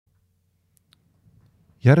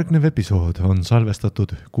Järgnev episood on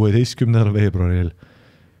salvestatud 16. veebruaril,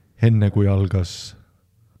 enne kui algas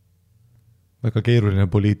väga keeruline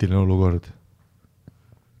poliitiline olukord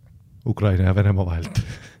Ukraina ja Venemaa vahelt.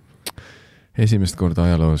 Esimest korda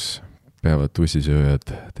ajaloos peavad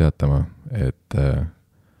tussisööjad teatama, et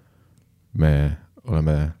me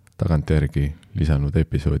oleme tagantjärgi lisanud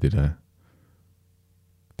episoodile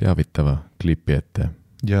teavitava klipi ette.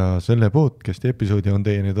 Ja selle podcasti episoodi on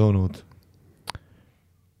teieni toonud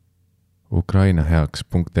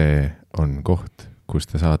ukrainaheaks.ee on koht, kus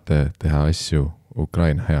te saate teha asju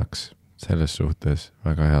Ukraina heaks. Selles suhtes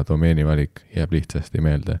väga hea domeenivalik jääb lihtsasti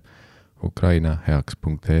meelde.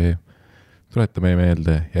 ukrainaheaks.ee. Tuletame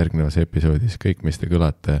meelde järgnevas episoodis kõik, mis te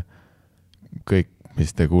kõlate, kõik,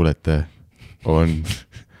 mis te kuulete, on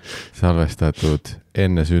salvestatud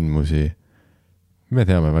enne sündmusi. Me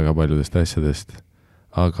teame väga paljudest asjadest,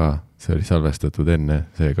 aga see oli salvestatud enne,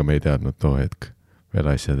 seega me ei teadnud too hetk veel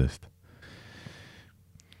asjadest.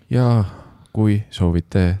 Ja kui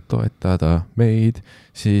soovite toetada meid,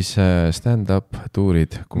 siis stand-up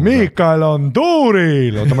tuurid. Miikael on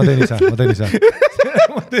tuuril! Oota, ma teen ise.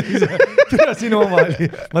 Tere sinu oma oli.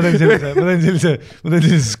 Ma teen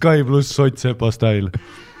sellise Sky plus Sotsepa style.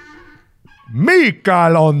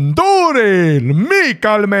 Miikael on tuuril!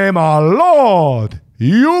 Miikael Meemaa lood!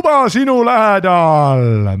 Juba sinu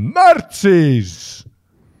lähedal! Märtsis!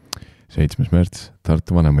 7. märts,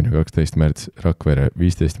 Tartu Vanemuine 12. märts, Rakvere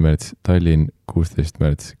 15. märts, Tallinn 16.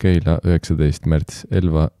 märts, Keila 19. märts,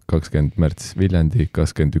 Elva 20. märts, Viljandi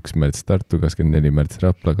 21. märts, Tartu 24. märts,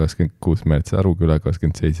 Rapla 26. märts, Aruküla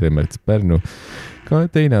 27. märts, Pärnu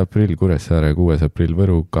 2. aprill, Kuressaare 6. aprill,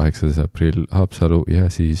 Võru 8. aprill, Haapsalu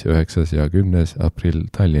ja siis 9. ja 10. aprill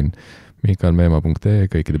Tallinn.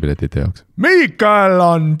 Miikaelmeemaa.ee kõikide piletite jaoks. Miikael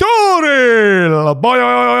on tuuril!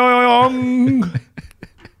 Bajajajajajang!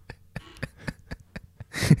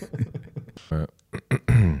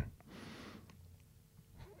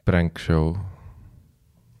 Prank show.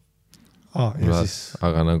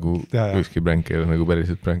 Aga nagu ükski prank ei ole nagu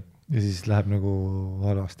päriselt prank. Ja siis läheb nagu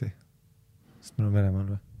halvasti. Sest meil on Venemaal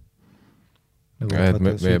või? Nagu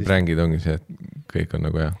meie prängid ongi see, et kõik on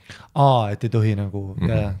nagu hea. Et ei tohi nagu,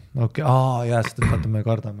 okei. Sest vaata me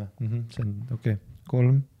kardame. See on okei.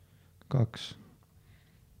 3, 2.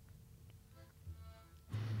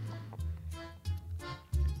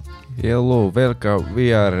 Hello, welcome.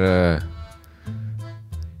 We are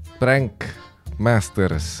prank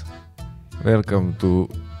masters. Welcome to.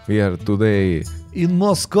 We are today in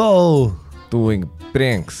Moscow doing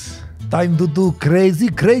pranks. Time to do crazy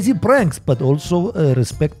pranks, but also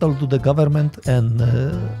respectful to the government and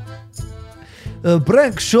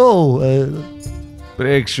prank show.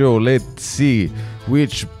 Prank show. Let's see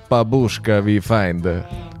which babushka we find.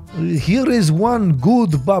 Here is one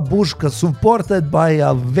good babushka supported by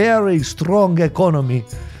a very strong economy.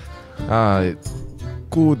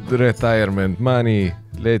 Good retirement money.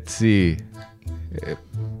 Let's see.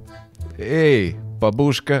 Hey,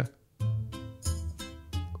 babushka.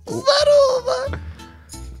 Здорово!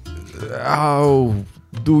 How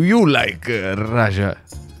do you like Russia?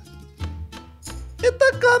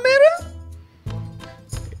 Это камера?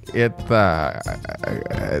 It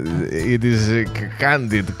is a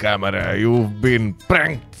candid camera. You've been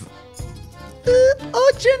pranked.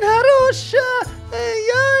 Очень хорошо.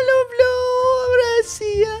 Я люблю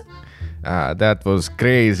Россию. That was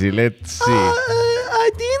crazy. Let's see.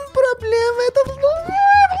 Один проблем.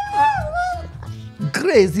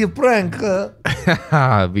 Crazy prank.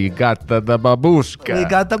 We got the babushka. We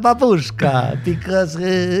got the babushka because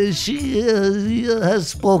she has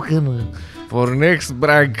spoken. For next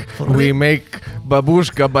prank, we make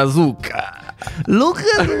babushka bazooka. Look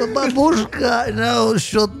at babushka now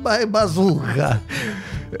shot by bazooka.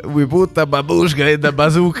 We put the babushka in the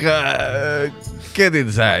bazooka. Get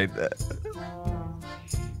inside.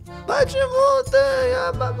 Почему-то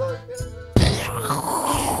я бабушка.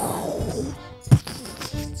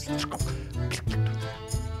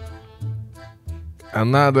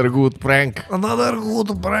 Another good prank.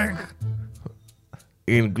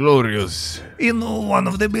 Inglorious. In one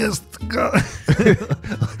of the best.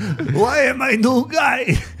 Why am I new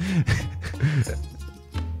guy?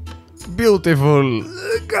 Beautiful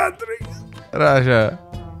country. Russia.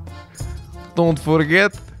 Don't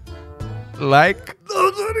forget, like.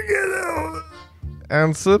 Don't forget.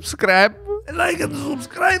 And subscribe. Like and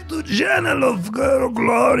subscribe to channel of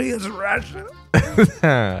Glorious Russia.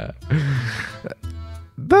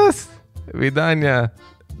 Das vidania.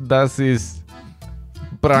 Das is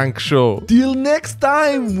prank show. Till next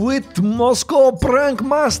time with Moscow Prank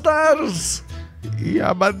Masters.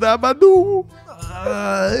 Yabadabadu.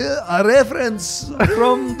 a reference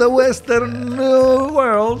from the Western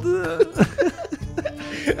world.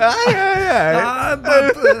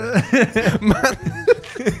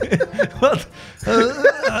 But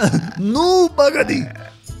no, pagadi.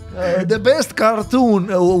 The best cartoon,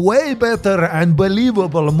 way better and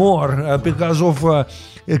believable more because of a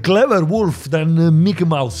clever wolf than Mickey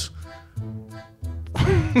Mouse.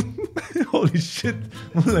 Holy shit,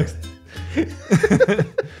 mul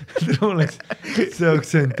läks see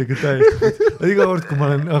aktsent ega täiesti. Iga kord, kui ma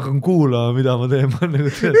hakkan kuulama, mida ma teen, ma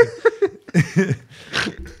nagu tead.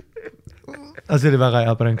 Aga see oli väga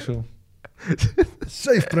hea prank show.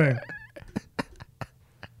 Safe prank.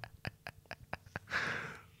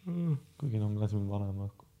 Kuigi no, ma lasin vanema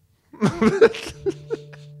õhku.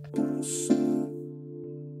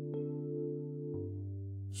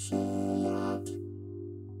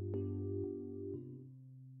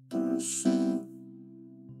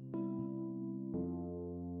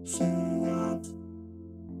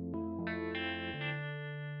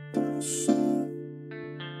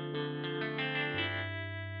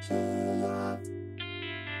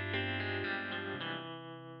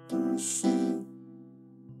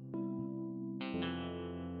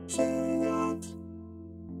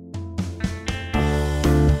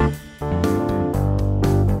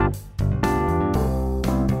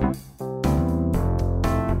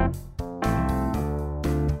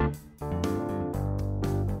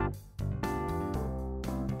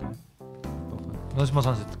 No siis ma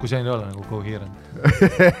saan siit, kui see ei ole nagu coherent.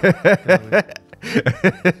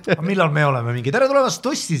 Millal me oleme mingi, tere tulevast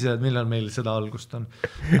tossised, millal meil seda algust on.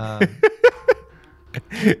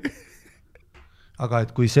 Aga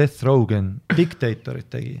et kui Seth Rogen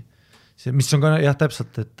Dictatorit tegi, see, mis on ka jah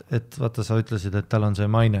täpselt, et vaata sa ütlesid, et tal on see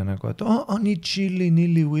maine nagu, et nii chilli,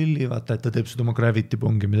 nilli, willi, vaata, et ta teeb seda oma gravity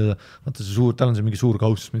bongi, mida vaata see suur, tal on see mingi suur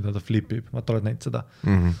kauss, mida ta flipib, vaata oled näinud seda.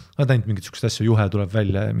 Oled näinud mingit sükust asja, juhe tuleb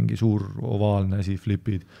välja ja mingi suur ovaalne asi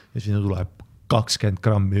flipid ja sinna tuleb 20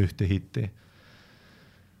 grammi ühte hitti.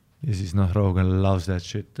 Ja siis Rogan loves that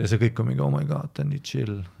shit ja see kõik on mingi, oh my god, ta on nii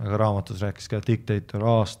chill, aga raamatus rääkis ka Dictator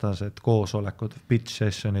aastased koosolekud, pitch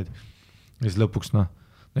sessionid ja siis lõpuks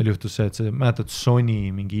neil juhtus see, et see, mäletad,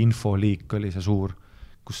 Sony mingi infoliik oli see suur,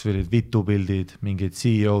 kus olid vitupildid, mingid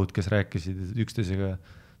CEO-d, kes rääkisid üksteisega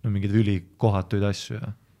mingid ülikohatuid asju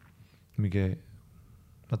ja mingi,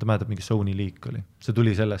 mäletad, mingi Sony liik oli. See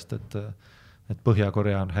tuli sellest, et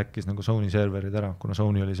Põhja-Korea häkkis nagu Sony serverid ära, kuna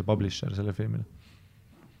Sony oli see publisher selle filmile.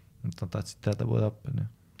 Nad tahtsid teada what up ja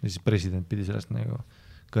siis president pidi sellest nagu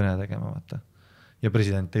kõne tegema, vaata. Ja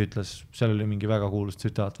president ütles, seal oli mingi väga kuulus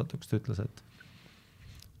tsitaat, vaata, kus ta ütles, et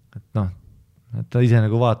ta ise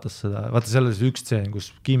nagu vaatas seda, vaata seal oli üks tseen,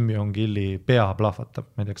 kus Kim Jong-ili pea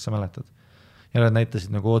plahvatab, ma ei tea, kas sa mäletad. Ja nad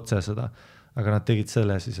näitasid nagu otse seda, aga nad tegid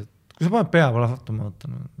selle siis, et kui sa paned pea plahvatama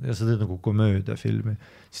ja sa teed nagu komöödia filmi,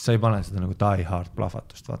 siis sa ei pane seda nagu Die Hard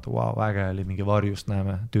plahvatust, vaata, wow, äge oli, mingi varjust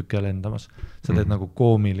näeme tükke lendamas. Sa teed nagu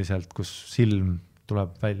koomiliselt, kus silm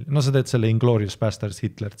tuleb välja. No sa teed selle Inglourious Bastards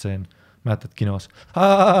Hitler tseen, mäletad kinos,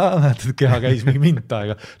 mäletad keha käis mingi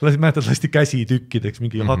mintaega, mäletad lasti käsi tükkideks,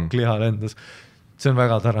 mingi hakkliha lendas. See on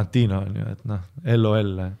väga Tarantino on ju, et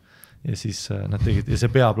LOL ja siis nad tegid, ja see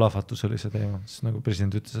peaplahvatus oli see teema, siis nagu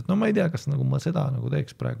president ütles, et ma ei tea, kas nagu ma seda nagu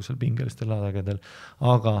teeks praegu seal pingelistel laadagedel,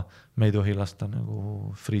 aga me ei tohi lasta nagu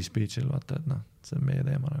free speech'il, vaata, et see on meie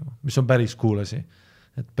teema nagu, mis on päris cool asi,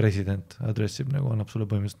 et president adressib nagu, annab sulle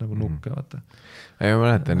põhimõtteliselt nagu nukke, vaata. Ei, ma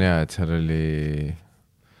mäletan ja, et seal oli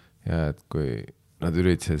ja et kui nad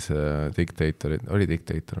üritasid Dictatorit, oli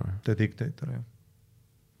Dictator või? The Dictator, jah.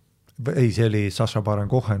 Ei, see oli Saša Baron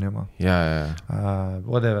Cohen juba.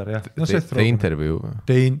 Whatever, jah. The Interview.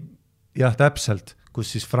 Jah, täpselt, kus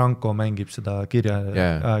siis Franco mängib seda ajakirja.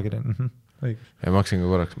 Õigus. Ja ma hakkasin ka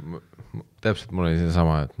korraks, täpselt mul oli see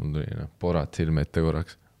sama, et mul tuli Borat silme ette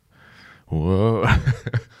korraks.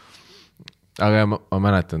 Aga ma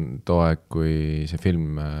mäletan too aeg, kui see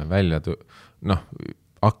film välja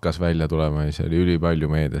hakkas välja tulema ja see oli ülipalju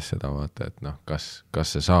meedias seda vaata, et kas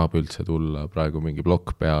see saab üldse tulla praegu mingi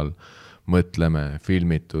blokk peal, mõtleme,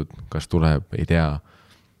 filmitud, kas tuleb, ei tea.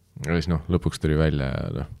 Ja siis lõpuks tuli välja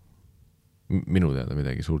ja minu teada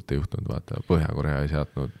midagi suurt ei juhtunud, vaata, Põhja-Korea ei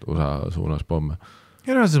seadnud USA suunas pomme.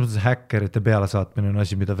 Ja selles mõttes häkkerite peale saatmine on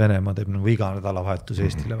asi, mida Venemaa teeb nagu iga nädalavahetus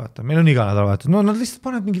Eestile, vaata. Meil on iga nädalavahetus. No nad lihtsalt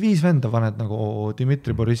paned mingi 5 venda, paned nagu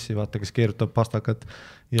Dmitri Borissi, vaata, kes keerutab pastakat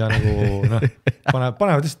ja nagu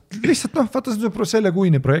panevad lihtsalt, vaata, see on selle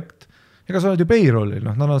kuini projekt. Ega sa oled ju payrollil,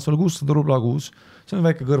 nad annavad sulle 600 rubla kuus, see on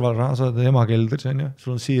väike kõrvalraha, sa oled ema keldris,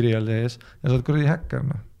 sul on serial ees ja sa oled kuradi häkker,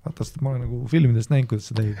 vaata, ma olen nagu filmidest näinud, kuidas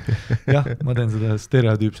sa teed. Jah, ma teen seda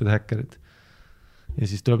stereotüüpsed häkkerid. ja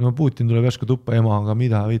siis tuleb Putin tuleb järsku tuppa ema, aga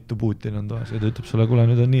mida vittu Putin on toas ja ta ütleb sulle, kuule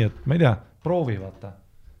nüüd on nii, et ma ei tea, proovi vaata,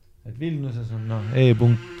 et Vilniuses on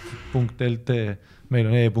e.lt, meil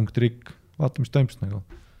on e.rik, vaata mis toimub nagu,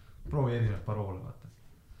 proovi erinev paroole vaata,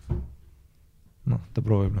 ta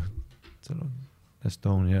proovib seal on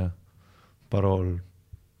Estonia parool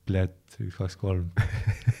plet 1, 2, 3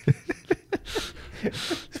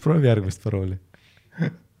 siis proovi järgmist parooli.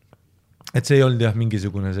 Et see ei olnud jah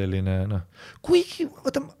mingisugune selline, kuigi,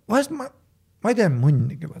 vaata, vahest ma ei tea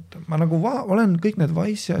munnigi, vaata, ma nagu olen kõik need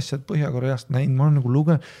Wise'i asjad Põhja-Koreast näinud, ma olen nagu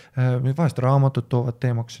vahest raamatud toovad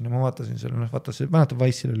teemaks ja ma vaatasin selle, vaata see, mäletab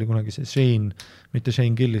Wise'il oli kunagi see Shane, mitte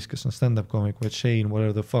Shane Gillis, kes on stand-up komik, vaid Shane,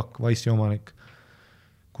 whatever the fuck, Wise'i omanik.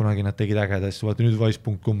 Kunagi nad tegid ägeda asju, vaata nüüd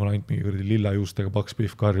Wise.com on ainult mingi kõrdi lilla juustega paks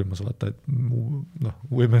beef karjumas, vaata, et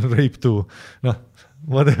women rape too,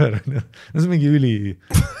 whatever, see on mingi üli,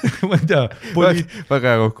 ma ei tea,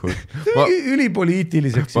 väga hea kokku.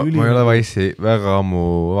 Ülipoliitiliseks. Ma ei ole Wise'i väga ammu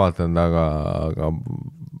vaatanud, aga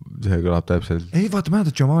see kõlab täpselt. Ei, vaata,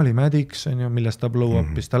 mäletad Jamali Maddox, on ju, millest ta blow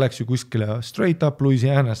up'is, ta läks ju kuskile straight up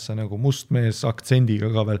Louisianasse nagu mustmees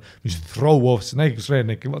aktsendiga ka veel, mis throw off, see nägi kus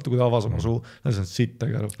rednecki, vaata, kui ta avas oma suu, see on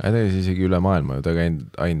sittagi. Ta oli isegi üle maailma ju, ta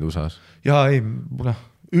käinud ainult USA-s. Jaa, ei,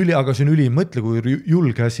 aga see on mõtle, kui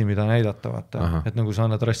julge asi, mida näidata, vaata, et nagu sa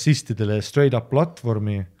annad rassistidele straight up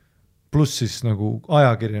platvormi, pluss siis nagu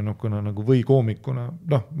ajakirjanukuna nagu või koomikuna,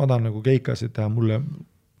 ma tahan nagu keikasid teha mulle,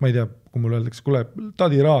 ma ei tea, kui mulle öeldakse, kuule,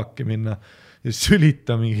 Tadi Raaki minna ja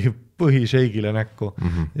sülita mingi põhisheigile näkku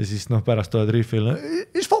ja siis pärast oled riffil,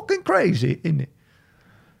 it's fucking crazy, inni.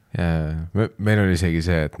 Ja meil oli isegi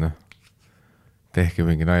see, et tehke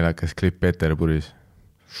mingi nailakas klipp Peterburis.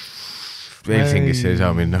 Helsingisse ei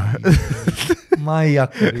saa minna. Ma ei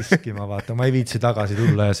hakka riskima, vaata, ma ei viitsi tagasi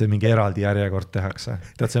tulla ja see mingi eraldi järjekord tehakse.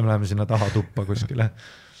 Tead, see me läheme sinna taha tuppa kuskile.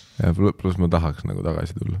 Ja plus ma tahaks nagu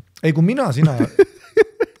tagasi tulla. Ei, kui mina sina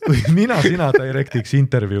directiks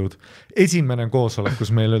intervjuud, esimene koosolek, kus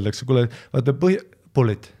meil öeldakse, kuule, vaata,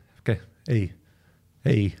 bullet,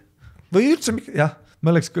 ei. Või üldse, jah, me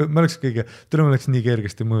oleks kõige, me oleks nii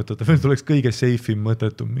kergesti mõjutada, meil tuleks kõige safe'im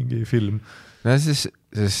mõtetum mingi film. No,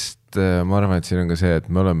 sest ma arvan, et siin on ka see, et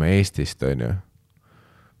me oleme Eestist, on ju.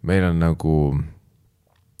 Meil on nagu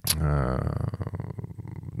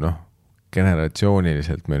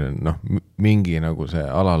generatsiooniliselt meil on mingi nagu see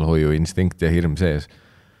alalhoiu instinkt ja hirm sees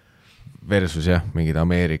versus jah, mingid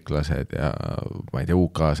ameeriklased ja ma ei tea,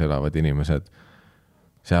 UK-s elavad inimesed,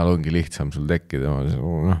 seal ongi lihtsam sul tekkida,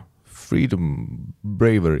 freedom,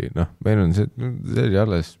 bravery, meil on see oli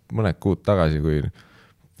alles mõned kuud tagasi, kui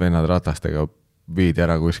vennad ratastega viidi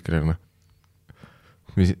ära kuskile,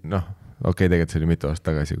 tegelikult see oli mitu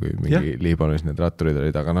aastat tagasi, kui mingi Liibanonis need ratturid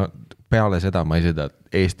olid, aga peale seda ma ei sõida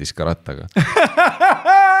Eestis ka rattaga.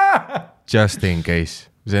 Just in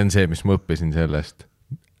case. See on see, mis ma õppisin sellest.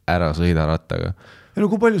 Ära sõida rattaga. Ja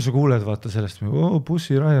kui palju sa kuuled vaata sellest,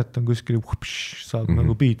 bussirajat on kuskil, saad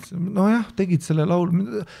nagu beat. Jah, tegid selle laul.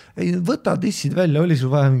 Ei, võta dissid välja, oli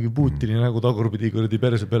sul vaja mingi Putini nagu tagurpidi kuradi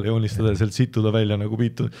perse peale joonistada ja sealt situda välja nagu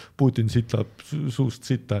Putin sitlab suust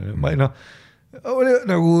sitta. Ma ei oli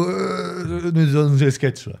nagu, nüüd on see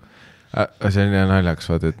sketš. See on naljaks,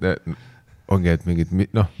 vaata, et ongi, et mingid,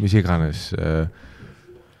 mis iganes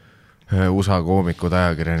USA koomikud,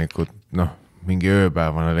 ajakirjanikud, mingi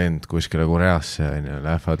ööpäevane lend kuskile Koreasse,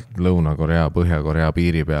 lähevad Lõuna-Korea, Põhja-Korea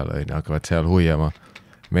piiri peale, hakkavad seal huiama.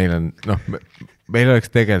 Meil on, meil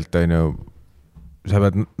oleks tegelikult, sa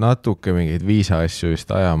pead natuke mingeid viisa asju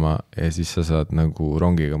just ajama ja siis sa saad nagu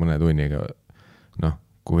rongiga mõne tunniga,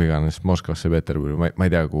 kuhu iganes Moskvasse, Peterburi, ma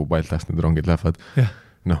ei tea, kuhu Baltast need rongid lähevad.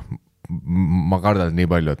 Ma kardan nii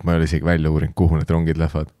palju, et ma ei ole isegi välja uuring, kuhu need rongid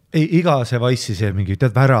lähevad. Ei, iga see Wise'i see mingi,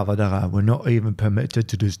 tead värava taga, we're not even permitted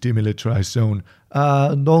to this demilitarized zone.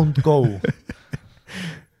 Don't go.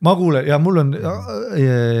 Ma kuulen, ja mul on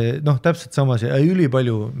täpselt sama see, üli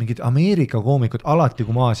palju mingid Ameerika koomikud, alati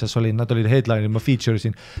kui ma Aasias olin, nad olid headline'id, ma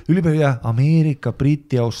featuresin, üli palju Ameerika,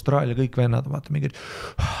 Briti, Austraalia, kõik vennad, vaata mingid,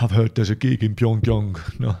 I've heard there's a gig in Pyongyang,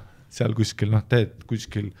 seal kuskil, teed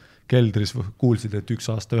kuskil keldris kuulsid, et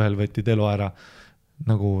 1 aasta ühel võtid elu ära,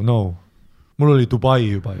 nagu mul oli Dubai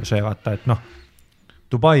juba ju see, vaata, et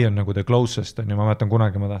Dubai on nagu the closest, on ju, ma mäletan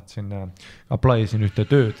kunagi ma tahtsin, applyisin ühte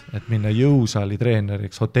tööd, et minna jõusaali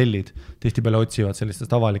treeneriks, hotellid, tihti peale otsivad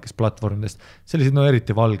sellistest avalikest platvormidest, sellised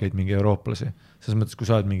eriti valgeid mingi eurooplasi, selles mõttes, kui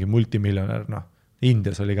sa oled mingi multimiljonär,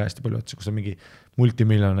 Indias oli ka hästi palju otsi, kui sa mingi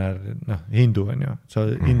multimiljonär, hindu on ju, sa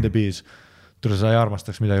in the bees, tule sa ei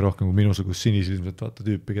armastaks midagi rohkem kui minusugust sinisilmset vaata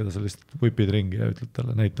tüüpi, keda sa lihtsalt võpid ringi ja ütled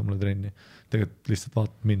talle, näita mulle trenni. Tegelikult lihtsalt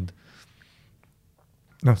vaatad mind.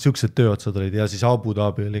 noh, siuksed tööotsad olid ja siis Abu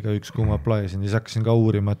Dhabi oli ka üks, kuhu ma applysin, siis hakkasin ka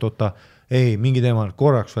uurima, et oota, ei, mingi teema,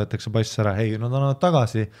 korraks võetakse pass ära, ei, nad annavad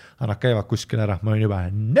tagasi, nad käivad kuskil ära, ma olin juba,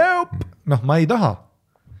 nope, noh, ma ei taha.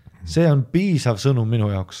 See on piisav sõnum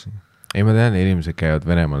minu jaoks. Ei, ma tean, inimesed käivad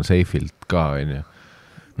Venemaal Seifilt ka, on ju.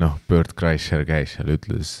 Noh, Bert Kreischer käis seal,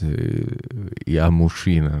 ütles ja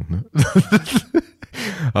mušina.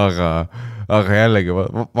 aga jällegi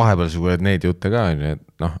vahepeal sa kuuled neid jutte ka, on ju,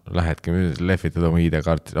 et noh, lähedki, lehvitad oma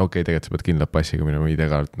ID-kaart, okei, tegelikult sa pead kindlalt passiga minema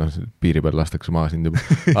ID-kaart, noh, piiri peal lastakse maa sind juba,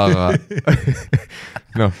 aga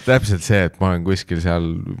noh, täpselt see, et ma olen kuskil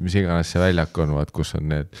seal, mis iganes see väljak on, vaat, kus on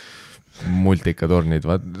need multikatornid,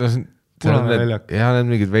 vaat, ja need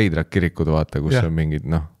mingid veidrad kirikud, vaata, kus on mingid,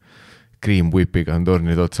 noh, Cream Whipiga on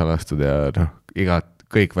tornid otsa lastud ja noh,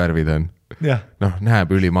 kõik värvid on. Noh,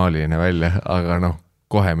 näeb ülimaaliline välja, aga noh,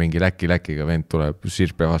 kohe mingi läkiga vend tuleb,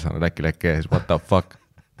 sirpevasana läki ees, what the fuck,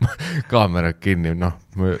 kaamera kinni, noh,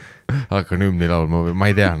 ma hakkan hümni laulma või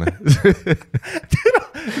ma ei tea, noh.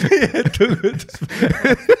 Meie ettekujutus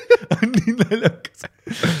on nii naljakas.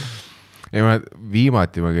 Ei,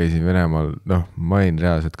 viimati ma käisin Venemaal, noh, ma olin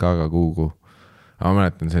reaalselt Kagakuugu, aga ma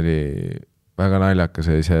mäletan, see oli väga naljakas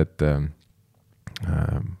oli see, et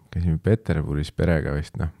käisime Peterburis perega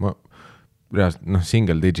vist, noh, ma reaalselt, noh,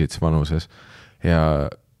 single digits vanuses ja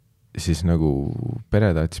siis nagu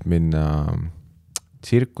pere tahtis minna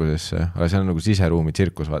tsirkusesse, aga see on nagu siseruumi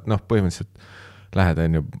tsirkus, vaat, noh, põhimõtteliselt lähed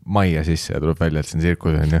on ju majja sisse ja tuleb välja, et see on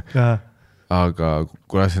tsirkus, on ju. Aga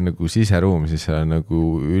kuna see on nagu siseruum, siis seal on nagu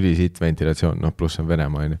ülisitt ventilatsioon, noh, pluss on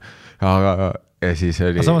Venemaa, on ju. Aga ja siis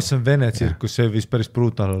oli... Aga samas see on Vene tsirkus, see vist päris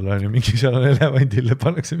brutal olla, on ju, mingi seal on elevandile,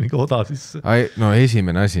 pannakse mingi oda sisse. No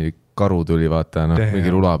esimene asi, karu tuli vaata, noh,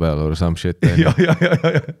 mingi rula peal or some shit. Ja.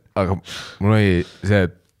 Aga mul oli see,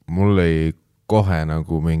 et mul oli kohe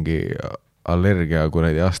nagu mingi allergia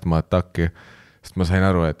kuradi astma-ataki, sest ma sain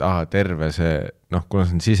aru, et terve see, noh, kuna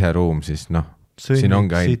see on siseruum, siis noh, siin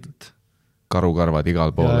ongi ainult karukarvad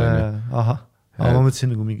igal pool. Ahah. Aga ma mõtlesin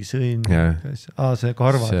nagu mingi sõin. See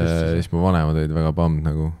karvad. Siis mu vanemad olid väga pammd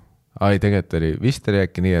nagu. Tegelikult oli, vist oli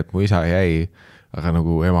äkki nii, et mu isa jäi, aga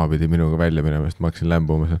nagu ema pidi minuga välja minema, sest ma hakkasin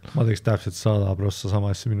lämbuma seal. Ma teeks täpselt 100%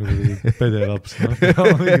 sama asja minuga pedelaps.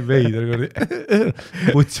 Mingi veider kurdi.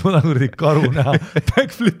 Puts mõna kurdi karu näha,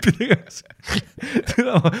 backflipi tegemas.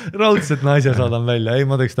 Raudselt naise saadan välja. Ei,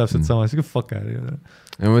 ma teeks täpselt sama asja, fuck ära.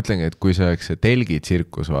 Ja ma mõtlengi, et kui see oleks telgi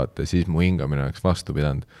tsirkus vaata, siis mu hingamine oleks vastu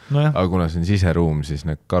pidanud. Aga kuna see on siseruum, siis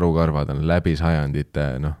need karukarvad on läbi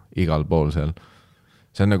sajandite, noh, igal pool seal.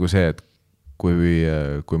 See on nagu see, et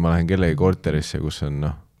kui ma lähen kellegi korterisse, kus on,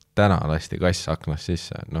 noh, täna lasti kass aknast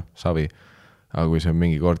sisse, noh, savi. Aga kui see on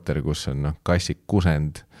mingi korter, kus on, noh, kassik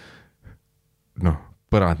kusend, noh,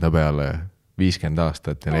 põranda peale 50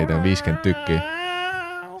 aastat ja neid on 50 tükki,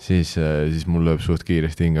 siis mul lööb suht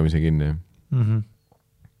kiiresti hingamise kinni.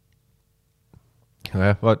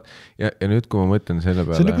 Ja, vaat, ja nüüd, kui ma mõtlen selle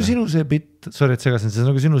peale... See on nagu sinu see bitt, sorry, et segasin, see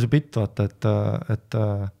on nagu sinu see bitt, vaata, et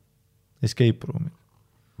escape roomid.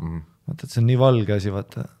 Vaata, et see on nii valge asi,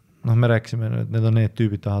 vaata. Noh, me rääkisime, et need on need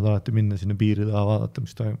tüübid tahavad alati minna sinna piiri taha vaadata,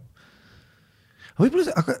 mis toimub.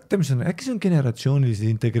 Aga teeme see on, äkki see on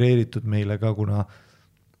generatsiooniliselt integreeritud meile ka, kuna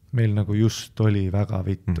meil nagu just oli väga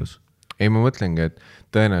vittus. Ei, ma mõtlengi, et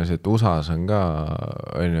tõenäoliselt USAs on ka,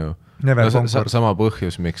 on ju, sama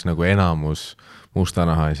põhjus, miks nagu enamus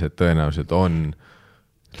mustanahaised tõenäoliselt on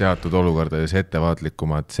teatud olukordades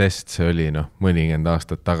ettevaatlikumad, sest see oli, noh, mõnikümmend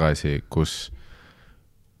aastat tagasi, kus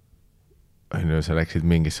on ju, sa läksid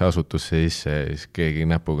mingisse asutusse sisse ja siis keegi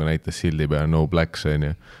näpuga näitas sildi peale no blacks, on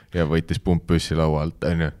ju, ja võitis pumppüssi laua alt,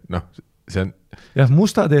 on ju, noh, see on... Jah,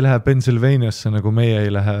 mustad ei lähe Pennsylvaniasse, nagu meie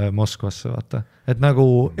ei lähe Moskvasse, vaata. Et nagu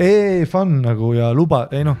fun nagu ja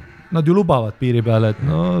nad ju lubavad piiri peale, et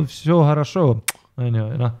no, show, хорошо, on ju,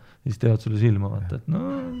 noh, siis teevad sulle silma, vaata, et no...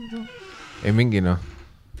 Ei mingi, noh,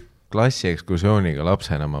 klassiekskursiooniga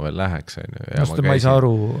lapsena ma veel läheks, on ju. Just, ma ei saa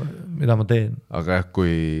aru, mida ma teen. Aga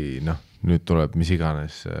kui, noh, nüüd tuleb mis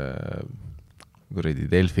iganes kuradi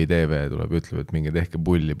Delfi TV tuleb, ütleb, et mingi tehke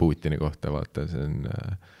pulli Putini kohta, vaata, see on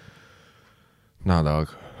nadaag.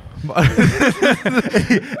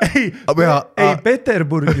 ei,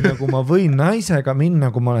 Peterburgi nagu ma võin naisega minna,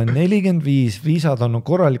 kui ma olen 45, viisad on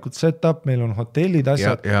korralikult set-up, meil on hotellid,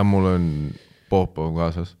 asjad. Ja mul on Popov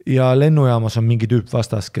kaasas. Ja lennujaamas on mingi tüüp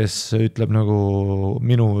vastas, kes ütleb nagu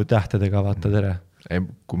minu tähtedega, vaata tere. Ei,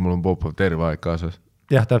 kui mul on Popov terve aeg kaasas.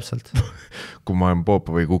 Jah, täpselt. Kui ma olen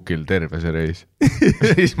Popovi kukil terve see reis,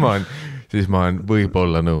 siis ma olen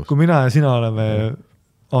võib-olla nõus. Kui mina ja sina oleme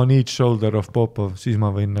on each shoulder of Popov, siis ma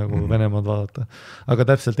võin nagu Venemaad vaadata. Aga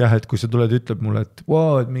täpselt jah, et kui sa tuled, ütleb mulle, et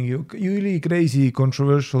wow, et mingi really crazy,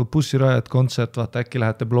 controversial Pussy Riot kontsert, vaata äkki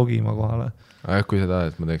lähete blogima kohale. Aga kui sa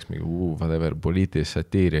tahad, et ma teeks mingi whatever poliitilist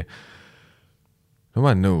satiiri, no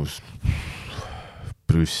ma olen nõus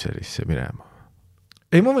Brüsselisse minema.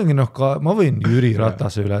 Ei, ma võin Jüri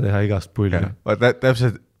Ratase üle teha igast pulli.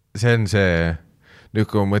 Täpselt, see on see, nüüd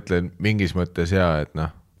kui ma mõtlen mingis mõttes et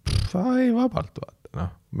noh, ei vabalt vaata. Noh,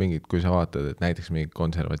 mingid, kui sa vaatad, et näiteks mingid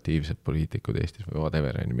konservatiivsed poliitikud Eestis või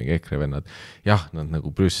whatever, mingi EKRE vennad, jah, nad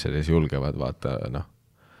nagu Brüsselis julgevad vaata, noh,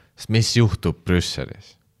 sest mis juhtub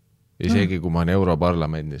Brüsselis? Isegi kui ma olen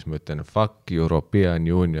Europarlamendis, ma ütlen, fuck European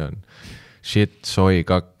Union, shit, soi,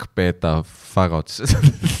 kakk, beta, fagots.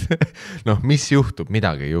 Noh, mis juhtub?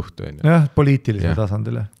 Midagi ei juhtu. Jah, poliitilisel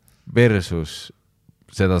tasandile. Versus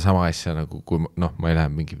seda sama asja, nagu kui noh, ma ei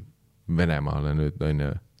lähe mingi Venemaale nüüd, on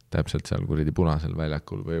ju, täpselt seal kuridi punasel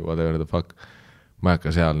väljakul või whatever the fuck. Ma ei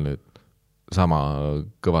hakka seal nüüd sama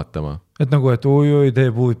kõvatama. Et nagu, et oi, tee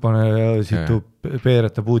puud, pane situ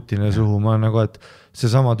peereta Putinile suhu. Ma nagu, et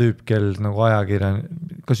see sama tüüp, kel nagu ajakirjan,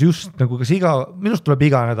 kas minust tuleb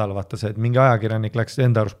iga nädal vaata see, et mingi ajakirjanik läks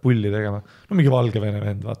enda arust pulli tegema. No mingi Valgevene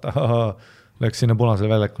vend, vaata, läks sinna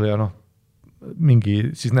punasel väljakul ja noh,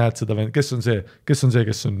 siis näed seda vend, kes on see, kes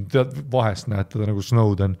on, tead, vahest näed teda nagu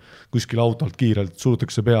Snowden kuskil autolt kiirelt,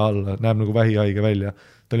 surutakse pea alla, näeb nagu vähihaige välja,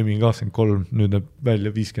 ta oli mingi 23, nüüd näeb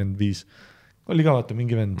välja 55, oli ka vaata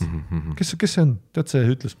mingi vend, kes see on, tead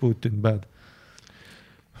see ütles Putin bad,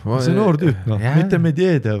 see noor tüüp, noh, mitte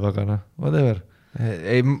Medvedev, aga noh, whatever.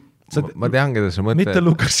 Ei, ma tean, keda sa mõtled, mitte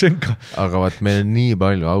Lukashenko, aga vaat meil on nii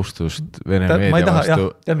palju austust Vene meedia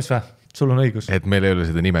vastu, tead mis vä? Sul on õigus. Et meil ei ole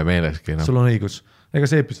seda nime meeleski. No. Sul on õigus. Ega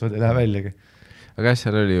see episood ei lähe väljagi. Aga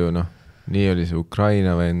seal oli ju, noh, nii oli see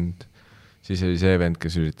Ukraina vend, siis oli see vend,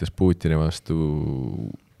 kes üritas Putini vastu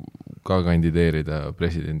ka kandideerida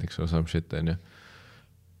presidendiks or some shit, on ju.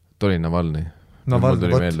 Toli Navalny.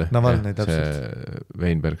 Navalny täpselt. See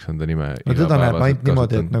Weinbergs on ta nime. No teda näeb ainult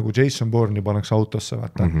niimoodi, et nagu Jason Bourne'i pannaks autosse,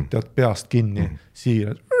 vaata, tead peast kinni,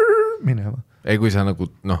 siirad minema. Ei, kui sa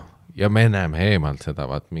nagu, noh, ja me näeme eemalt seda,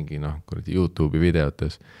 vaat mingi noh, kuradi YouTube'i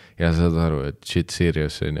videotes ja sa saad aru, et shit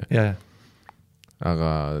serious on ju. Yeah.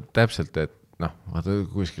 Aga täpselt, et noh, vaata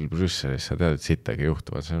kuskil Brüsselis sa tead, et sittagi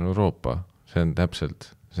juhtuvad, see on Euroopa, see on täpselt,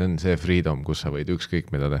 see on see freedom, kus sa võid ükskõik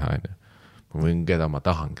mida teha, on ju. Ma võin, keda ma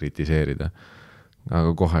tahan kritiseerida,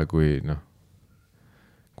 aga kohe, kui noh,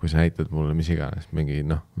 kui sa näitad mulle mis iganes, mingi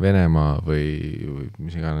noh, Venemaa või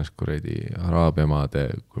mis iganes kuradi Araabia maade,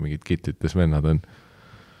 kui mingid kitlites vennad on,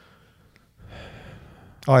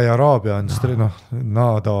 Araabia on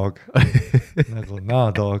naadog. Nagu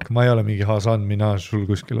naadog. Ma ei ole mingi Hasan Minaj sul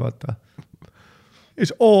kuskil, vaata.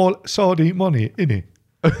 It's all Saudi money, ini.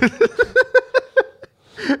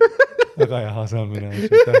 Väga hea Hasan Minaj.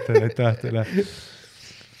 Tähtele.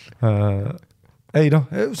 Ei noh,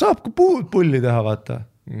 saab ka pulli teha, vaata.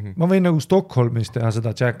 Ma võin nagu Stockholmis teha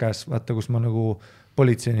seda Jackass, vaata, kus ma nagu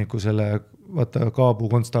politseiniku selle vaata Kaabu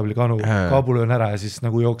konstabli Kaabu löön ära ja siis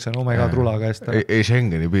nagu jooksen omega trula käest. Ei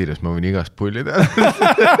Schengeni piires, ma võin igast pulli teha.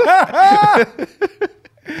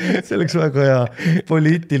 See oleks väga hea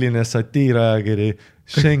poliitiline satiirajakiri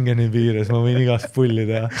Schengeni piires, ma võin igast pulli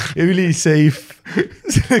teha. Ja üli safe.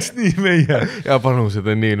 See oleks nii meie. Ja panused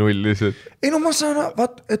on nii nullised. Ei no ma saan,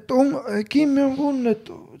 vaat, et Kim Jong-un,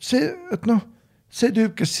 et noh, see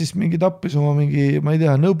tüüp, kes siis mingi tappis oma mingi, ma ei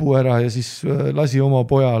tea, nõbu ära ja siis lasi oma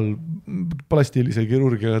pojal plastilise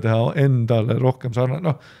kirurgiga teha endale rohkem sarnane,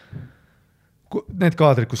 noh, need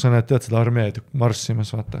kaadrid, kus sa näed, tead seda armeed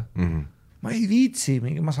marssimas, vaata. Ma ei viitsi,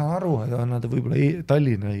 ma saan aru, et nad võib-olla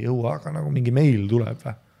Tallinna ei jõua, aga nagu mingi meil tuleb.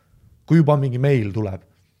 Kui juba mingi meil tuleb,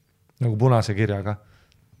 nagu punase kirjaga,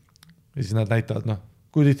 ja siis nad näitavad, noh,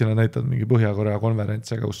 kui tihti nad näitavad mingi Põhja-Korea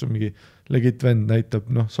konverentsiga, kus on mingi legit vend näitab,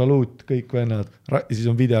 noh, saluut, kõik vennad, ja siis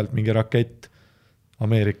on videalt mingi rakett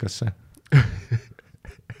Ameerikasse.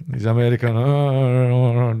 Siis Ameerika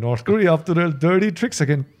on North Korea up to the dirty tricks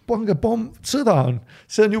again, pange pomm, sõda on,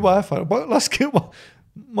 see on juba ähvar, laske juba,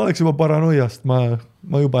 ma oleks juba paranoiast, ma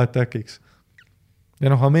juba äkiks.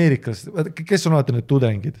 Ja noh, Ameerikas, kes on vaata need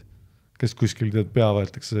tudengid, kes kuskil tead pea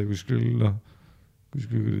võetakse kuskil, noh,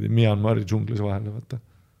 kuskil Myanmari džunglis vahele, vaata.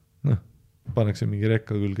 Noh, pannakse mingi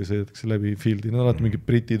rekka külge, sõidetakse läbi fieldi. Nad on mingid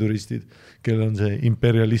briti turistid, kellel on see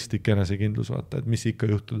imperialistlik enesekindlus, vaata, et mis ikka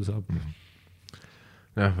juhtuda saab.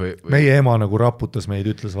 Meie ema nagu raputas meid,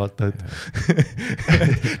 ütles, vaata, et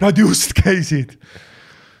nad just käisid.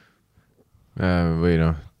 Või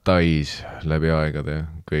noh, Tais läbi aegade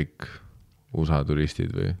kõik USA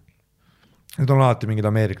turistid või Need on alati mingid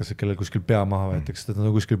ameeriklased, kellel kuskil pea maha võetakse, et nad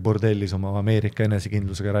on kuskil bordellis oma Ameerika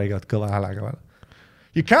enesekindlusega räigavad kõva häälega veel.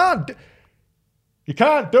 You can't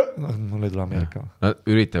do... No, mul ei tule Ameerika. Nad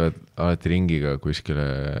üritavad alati ringiga kuskile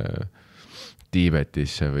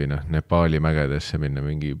Tiibetisse või Nepaali mägedesse minna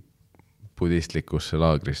mingi budistlikusse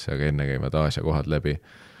laagrisse, aga enne käivad Aasia kohad läbi.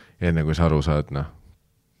 Enne kui sa aru saad,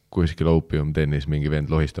 kuskil opium tennis mingi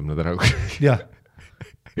vend lohistab nad ära. Jah.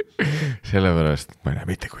 Sellepärast ma ei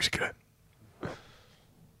näe mitte kuskile.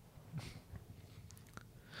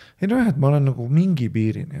 Ei et ma olen nagu mingi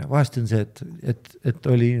piirini ja vahest on see, et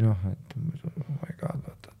oli et oh my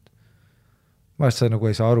God, vahest sa nagu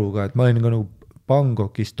ei saa aru ka, et ma olin ka nagu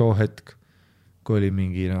Bangkokis too hetk, kui oli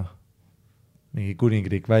mingi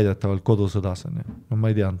kuningriik väidetavalt kodusõdas on. No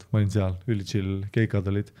ma ei teadnud, ma olin seal, üli chill, keikad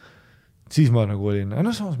olid. Siis ma nagu olin,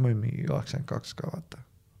 samas ma olin mingi 82 ka, vaata.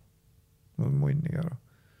 Ma munnigi aru.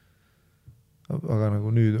 Aga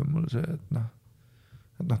nagu nüüd on mul see, et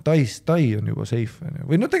Tai on juba safe.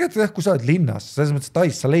 Või tegelikult kui sa oled linnas, selles mõttes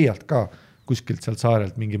Tais sa leiad ka kuskilt sealt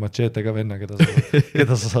saarelt mingi machetega venna, keda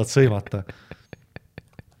sa saad sõimata.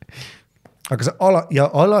 Aga sa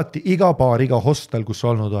alati iga baar, iga hostel, kus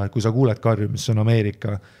sa olnud, kui sa kuuled karju, mis on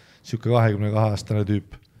Ameerika, siuke 22-aastane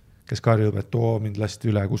tüüp, kes karjub, et mind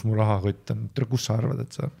lasti üle, kus mu rahakott on. Kus sa arvad,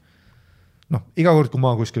 et see on? Iga kord, kui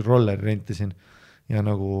ma kuskil rolleri rentisin ja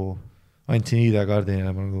nagu andsin ID-kaardini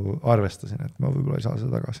ja ma nagu arvestasin, et ma võib-olla ei saa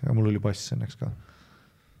seda tagasi, aga mul oli pass õnneks ka.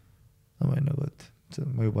 Ma olin nagu, et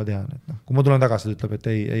ma juba tean, et kui ma tulen tagasi, ütleb, et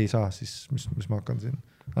ei saa, siis mis ma hakkan siin.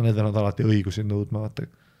 Aga need vennad alati õigusi nõudma, vaata.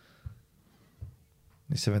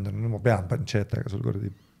 Mis see vend on, ma pean panchetega sul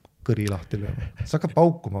kordi kõri lahti lööma. Sa hakkad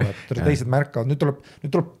paukuma, vaata, teised märkavad, nüüd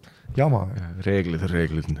tuleb jama. Reeglid on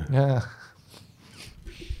reeglid. Jah.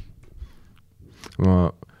 Ma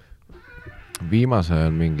viimase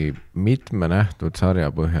ajal mingi mitme nähtud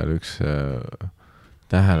sarja põhjal üks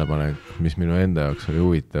tähelepanek, mis minu enda jaoks oli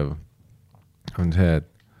huvitav, on see, et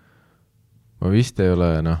ma vist ei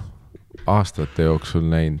ole aastate jooksul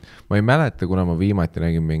näinud. Ma ei mäleta, kuna ma viimati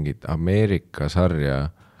nägin mingit Ameerika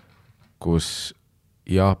sarja, kus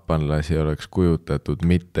jaapanlasi oleks kujutatud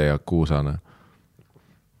mitte jakuusana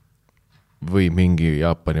või mingi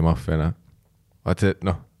Jaapani maffiana. Vaat see,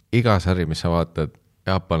 iga sari, mis sa vaatad,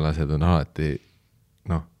 jaapanlased on alati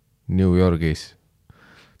New Yorgis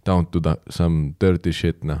down to some dirty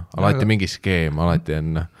shit, alati mingi skeem, alati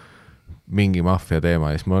on mingi maffia teema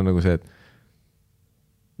ja siis mul on nagu see, et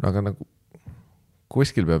aga nagu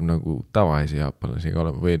kuskil peab nagu tavaisi jaapanlasi ka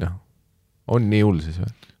olema või on nii hull siis või?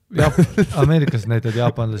 Ameerikas näitavad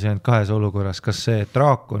jaapanlasi ainult kahes olukorras, kas see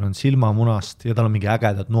draakon on silmamunast ja tal on mingi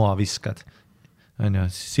ägedad noaviskad, on ju,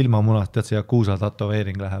 silmamunast, tead see Yakuza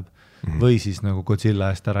tatoveering läheb või siis nagu Godzilla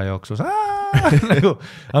eest ära jooksus. Nagu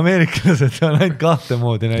ameeriklased on ainult kahte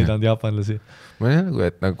moodi näidanud jaapanlasi. Ma ei nagu,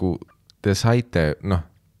 et nagu te saite,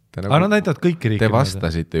 aga nad näitavad kõiki riike. Te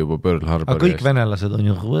vastasite juba Pearl Harbori. Aga kõik venelased on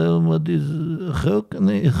ju how can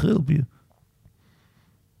I help you?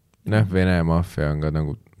 Vene maffia on ka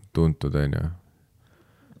nagu tuntud, on ju.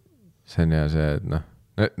 See on ja see, et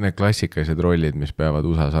need klassikalised rollid, mis peavad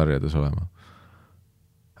USA sarjades olema.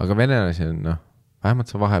 Aga venelasi on, vähemalt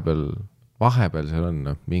see vahepeal seal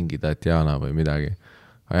on mingi Tatjana või midagi.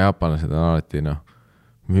 Aga jaapanlased on alati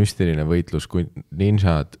müstiline võitlus kui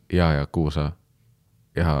ninjad ja Yakuza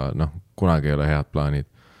ja kunagi ei ole head plaanid.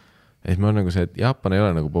 Ja siis ma on nagu see, et Jaapan ei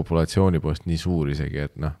ole nagu populatsiooni poolest nii suur isegi,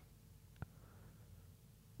 et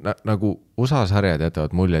nagu USA sarjad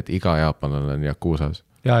jätavad mulje, et iga jaapanlane on Yakuzas.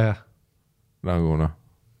 Ja. Nagu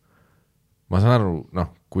ma saan aru,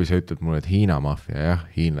 kui sa ütled mulle, et Hiina maffia, jah,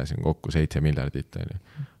 hiinlasi on kokku 7 miljardit.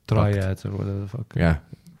 Triad, whatever the fuck. Jah,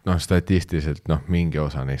 statistiliselt mingi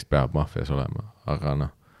osa neist peab maffias olema, aga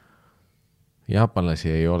jaapanlasi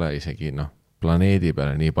ei ole isegi planeedi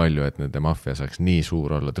peale nii palju, et nende maffia saaks nii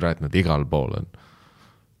suur olla, et nad igal pool on.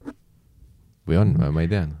 Või on, või ma ei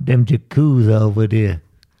tea. Them Yakuza over there.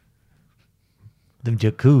 Them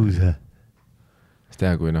Yakuza. Sest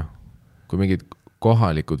tea, kui mingid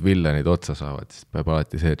kohalikud villanid otsa saavad, siis peab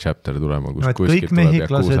alati see chapter tulema, kus kuskilt tuleb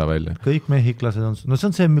Yakuza välja. Kõik mehhiklased on, see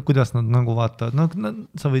on see, kuidas nad nagu vaatavad,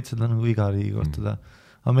 sa võid seda nagu iga riigi kohtada.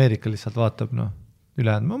 Ameerika lihtsalt vaatab,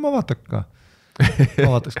 ülejäänud, ma vaataks ka.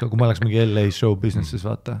 Ma vaataks ka, kui ma oleks mingi LA show businesses,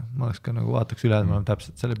 vaata, ma oleks ka nagu vaataks ülejäänud, ma olen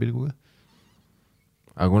täpselt selle pilguga.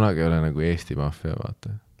 Aga kunagi ei ole nagu Eesti maffia,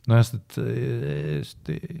 vaata.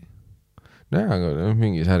 Eesti... aga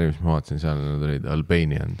mingi sari, mis ma vaatasin seal, nad olid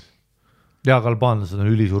Albanians. Ja, aga albaanlased on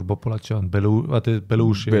ülisuur populatsioon.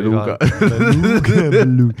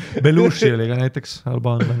 Belushi oli ka näiteks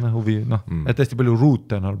albaanlane huvi. Et hästi palju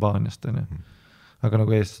ruute on Albaaniast. aga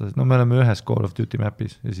nagu eestlased, no me oleme ühes Call of Duty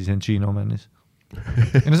mapis ja siis Encino Manis.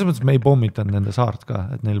 Ja selles mõttes me ei pommitanud nende saart ka,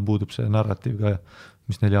 et neil puudub see narratiiv ka,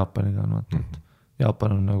 mis neil Jaapaniga on, vaata, et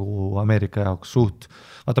Jaapan on nagu Ameerika jaoks suht,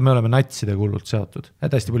 vaata me oleme natside hullult seotud,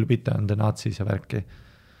 et hästi palju bitte on the Nazis ja värki,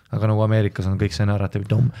 aga nagu Ameerikas on kõik see narratiiv,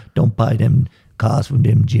 don't buy them cars from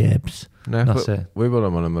them jabs. No,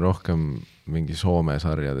 võib-olla me oleme rohkem mingi Soome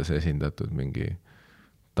sarjades esindatud mingi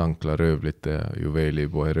tanklarööblite ja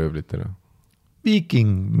juveelipoe rööblitena.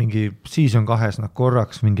 Viiking mingi season 2 nad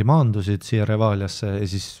korraks mingi maandusid siia Revaliasse ja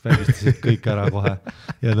siis välistasid kõik ära kohe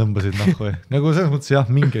ja tõmbasid nahku. Nagu selles mõttes jah,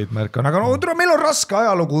 mingeid märke on, aga no meil on raske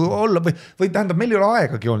ajalugu olla või tähendab, meil ei ole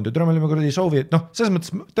aegagi olnud ja me olime kuradi Soviet, noh, selles mõttes,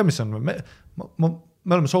 tead mis on, me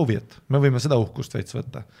oleme Soviet, me võime seda uhkust veits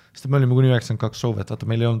võtta, sest me olime kuni 92 Soviet, vaata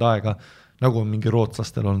meil ei olnud aega, nagu on mingi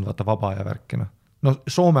rootslastel olnud, vaata vaba ja värki, noh. No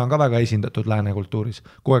Soome on ka väga esindatud lääne kultuuris,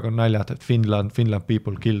 kogu aeg on naljad, et Finland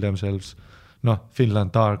people kill themselves, noh,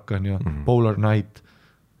 Finland Dark on ju, Polar Night,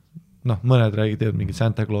 noh, mõned räägid mingi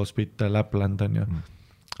Santa Claus bitte, Lapland on ju.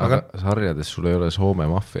 Aga sarjades sul ei ole Soome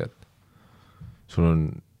maffiat. Sul on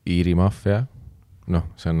Iiri maffia, noh,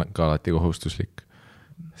 see on ka alati kohustuslik,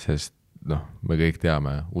 sest noh, me kõik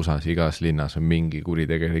teame, USAs igas linnas on mingi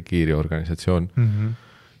kuritegelik Iiri organisatsioon.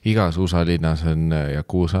 Igas USA linnas on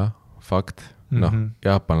Yakuza, fakt, noh,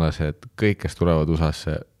 jaapanlased, kõik, kes tulevad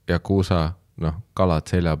USAsse, Yakuza, noh, kalad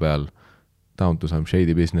selja peal, down to some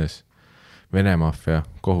shady business, Vene maffia,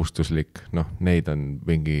 kohustuslik, noh, neid on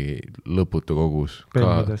mingi lõputu kogus,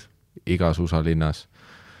 ka igas USA linnas.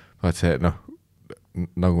 Vaat see, noh,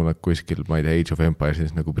 nagu nad kuskil, ma ei tea, Age of Empires,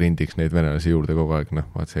 siis nagu prindiks neid venelasi juurde kogu aeg,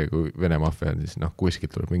 noh, vaat see, kui Vene maffia on, siis noh,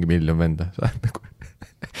 kuskilt tuleb mingi miljon venda.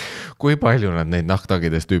 Kui palju nad neid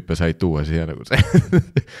nahktagidest tüüpe said tuua siia nagu see?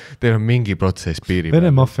 Teil on mingi protsess piiri peal.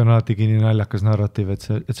 Vene maffia on alati nii naljakas narratiiv, et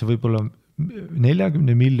see võib olla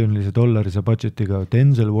 $40 miljonilise budgetiga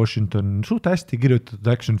Denzel Washington, suht hästi kirjutatud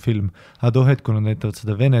action film, aga too hetk, kui nad näitavad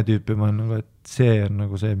seda Vene tüüpi, ma olen nagu, et see on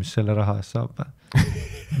nagu see, mis selle raha eest saab.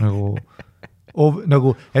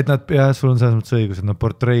 nagu, et nad, jah, sul on selles mõttes õigus, et nad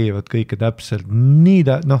portreevad kõike täpselt nii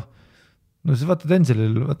noh, see vaata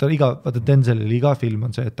Denzelil iga film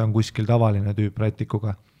on see, et ta on kuskil tavaline tüüp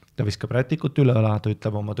rätikuga, ta viskab rätikut üle õla, ta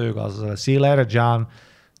ütleb oma töökaaslasele, see you later, John.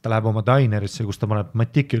 Ta läheb oma dinerisse, kus ta paneb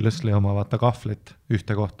meticulously oma vaata kahvlit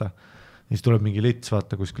ühte kohta. Ja siis tuleb mingi lits,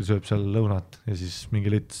 vaata kuskil sööb seal lõunat ja siis mingi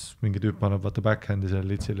lits, mingi tüüp paneb vaata backhandi selle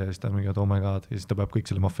litsile ja siis ta mingi, oh my god, ja siis ta peab kõik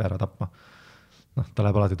selle maffia ära tapma. Noh, ta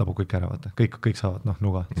läheb alati tapub kõik ära, vaata. Kõik saavad, noh,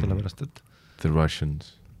 nuga, sellepärast, et The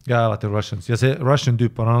Russians. Ja alati Russians. Ja see Russian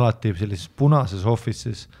tüüp on alati sellises punases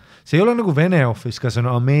office'is. See ei ole nagu Vene office, ka see on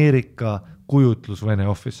Ameerika kujutlus Vene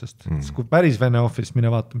office'ist. Kui päris Vene office, mine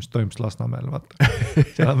vaata, mis toimus Lasnamäel, vaata.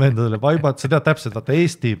 Seal on vendadele vaibad, sa tead täpselt, vaata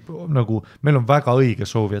Eesti, nagu meil on väga õige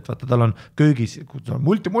soovi, et vaata, tal on köögis,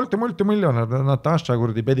 multimiljoner, Natasha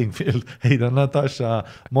kurdi Bedingfield, ei ta on Natasha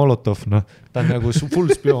Molotov, noh, ta on nagu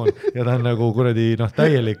full spioon ja ta on nagu kuradi, noh,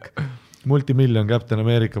 täielik multimiljon Captain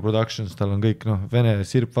America Productions, tal on kõik, noh, Vene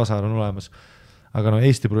sirpvasar on olemas, aga no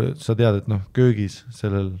Eesti, sa tead, et noh, köögis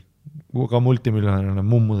sellel ka multimiljonär on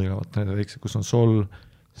mummudega, vaata need väiksed, kus on sol,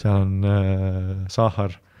 seal on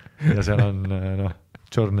sahar ja seal on noh,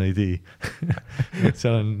 Journey D.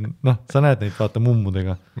 seal on, noh, sa näed neid vaata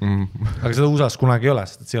mummudega. Aga seda USA-s kunagi ei ole,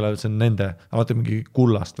 sest see ei ole, see on nende, vaata mingi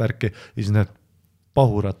kullast värki ja siis need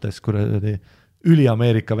pahurates, kuradi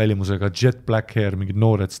üli-Ameerika välimusega jet black hair, mingid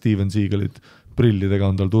noored Steven Seagalid,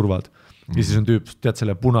 prillidega on tal turvad. Ja siis on tüüp, tead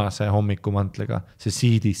selle punase hommikumantliga, see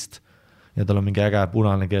siidist ja tal on mingi äge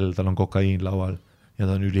punane kell, tal on kokaiin laual ja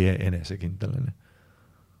ta on üli enesekindel.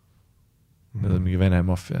 Need on mingi Vene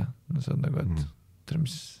maffia. See on nagu, et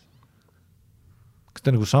kas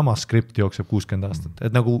ta nagu sama skript jookseb 60 aastat,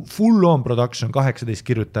 et nagu full on production, 18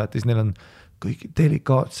 kirjutajat, siis neil on kõik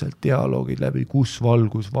delikaatselt dialoogid läbi, kus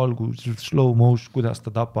valgus, slow motion, kuidas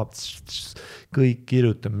ta tapab, kõik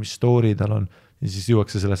kirjutab, mis story tal on ja siis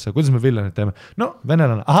jõuakse sellesse, kuidas me villanit teeme. No,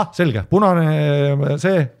 venelane, aha, selge, punane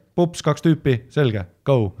see, pups, 2 tüüpi, selge,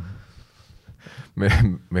 go.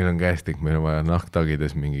 Meil on kästik, meil on vaja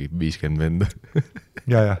nahktagides mingi 50 venda.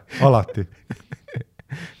 ja, alati.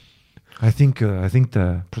 I think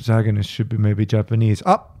the protagonist should be maybe Japanese.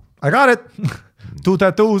 I got it! 2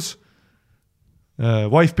 tattoos.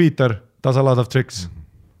 Wife beater, does a lot of tricks.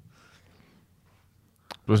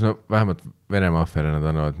 Plus no vähemalt Vene maffia nad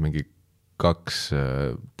annavad mingi 2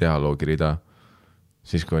 dialoogirida.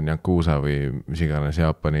 Siis kui on Yakuza või mis iganes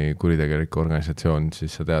Jaapani kuritegelik organisatsioon,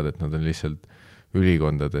 siis sa tead, et nad on lihtsalt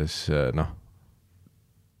ülikondades, noh,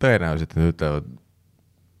 tõenäoliselt nad ütlevad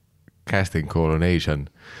casting call on Asian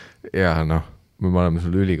ja noh, me oleme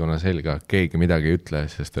sul ülikonna selga, keegi midagi ei ütle,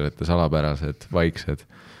 sest te olete salapärased, vaiksed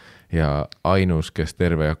ja ainus, kes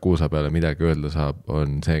terve Yakuusa peale midagi öelda saab,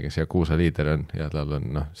 on see, kes Yakuusa liider on ja tal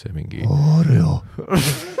on see mingi Oreo.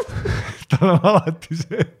 Tal on alati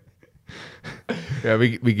see. Ja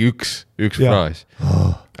mingi üks fraas,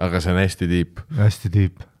 aga see on hästi tiip. Hästi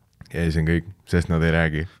tiip. Ja see on kõik, sest nad ei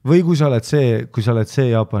räägi. Või kui sa oled see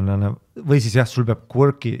jaapanlane, või siis jah, sul peab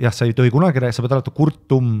quirky, jah, sa ei tohi kunagi räägi, sa pead alati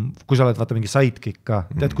kurtum, kui sa oled vaata mingi sidekick ka,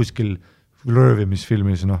 tead kuskil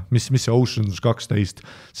röövimisfilmis, mis see Ocean's 12,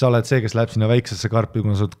 sa oled see, kes läheb sinna väiksesse karpi,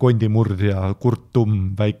 kuna sa oled kondimurd ja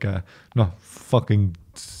kurtum väike, fucking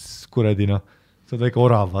kuradi, sa oled väike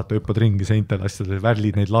orav, vaata, hüppad ringi seintel asjad,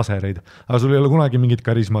 värlid neid lasereid, aga sul ei ole kunagi mingit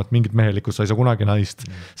karismat, mingit mehelikkust, sa ei saa kunagi naist,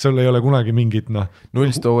 sul ei ole kunagi mingit,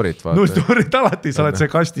 null story't, vaata. Null story't alati, sa oled see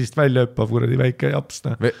kastist välja hüppav, kuradi väike japs.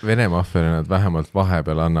 Vene maffiale nad vähemalt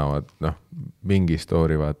vahepeal annavad, mingi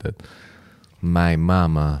story, vaata, et my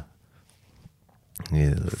mama.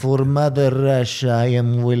 For Mother Russia, I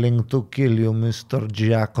am willing to kill you, Mr.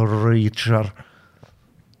 Jack Reacher.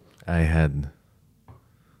 I had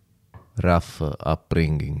rough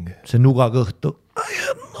upbringing. See nuga kõhtu. I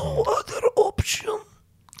have no other option.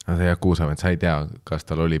 See Yakuusa, sa ei tea, kas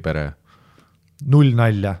tal oli pere? Null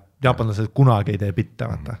nalja. Jaapanlased kunagi ei tee pitte,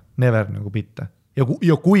 vaata. Never nagu pitte.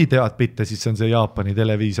 Ja kui tead pitte, siis see on see Jaapani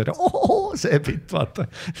televiisor. See pitt, vaata.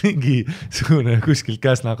 Mingi suune kuskil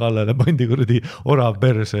käsna kallale pandi kuradi orav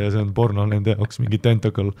perse ja see on porno nende jaoks mingi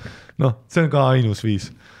tentacle. See on ka ainus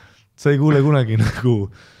viis. Sa ei kuule kunagi nagu,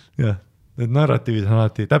 jah. Need narratiivid on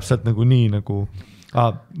alati täpselt nagu nii nagu,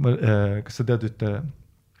 kas sa tead ühte,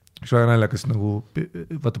 üks väga naljakas nagu,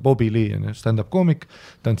 vaata Bobby Lee on stand-up koomik,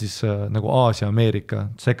 ta on siis nagu Aasia-Ameerika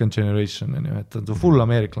second generation, et ta on full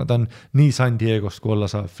ameeriklane, ta on nii San Diegost kui olla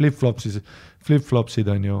saab, flip-flopsid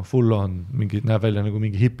on ju, full on, näeb välja nagu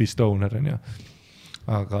mingi hippie stoner on ju,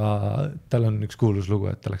 aga tal on üks kuulus lugu,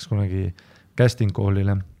 et ta läks kunagi casting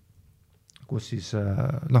koolile, kus siis,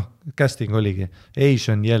 casting oligi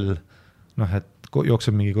Asian Yell, et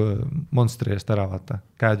jookseb mingi monstri eest ära, vaata,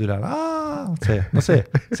 käed üle, see,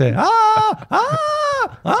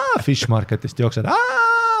 fish marketist jooksed,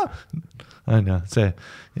 on ja, see.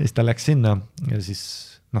 Ja siis ta läks sinna ja siis,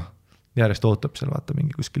 järjest ootab seal, vaata,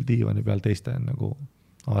 mingi kuskil diivani peal teiste nagu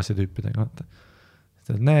Aasia tüüpidega, vaata.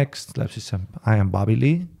 Next, läheb siis see, I am Bobby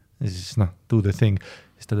Lee, ja siis, do the thing.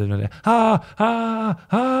 Siis ta teeb niimoodi,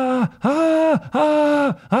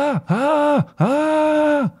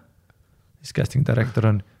 This casting director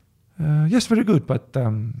on, yes, very good, but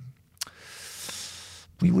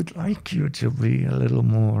we would like you to be a little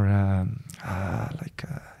more like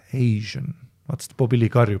Asian. Vaatast, Bobby Lee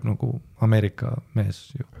karjub nagu Ameerika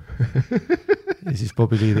mees ju. Ja siis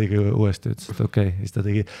Bobby Lee tegi uuesti, ütles, et okei, siis ta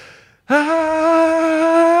tegi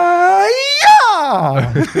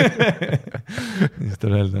siis ta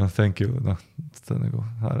öelda, thank you, ta nagu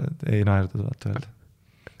ei naerdud, vaata öelda.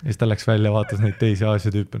 Ja siis ta läks välja, vaatas neid teisi Aasia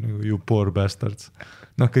tüüpe nagu you poor bastards.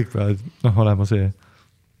 Kõik peavad olema see.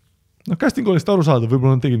 Casting koolist aru saada,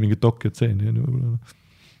 võib-olla on tegid mingi dokjotseeni.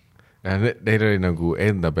 Neil oli nagu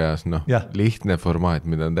enda peas lihtne formaat,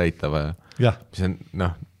 mida on täita vaja. Mis on,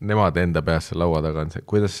 nemad enda peas laua taga on see,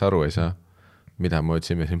 kuidas sa aru ei saa, mida me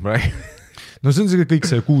otsime siin praegu. See on see kõik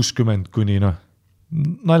see 60 kuni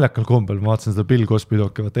naljakal kombel, ma vaatasin seda Bill Cosby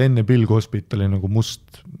doki, vaata enne Bill Cosbyt oli nagu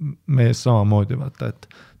must mees samamoodi, vaata, et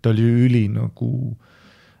ta oli üli nagu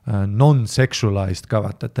non-sexualized ka,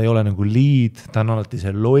 vaata, et ta ei ole nagu lead, ta on alati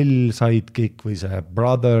see loll sidekick või see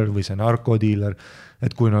brother või see narkodiiler,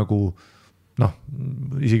 et kui nagu,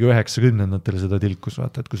 isegi 90-ndatel seda tilkus,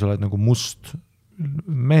 vaata, et kui sa oled nagu must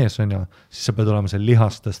mees on ja, siis sa pead olema see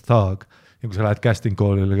lihastest thug ja kui sa lähed casting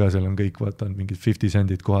callile ka, seal on kõik, vaata, on mingid 50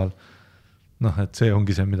 centid kohal. Et see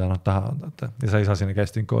ongi see, mida nad tahavad, vaata. Ja sa ei saa sinna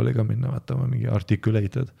casting calli ka minna, vaata, ma mingi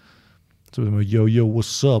articulated. So yo,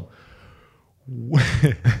 what's up?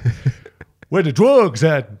 Where the drugs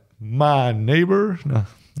at, my neighbor?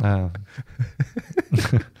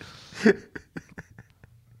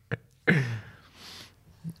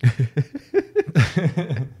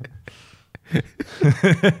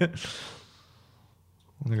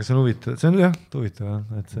 Aga see on huvitav, see on jah, huvitav,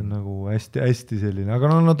 et see on nagu hästi selline, aga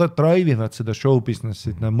nad drive'ivad seda show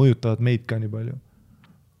businessit, nad mõjutavad meid ka nii palju.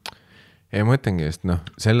 Ei, ma mõtlengi, sest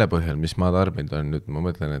selle põhjal, mis ma tarbinud olen nüüd, ma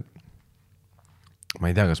mõtlen, et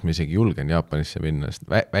ma ei tea, kas ma isegi julgen Jaapanisse minna, sest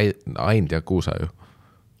ainult Yakuusa ju.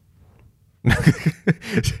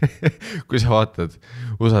 Kui sa vaatad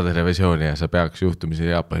USA televisiooni ja sa peaks juhtumisi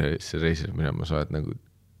Jaapanisse reisile minema, sa oled nagu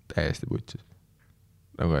täiesti putsis.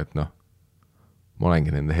 Nagu, et ma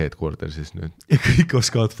olengi nende headquartersis nüüd. Ja kõik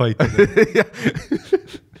oskavad fightida.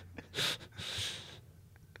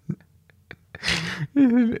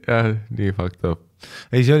 jah, nii fucked up.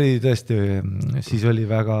 Ei, see oli tõesti, siis oli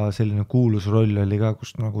väga selline kuulus roll oli ka,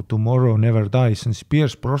 kus nagu Tomorrow Never Dies, see on siis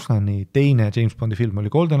Pierce Brosnani teine James Bondi film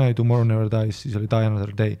oli GoldenEye, Tomorrow Never Dies, siis oli Die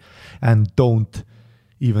Another Day and Don't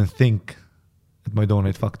Even Think, et ma ei too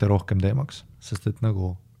neid fakte rohkem teemaks, sest et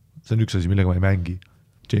nagu see on üks asi, millega ma ei mängi,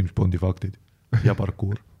 James Bondi faktid ja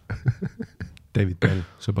parkour. David Bell,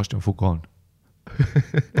 Sebastian Foucault,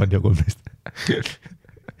 Panja 13.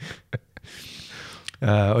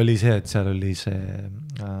 Oli see, et seal oli see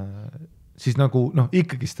siis nagu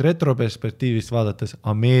ikkagist retroperspektiivist vaadates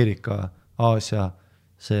Ameerika, Aasia,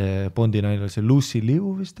 see Bondi naine oli see Lucy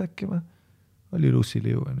Liu vist äkki või? Oli Lucy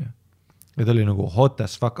Liu, on ju. Ja ta oli nagu hot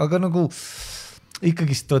as fuck, aga nagu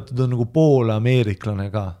ikkagist ta on nagu poole ameeriklane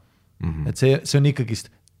ka. Et see on ikkagist,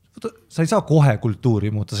 sa ei saa kohe kultuuri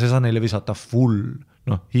muuta, sa ei saa neile visata full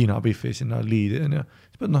Hiina biffi sinna liidi, on ju.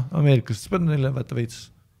 Sa pead ameeriklased, sa pead neile vaata veits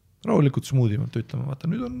rahulikult smoodimalt ütlema, vaata,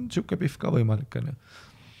 nüüd on siuke pihv ka võimalik, on ju.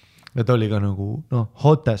 Ja ta oli ka nagu,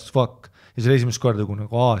 hot as fuck. Ja see oli esimest korda, kui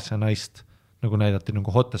nagu Aasia naist nagu näidati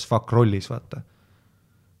nagu hot as fuck rollis, vaata.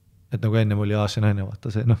 Et nagu ennem oli Aasia naine,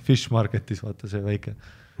 vaata see, fish marketis, vaata see väike.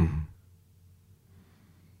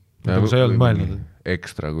 Nagu sa ei olnud mõelnud.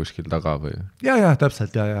 Ekstra kuskil taga või? Ja,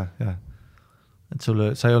 täpselt, ja. Et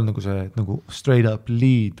sulle, sa ei olnud nagu see, nagu straight up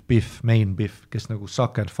lead biff, main biff, kes nagu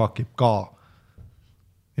suck and fuckib ka.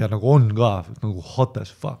 Ja nagu on ka, nagu hot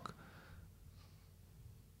as fuck.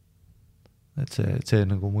 Et see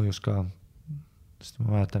nagu mõjus ka, sest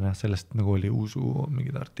ma mäletan sellest nagu oli usu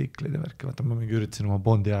mingid artiklid ja värki, vaata ma mingi üritasin oma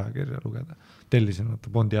Bondi ajakirja lugeda. Tellisin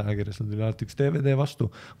Bondi ajakirja, seal tuli alati üks DVD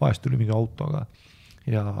vastu, vahest tuli mingi autoga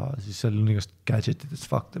ja siis seal on igast gadgetidest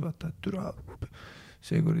fakte, vaata, et türa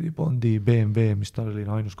see kuradi Bondi BMW, mis tal oli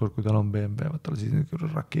ainus kord, kui tal on BMW, vaata siis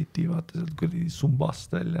raketi, vaata sealt kuradi sumbast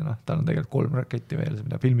välja, tal on tegelikult 3 raketti veel,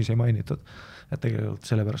 mida filmis ei mainitud, et tegelikult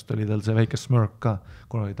sellepärast oli tal see väike smirk ka,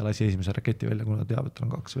 kuna ta lasi esimese raketi välja, kuna teab, et tal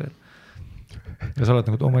on 2 veel. Ja sa oled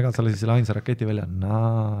nagu, oh my god, sa lasi selle ainsa raketi välja,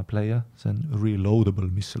 playa, see on reloadable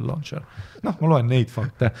missile launcher. Ma loen neid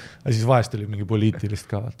fakte, ja siis vahest oli mingi poliitilist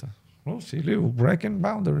ka, vaata. See liu, breaking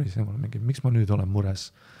boundaries, ja mingi, miks ma nüüd olen mures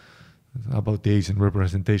about the Asian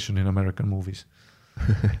representation in American movies.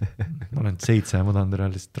 Ma olen 7 ja ma tahan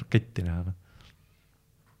reaalselt raketti näha.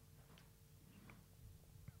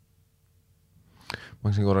 Ma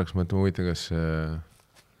hakkasin korraks mõtlema, huvitav, kas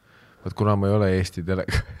vaat kuna ma ei ole Eesti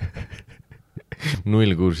telega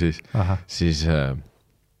null kursis, siis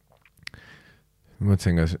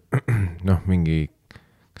mõtlesin, kas mingi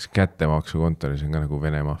kas kättemaksukontoris on ka nagu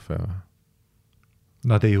Vene maffia või?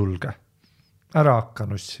 Nad ei julge. Ära hakka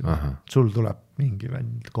nussima. Sul tuleb mingi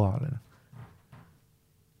vänd kohale.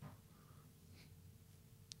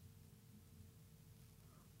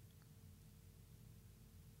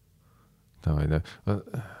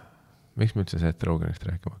 Miks me üldse Seth Rogenist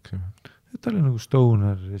rääkima hakkasime? Ta oli nagu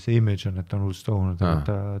stoner, see image on, et ta on hull stoner,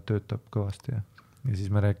 ta töötab kõvasti ja siis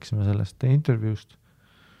me rääkisime sellest intervjuust.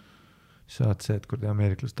 Saad see, et kurdi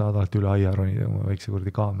ameeriklased tahavad alati üle aia ronida oma väikse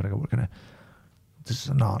kurdi kaameraga pulgane. This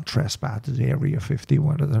is a non-trespass area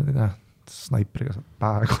 51. Snaipriga saab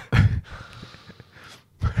päevaga.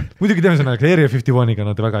 Muidugi teeme seda area 51-iga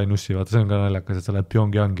nad väga ei nussi, vaata, see on ka naljakas, et sa lähed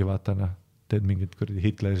Pyongyangi, vaata, teed mingit kurdi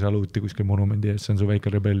Hitleri saluuti kuskil monumendi ees, see on su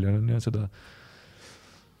väike rebellion ja seda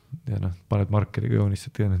ja paned markeriga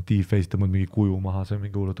joonistad ja D-face tõmbad mingi kuju maha, see on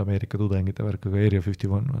mingi hullud Ameerika tudengite värk, aga Area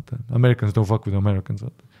 51, vaata. Americans don't fuck with Americans,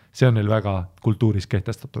 vaata. See on neil väga kultuuris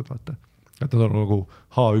kehtestatud, vaata. Et nad on nagu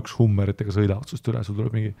H1 hummeritega sõida otsust üle, sul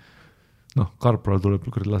tuleb mingi karpral tuleb,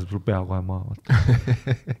 laseb sul pea kohe maha, vaata.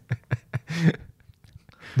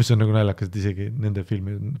 Mis on nagu naljakas, et isegi nende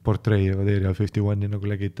filmi portreejivad Area 51 nagu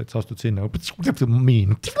legid, et sa astud sinna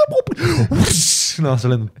miin.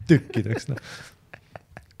 Sa lendad tükkideks,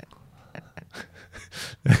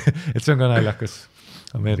 et see on ka naljakas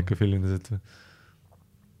Ameerika filmides, et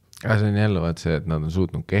see on jälle vaat see, et nad on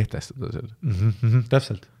suutnud kehtestada selle.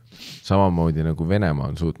 Täpselt. Samamoodi nagu Venemaa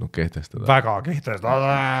on suutnud kehtestada. Väga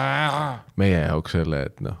kehtestada. Meie jaoks selle,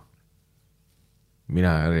 et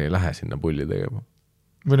mina ei lähe sinna pulli tegema.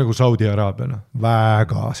 Või nagu Saudi Araabia,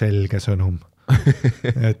 väga selge sõnum.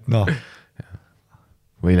 Et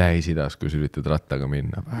või Lähis-Idas, kui sa üritad rattaga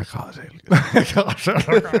minna. Väga selge.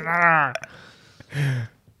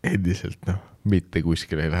 Endiselt, mitte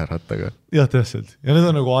kuskil ei lähe rattaga. Jah, täpselt. Ja need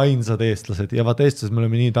on nagu ainsad eestlased. Ja vaata, eestlased me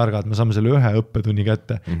oleme nii targad, me saame selle 1 õppetunni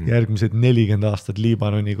kätte. Järgmised 40 aastat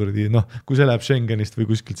Liibanoni kurdi, kui see läheb Schengenist või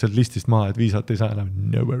kuskilt sealt listist maha, et viisat ei saa enam.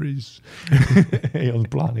 No worries. Ei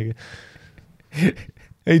olnud plaanigi.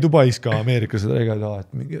 Ei Dubais ka Ameeriklased räägivad,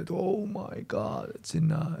 et mingi, et oh my god, et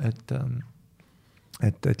sinna, et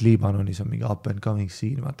et Liibanonis on mingi up and coming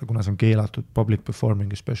scene, vaata, kuna see on keelatud public performing,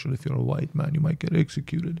 especially if you're a white man, you might get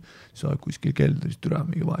executed. Sa kuskil keldris türa,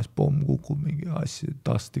 mingi vahest pomm kukub, mingi asja,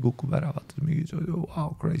 tasti kukub ära, vaata, mingi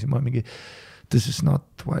wow, crazy, ma mingi this is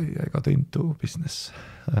not why I got into business.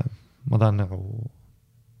 Ma tahan nagu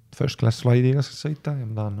first class flightiga sõita ja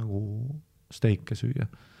ma tahan nagu steike süüa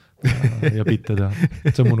ja bitte teha.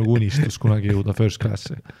 See on mu nagu unistus kunagi jõuda first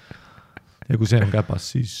classi. Ja kui see on käpas,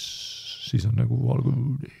 siis on nagu olgu,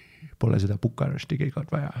 pole seda Bukaresti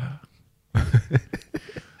keigat vaja.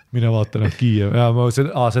 Mine vaata nad Kiev. Ja ma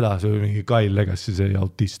seda, see oli mingi Kyle Legacy, see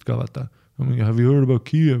autist ka, vaata. Mingi, have you heard about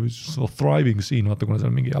Kiev? It's a thriving scene, vaata, kuna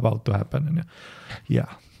seal mingi about to happen. Ja,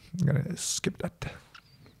 skip that.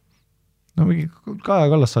 No mingi Kaja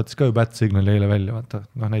Kallas saatis ka ju Bad Signali eile välja, vaata.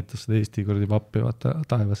 Näitas seda Eesti kuradi vappi, vaata,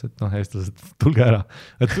 taevas, et eestlased, tulge ära.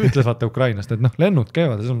 Et ütles, vaata, Ukrainast, et lennud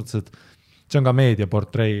käivad, selles mõttes, et see on ka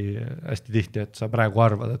meediaportrei hästi tihti, et sa praegu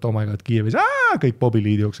arvad, et oh my god, Kievis, kõik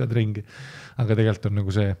pobiliidi jooksevad ringi. Aga tegelikult on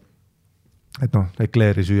nagu see, et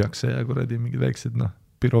ekleeri süüakse ja kuradi mingi väiksed,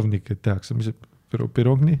 pirovnikid tehakse, mis see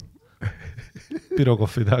pirogni?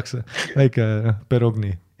 Pirogoffi tehakse, väike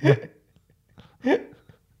pirogni.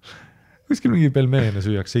 Kuskil mingi pelmeene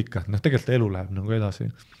süüakse ikka, tegelikult elu läheb nagu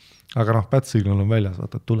edasi. Aga Bad Signal on väljas,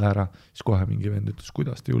 vaata, tule ära, siis kohe mingi vend ütles,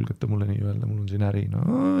 kuidas te julgete mulle nii öelda, mul on siin äri,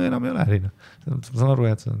 enam ei ole äri. Ma saan aru,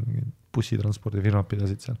 et see on mingi bussitranspordifirma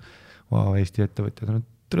pidasid seal, Eesti ettevõtjad,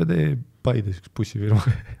 tere tee Paides üks bussifirma,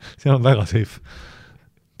 seal on väga safe.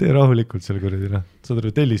 Tee rahulikult seal kuradi, saad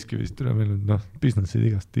aru Telliskivist, meil on businessid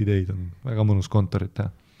igast ideid on väga mõnus kontorit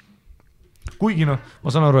teha. Kuigi ma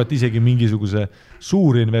saan aru, et isegi mingisuguse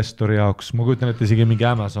suurinvestori jaoks, ma kujutan, et isegi mingi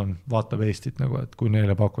Amazon vaatab Eestit nagu, et kui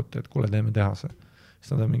neile pakuti, et kuule teeme tehase,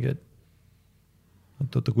 siis nad on mingi,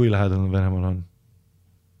 et kui lähedal Venemaal on?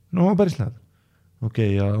 No päris lähedal.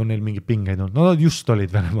 Okei, ja on neil mingi pingeid olnud. Nad just olid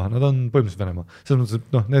Venemaa, nad on põhimõtteliselt Venemaa. Selles mõttes,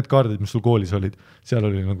 et need kaardid, mis sul koolis olid, seal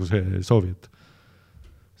oli nagu see Soviet.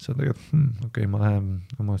 See on tegelikult, okei, ma lähen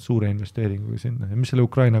oma suure investeeringuga sinna. Ja mis selle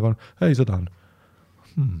Ukrainaga on? Ei, sõda on.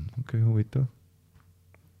 Okei, huvitav.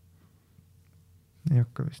 Ei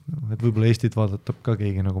hakka vist, et võib-olla Eestit vaadatab ka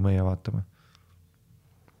keegi nagu meie vaatame.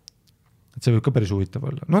 Et see võib ka päris huvitav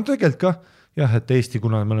olla. No tegelikult ka, jah, et Eesti,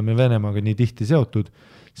 kuna me oleme Venemaaga nii tihti seotud,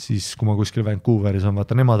 siis kui ma kuskil Vancouveris on,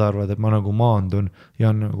 vaata, nemad arvad, et ma nagu maandun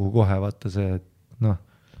ja on nagu kohe vaata see, et ma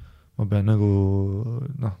pean nagu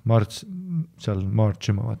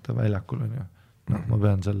marchima vaata väljakul on ja ma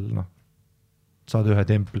pean seal saada ühe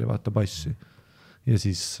templi vaata passi. Ja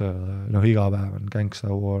siis iga päev on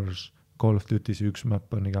Gangsta Wars, Call of Duty's üks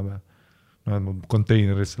map on iga päev. Ma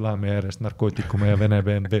konteinerisse läheme järjest narkootikume ja Vene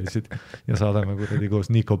BMB-sid ja saadame kuradi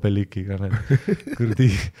koos Niko Bellikiga need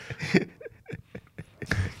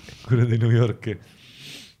kuradi New Yorki.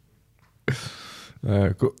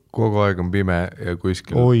 Kogu aeg on pime ja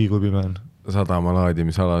kuskil Oi, kui pime on. Sadama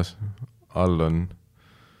laadimisalas all on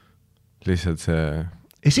lihtsalt see...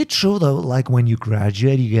 Is it true though, like when you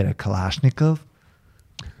graduate, you get a Kalashnikov?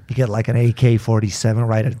 You get like an AK-47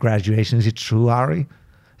 right at graduation. Is it true, Ari?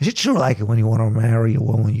 Is it true like when you want to marry a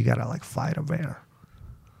woman, you gotta like fight a bear?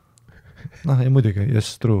 Ei muidugi,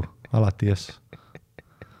 yes, true. Alati yes.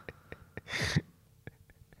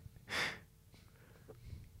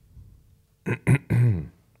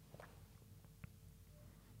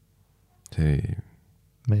 See...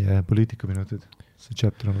 Meie poliitikaminutid. See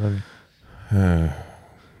chapter on läbi.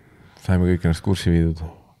 Saime kõik ennast kurssi viidud.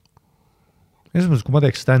 Esimest, kui ma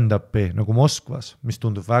teeks stand-upi nagu Moskvas, mis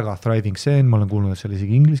tundub väga thriving scene, ma olen kuulnud, et seal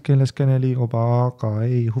isegi inglise keeles kene liigub, aga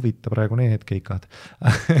ei huvita praegu need keikad.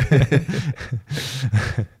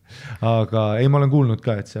 Aga ei, ma olen kuulnud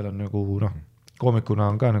ka, et seal on nagu, koomikuna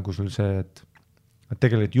on ka nagu sul see, et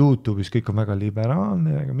tegelikult YouTube'is kõik on väga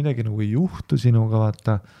liberaalne, aga midagi nagu ei juhtu sinuga,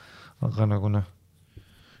 vaata, aga nagu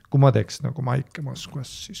kui ma teeks nagu Maike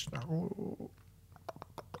Moskvas, siis nagu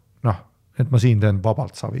et ma siin teen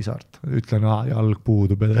vabalt Savisaart. Ütlen, jalg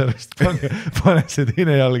puudub edevist. Pane see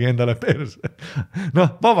teine jalg endale perse.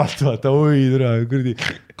 Vabalt vaata, oi, türa, kurdi,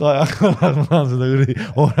 Kaja Kallas, ma tahan seda kurdi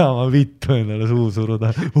orama vittu endale suu suruda.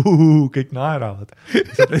 Kõik naeravad.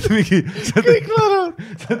 Sa teed mingi,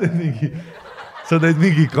 sa teed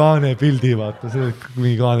mingi kaanepildi, vaata. Sa teed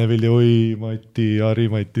mingi kaanepildi, oi,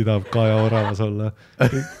 Mati tahab Kaja oravas olla.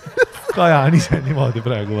 Kaja on ise niimoodi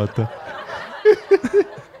praegu, vaata.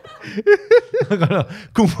 Aga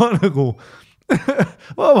kui ma nagu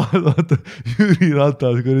vabalt vaata Jüri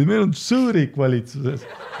Ratas, meil on sõõrik valitsuses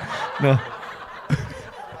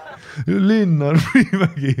Linnar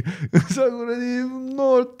Priimägi, sa kuradi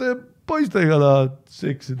noorte poistega tahad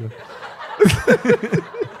seksida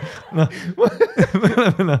me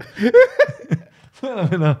oleme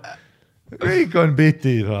kõik on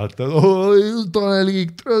bitid, vaata. Tanel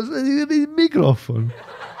Kiik, mikrofon.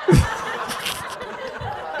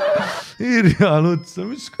 Irja Lutsar,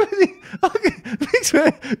 miks me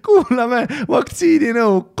kuulame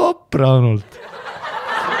vaktsiininõu Kapranult?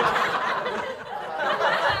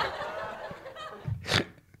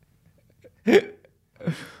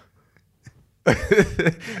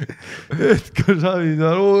 Edgar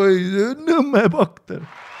Savisaar, oi, see on Nõmme bakter.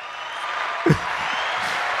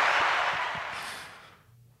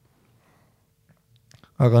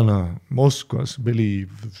 Aga Moskvas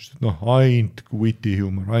ainult witty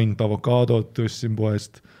humor, ainult avokaadot tõstsin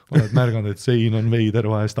poest. Oled märganud, et sein on veider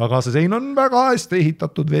vahest, aga see sein on väga hästi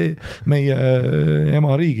ehitatud meie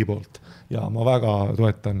ema riigi poolt. Ja ma väga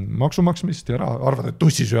toetan maksumaksmist ja arvad, et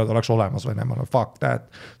tussisööd oleks olemas Venemaal. Fuck that.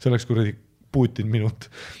 See oleks kuradi Putin minut.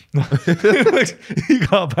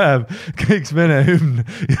 Iga päev käiks Vene hümn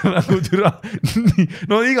ja nagu türa.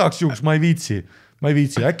 Igaks juhuks ma ei viitsi.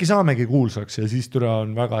 Äkki saamegi kuulsaks ja siis türa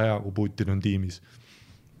on väga hea, kui Putin on tiimis.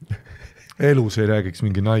 Elus ei räägiks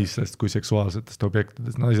mingi naistest kui seksuaalsetest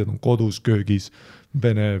objektidest. Naised on kodus, köögis,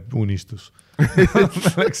 Vene unistus.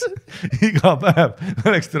 Iga päev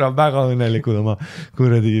oleks türa väga õnnelikud oma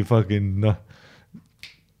kuradi fucking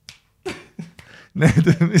need,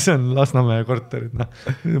 mis on Lasnamäe korterid,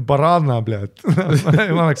 Paradna, bled.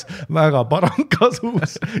 Ma oleks väga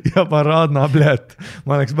parankasuus ja Paradna, bled.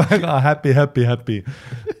 Ma oleks väga happy.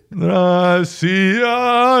 Siia,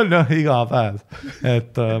 iga päev.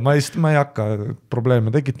 Et ma ei hakka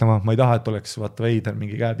probleeme tekitama. Ma ei taha, et oleks veider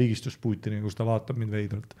mingi käepigistus Putini, kus ta vaatab mind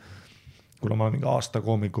veidralt. Kuna ma olen mingi aasta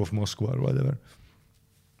koomikov Moskva or whatever.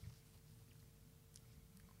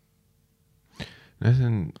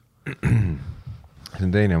 See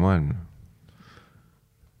on teine maailm.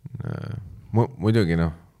 Muidugi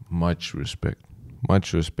much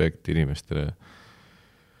respect inimestele,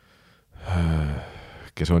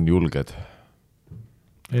 kes on julged.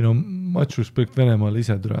 Ei much respect Venemaal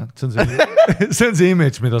ise türa. See on see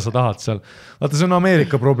image, mida sa tahad seal. Vaata, see on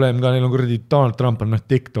Ameerika probleem ka, neil on kuradi Donald Trump on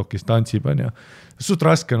TikTokis tantsib ja suht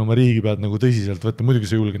raske on oma riigi pealt nagu tõsiselt võtta, muidugi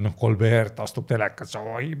see julged, Kolbert astub telekas,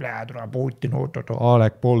 oi, türa Putin,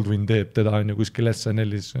 Alec Baldwin teeb teda on ju kuskil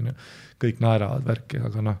SNL-is on ju, kõik naeravad värki,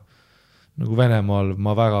 aga nagu Venemaal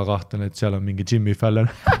ma väga kahtlen, et seal on mingi Jimmy Fallon,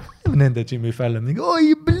 nende Jimmy Fallon mingi,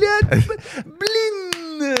 oi, blinn,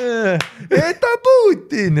 eta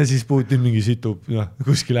Putin ja siis Putin mingi situb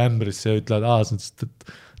kuskil ämbrisse ja ütlevad, et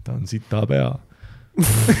ta on sita pea.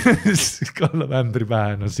 Siis kallab ämbri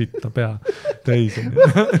pähe, sitta pea täis.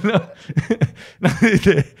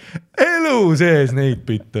 Elu sees neid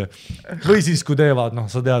bitte. Või siis kui teevad,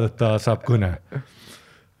 sa tead, et ta saab kõne.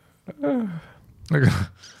 Aga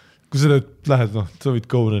kui sa lähed, sa võid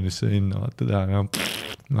Conanisse hinna, vaata teha,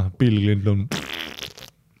 Bill Clinton.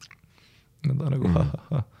 Ta nagu,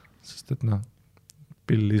 sest et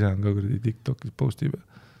Bill ise on ka kuradi TikTokis postib.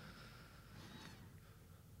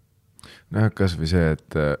 Kas või see, et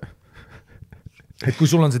kui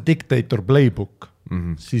sul on see dictator playbook,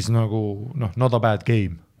 siis nagu, not a bad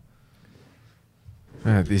game.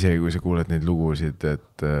 Et isegi kui sa kuuled neid lugusid,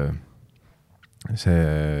 et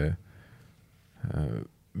see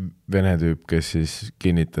Vene tüüp, kes siis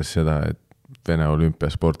kinnitas seda, et Vene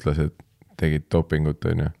olümpiasportlased tegid dopingut,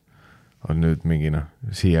 on nüüd mingi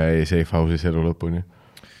CIA safe house'is elu lõpuni.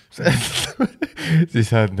 Siis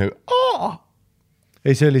sa oled nagu,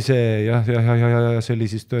 Ei, see oli see, see oli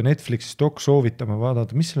siis Netflixis dok soovitama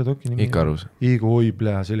vaadata, mis selle doki nimi? Ikarus. Oi,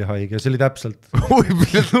 see oli haige, see oli täpselt. Aga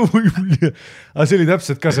see oli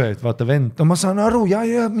täpselt ka see, et vaata vend, ma saan aru, ja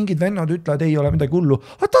mingid vennad ütlevad, ei ole midagi hullu,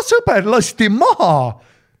 aga ta sõber lasti maha.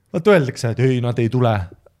 Vaata öeldakse, et ei, nad ei tule.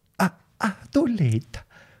 Tulid.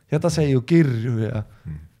 Ja ta sai ju kirju ja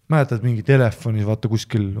mäletad mingi telefonis, vaata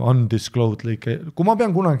kuskil undisclosed lõike. Kui ma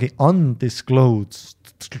pean kunagi undisclosed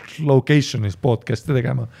locationis podcasti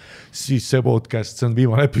tegema, siis see podcast, see on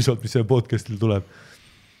viimane episood, mis see podcastil tuleb.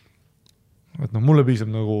 Et mulle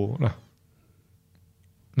piisab nagu,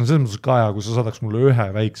 selles mõttes Kaja, kui sa saadaks mulle ühe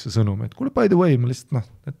väikse sõnumi, et kuule, by the way, ma lihtsalt,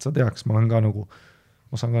 et sa teaks, ma saan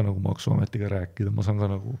ka nagu maksuametiga rääkida, ma saan ka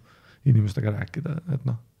nagu inimestega rääkida, et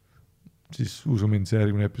siis usu mind, see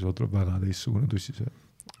järgmine episood tuleb väga teissugune tussisöö.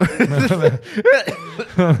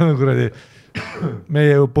 Kuradi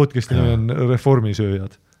meie podcasti on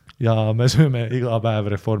reformisööjad ja me sööme iga päev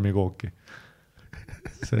reformi kooki.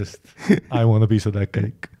 Sest I want a piece of that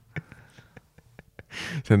cake.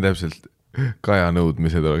 See on täpselt, Kaja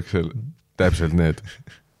nõudmised oleks seal täpselt need.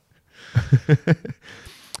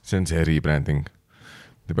 See on see rebranding.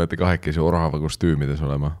 Te peate kahekesi orava kostüümides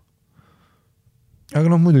olema. aga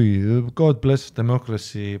noh, muidugi, God bless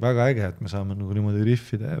democracy, väga äge, et me saame nagu niimoodi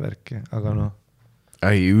riffida ja värki, aga noh.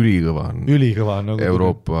 Ei, ülikõva on nagu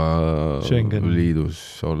Euroopa Schengen. Liidus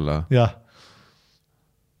olla. Jah.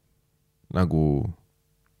 Nagu...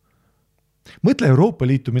 Mõtle, Euroopa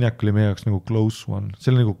Liitu minek oli meie jaoks nagu close one, see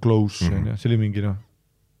oli nagu close, see oli mingi noh,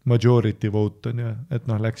 majority vote on ja, et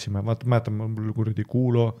noh, läksime, vaata, mäletan, mul kuradi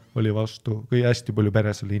Kuulo oli vastu, kui hästi palju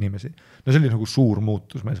peres oli inimesi. No see oli nagu suur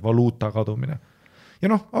muutus, mees, valuuta kadumine. Ja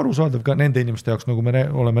noh, arusaadav ka nende inimeste jaoks, nagu me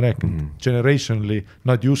oleme rääkinud, generationally,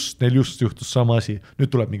 neil just juhtus sama asi. Nüüd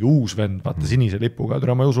tuleb mingi uus vend, vaata sinise lipuga,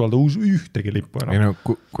 tule ma ei usuvalda ühtegi lippu enam. Ei no,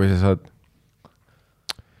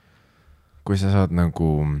 kui sa saad nagu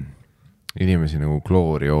inimesi nagu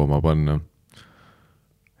kloori jooma panna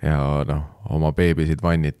ja noh, oma beebisid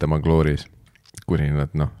vannitama klooris, kuni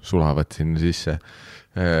nad noh, sulavad sinna sisse,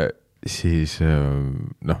 siis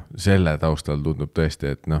noh, selle taustal tundub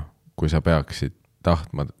tõesti, et noh, kui sa peaksid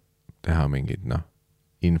tahtma teha mingid noh,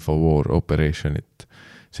 infowar operationit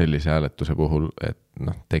sellise hääletuse puhul, et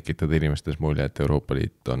noh, tekitada inimestes mulje, et Euroopa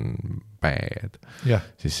Liit on bad,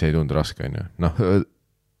 siis see ei tundu raske, on ju. Noh,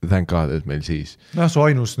 thank God, et meil siis. Noh, see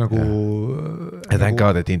ainus nagu... Ja thank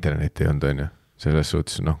God, et internet ei olnud, on ju. Selles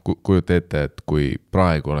suhtes, noh, kujuta ette, et kui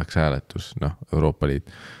praegu oleks hääletus, noh, Euroopa Liit,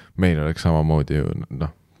 meil oleks samamoodi ju,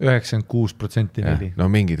 noh, 96% neli. No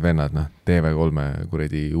mingid vennad, noh, TV3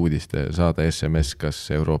 kuradi uudiste saada SMS, kas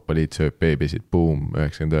Euroopa Liit sööb beebisid, boom,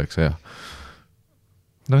 99 ja.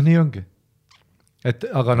 Noh, nii ongi. Et,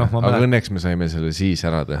 aga noh, aga õnneks me saime selle siis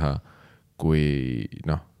ära teha, kui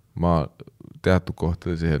noh, ma teatud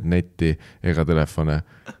kohtades ei netti ega telefone,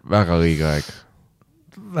 väga õige aeg.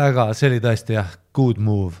 Väga, see oli tõesti jah, good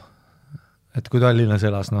move. Et kui Tallinnas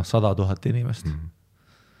elas, noh, 100 000 inimest.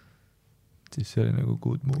 Siis see oli nagu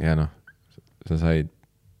good move. Ja noh, sa said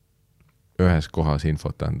ühes kohas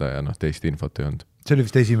infot anda ja noh, teist infot ei olnud. See oli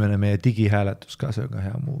vist esimene meie digihääletus ka, see on ka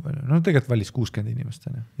hea move. No tegelikult valis 60 inimest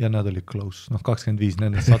ja nad olid close. Noh, 25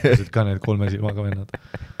 nendest sattusid ka need 3 silmaga vennad.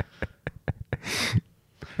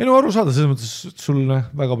 Ei no aru saada, selles mõttes sul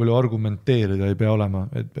väga palju argumenteerida ei pea olema,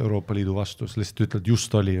 et Euroopa Liidu vastus lihtsalt ütled,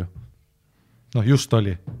 just oli ju. Noh, just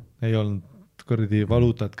oli. Ei olnud kuradi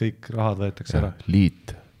valuutad, kõik rahad võetakse ära.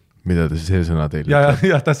 Liit. Mida ta see sõna teile ütleb?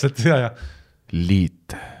 Ja, täpselt, ja.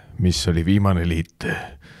 Liit, mis oli viimane liit?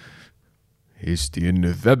 Eesti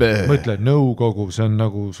enne väbe. Mõtle, nõukogu, see on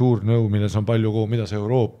nagu suur nõu, milles on palju kogu, mida see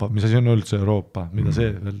Euroopa, mis asi on üldse Euroopa, mida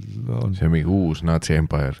see veel on? See on mingi uus Nazi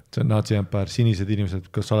empire. See on Nazi empire, sinised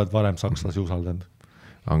inimesed, kas sa oled varem sakslasi usaldanud?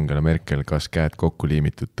 Angela Merkel, kas käed kokku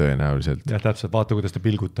liimitud tõenäoliselt? Ja täpselt, vaata, kuidas ta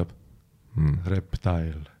pilgutab.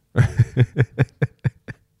 Reptile.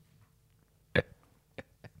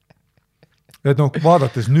 Et noh,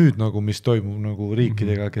 vaadates nüüd nagu, mis toimub nagu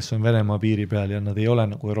riikidega, kes on Venemaa piiri peal ja nad ei ole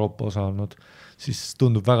nagu Euroopa osa olnud, siis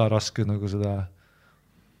tundub väga raske nagu seda,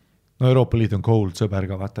 no Euroopa Liit on cold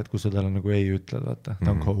sõberga, vaata, et kui sa talle nagu ei ütled, vaata,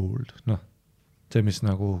 ta on cold, noh, see, mis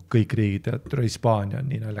nagu kõik riigid ja Hispaania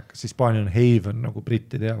on nii naljakas, Hispaania on haven nagu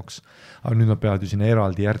brittide jaoks, aga nüüd nad peavad ju sinna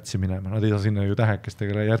eraldi järtsi minema, nad ei saa sinna ju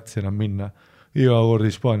tähekestega järtsi enam minna, iga kord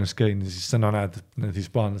Hispaanias käin, siis sa näed, et need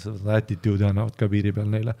hispaanlased attitude annavad ka piiri peal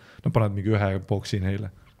neile. No paned mingi ühe boksi neile.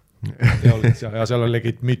 Ja seal on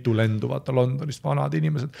legit mitu lendu, vaata Londonist vanad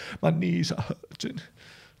inimesed. Ma nii saatsin.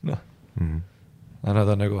 Noh. Aga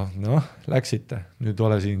nad on nagu, noh, läksite. Nüüd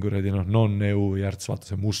ole siin kuradi, noh, non-EU järts, vaata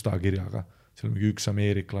see musta kirjaga. Seal on mingi üks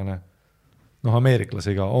ameeriklane. Noh,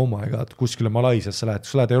 ameeriklasega, oh my god, kuskile Malaisias sa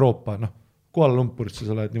lähed Euroopa, noh, Kuala Lumpurisse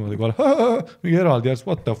sa lähed niimoodi Kuala, mingi eraldi järts,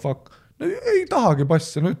 what the fuck. Ei tahagi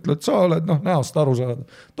passi, no ütle, et sa oled noh, näost aru saada.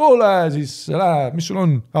 Tule siis, lähe, mis sul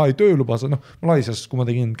on? Ei, tööluba, noh, Malaisias, kui ma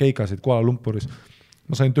tegin keikasid Kuala Lumpuris,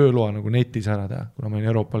 ma sain tööloa nagu netis ära teha, kuna ma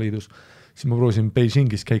olin Euroopa Liidus, siis ma proovisin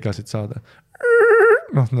Beijingis keikasid saada.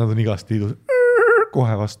 Noh, nad on igast liidus.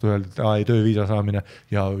 Kohe vastu öeldi, et ei, tööviisa saamine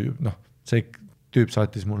ja noh, see tüüp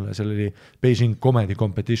saatis mulle, seal oli Beijing Comedy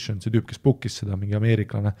Competition, see tüüp, kes bookis seda, mingi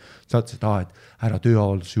ameeriklane, saatis, et ära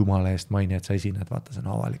tööavaldus jumala eest maini, et sa esined, vaata, see on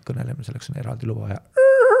avalik kõnelemine, selleks on eraldi luba ja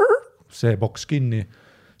see boks kinni,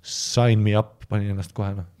 sign me up, panin ennast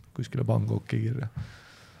kohe, noh, kuskile Bangkoki kirja.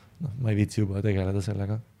 Noh, ma ei viitsi juba tegeleda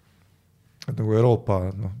sellega. Et nagu Euroopa,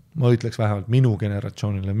 noh, ma ütleks vähemalt minu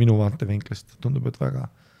generatsioonile, minu vaatevinklist tundub, et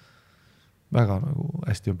väga nagu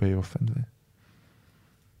hästi on pay offend või.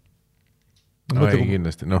 Ei,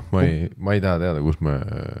 kindlasti, noh, ma ei taha teada, kus me,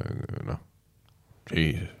 noh,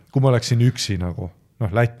 siis. Kui ma oleksin üksi nagu,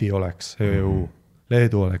 noh, Läti oleks EU,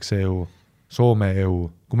 Leedu oleks EU, Soome EU,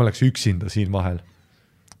 kui ma oleks üksinda siin vahel.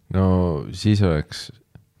 No siis oleks,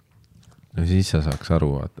 no siis sa saaks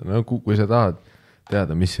aru, vaata, no kui sa tahad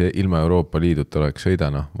teada, mis see ilma Euroopa Liidut oleks sõida,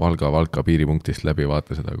 Valga piiripunktist läbi,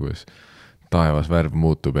 vaata seda, kuidas taevas värv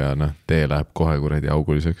muutub ja tee läheb kohe kuradi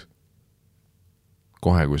auguliseks.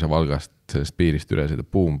 Kohe, kui sa Valgast sellest piirist üle seda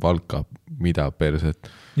buum, Valka, mida perset.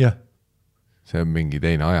 Jah. See on mingi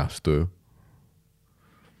teine ajastu ju.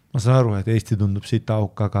 Ma saan aru, et Eesti tundub sita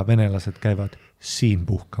auk, aga venelased käivad siin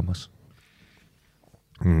puhkamas.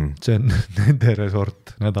 See on nende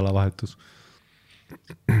resort, nädalavahetus.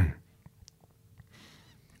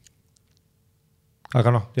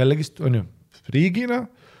 Aga jällegist on ju riigina,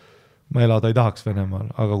 ma elada ei tahaks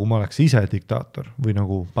Venemaal, aga kui ma oleks ise diktaator või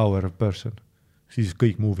nagu power of person, siis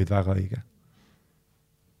kõik move'id väga õige.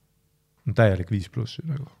 Täielik 5+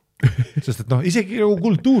 nagu. Sest et isegi nagu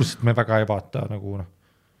kultuurselt me väga ei vaata nagu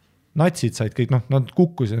natsid said kõik, nad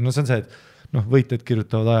kukkusid, see on see, et võitjad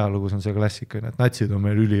kirjutavad ajalugu, see on see klassika, et natsid on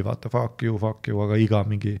meil üli, vaata, fuck you, aga iga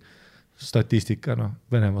mingi statistika,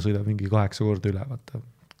 Venemaa sõidab mingi 8 korda üle, vaata,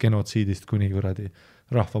 genotsiidist kuni kuradi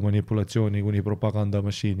rahva manipulatsiooni, kuni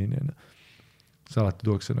propagandamašiinini. See alati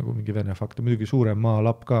tuuakse nagu mingi Vene fakta, muidugi suurem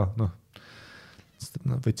maalapp ka,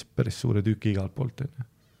 võtsid päris suure tüki igalt poolt.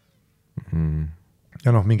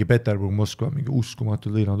 Ja mingi Peterburg, Moskva, mingi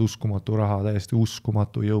uskumatud liinad, uskumatu raha, täiesti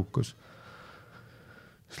uskumatu jõukus.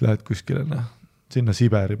 Siis lähed kuskile sinna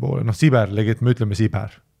Siberi poole. Siber, legit, me ütleme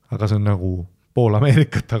Siber, aga see on nagu pool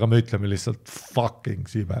Ameerikat, aga me ütleme lihtsalt fucking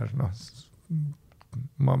Siber.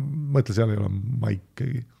 Ma mõtlen, seal ei ole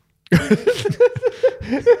maikegi.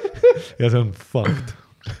 Ja see on fakt.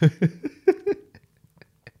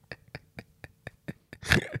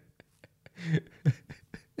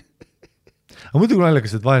 Aga muidugi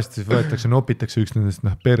naljakas, et vahest siis võetakse, nopitakse üks nendest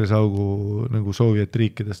persaugu nagu Soviet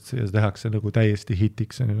riikidest ja tehakse nagu täiesti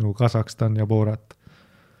hitiks, nagu Kasahstan ja Borat.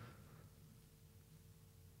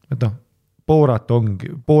 Et Borat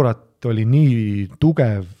oli nii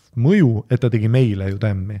tugev mõju, et ta tegi meile ju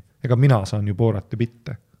tämmi. Ega mina saan ju Borati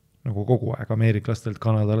bitte nagu kogu aeg. Ameeriklastelt,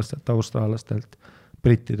 kanadalastelt, austraalastelt,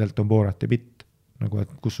 brittidelt on Borati bitt. Nagu,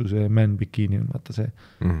 et kus su see man bikini on, vaata see.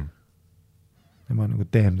 Ja ma nagu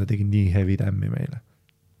ta tegi nii heavy tämmi meile.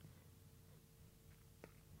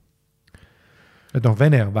 Et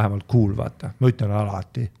Vene on vähemalt cool, vaata. Ma ütlen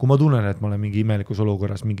alati. Kui ma tunnen, et ma olen mingi imelikus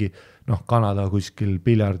olukorras, mingi Kanada kuskil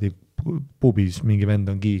piljardi pubis, mingi vend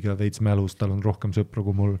on kiiga, veits mälus, tal on rohkem sõpru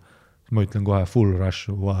kui mul, siis ma ütlen kohe full rush,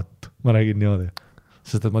 what? Ma räägin niimoodi.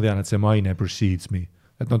 Sest et ma tean, et see maine precedes me.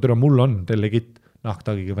 Et türa, mul on tellegit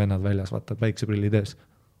nahktagiga vennad väljas, vaata, päikseprillid ees.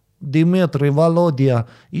 Dmitri, Volodja,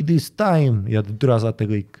 it is time. Ja türa saate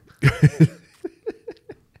kõik.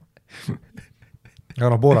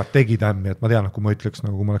 Aga Borat tegi tämmi, et ma tean, et kui ma ütleks,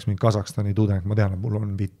 nagu kui ma oleks mingi Kasahstani tudeng, ma tean, et mul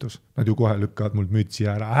on vittus. Nad ju kohe lükkavad mult mütsi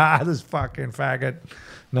ära. This fucking faggot.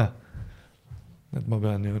 Et ma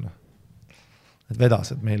pean ju, et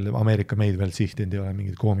vedas, et meil Ameerika meid veel sihtinud ei ole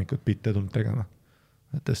mingid koomikut bitte tulnud tegema.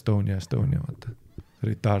 Et Estonia, vaata.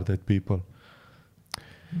 Retarded people.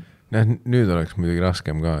 Nüüd oleks muidugi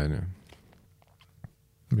raskem ka, on ju.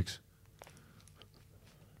 Miks?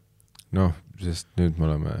 Sest nüüd me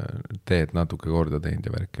oleme teed natuke korda teinud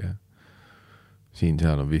ja värki ja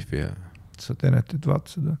siin-seal on wifi ja... Sa Tenetit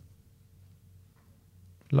vaatasid või?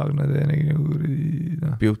 Lagna teenegi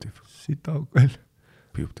Beautiful. Sita aukal.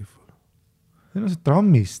 Beautiful. See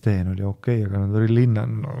trammisteen oli okei, aga nad oli linna...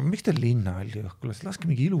 Miks teil linna oli õhku? Laske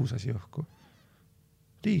mingi ilus asi õhku.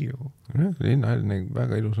 Riigikogu. Linna oli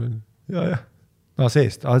väga ilus oli. Ja.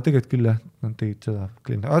 Seest. Tegelikult küll jah, nad tegid seda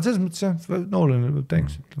linna. Aga selles mõttes jah, Nolan võib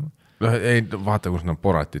tänks ütlema. Ei, vaata, kus nad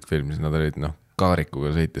Boratit filmis, nad olid kaarikuga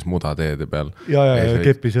sõitis mudateede peal. Ja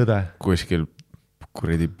kepi sõde. Kuskil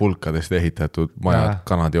kuridi pulkadest ehitatud majad,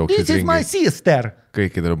 kanad jooksid ringi. This is my sister!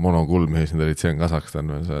 Kõikidel monokulmi, siis nad olid, see on Kasahstan.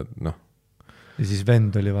 Ja siis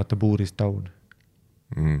vend oli vaata puurist taun.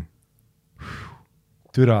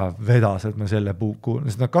 Türa vedas, et me selle puuku,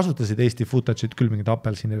 sest nad kasutasid Eesti footage'id küll mingid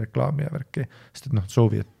apelsini reklaami ja värki, sest et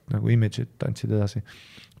Soviet nagu image'id tantsid edasi.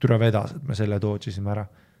 Türa vedas, et me selle toodžisime ära.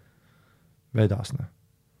 Vedas,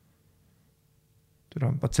 Türa,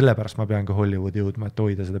 sellepärast ma pean ka Hollywoodi jõudma, et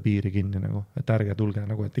hoida seda piiri kinni nagu, et ärge tulge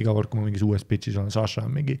nagu, et iga kord, kui ma mingis uues pitchis olen, Sasha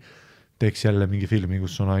mingi, teeks jälle mingi filmi,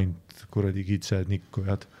 kus on ainult kuradi kitsed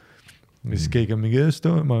nikkujad. Ja siis keegi on mingi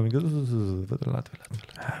Estonia, ma olen mingi Latvia.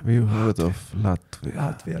 Have you heard of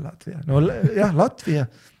Latvia? Latvia. No jah, Latvia.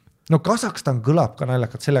 No Kasahstan kõlab ka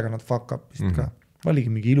naljakalt, sellega nad fuck up vist ka.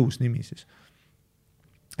 Valigi mingi ilus nimi siis.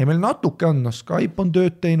 Ja meil natuke on, Skype on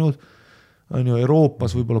tööd teinud, on ju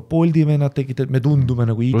Euroopas võib-olla Boldi vennad tegid, et me tundume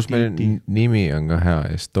nagu Plus meil nimi on ka hea,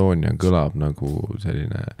 Estonia kõlab nagu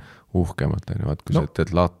selline uhkemalt, vaat kui sa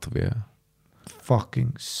ütled Latvia.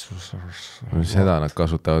 Fucking... Seda nad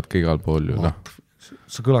kasutavad ka igal pool ju,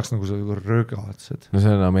 see kõlaks nagu sa rögatsed. No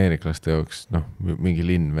see on ameeriklaste jaoks, mingi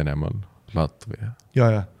linn Venemaal, Latvia.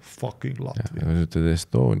 Ja, fucking Latvia. Ja ütled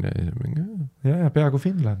Estonia ja mingi... Ja, peaaegu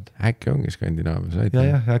Finland. Äkki ongi Skandinaavia.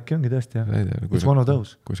 Ja, äkki ongi tõesti, jah. It's one of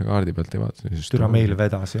those. Kui sa kaardi pealt ei vaata, siis... Türa meil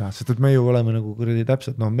vedas, jah. Sest et me ju oleme nagu kuradi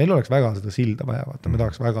täpselt, meil oleks väga seda silda vaja, vaata. Me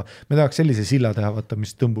tahaks sellise silla teha, vaata,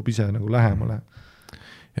 mis tõmbub ise nagu lähemale.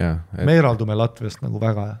 Ja, me eraldume Latviast nagu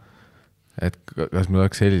väga, et kas me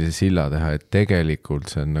tahaks sellise silla teha, et tegelikult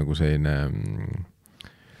see on nagu selline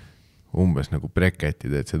umbes nagu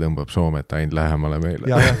breketid, et see tõmbab Soomet ainult lähemale meile.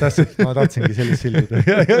 Ja, täpselt, ma tahtsingi sellist sildida.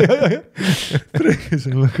 Ja. Brekes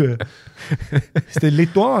on nagu jah. Sest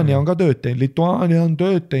Lituaania on ka tööd teinud. Lituaania on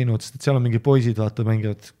tööd teinud, sest seal on mingi poisid, vaata,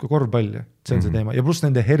 mängivad korvpalli. See on see teema. Ja pluss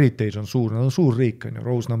nende heritage on suur, nad on suur riik, on ju.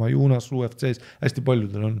 Roosnama, Juunas, UFC-s, hästi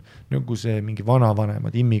paljudel on nagu see mingi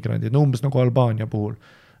vanavanemad immigrandid, no umbes nagu Albaania puhul.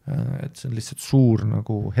 Et see on lihtsalt suur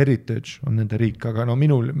nagu heritage on nende riik, aga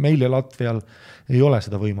meil ja Latvial ei ole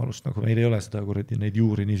seda võimalust, nagu meil ei ole seda kuradi neid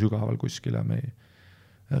juuri nii sügaval kuskil ja me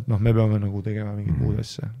peame nagu tegema mingit muud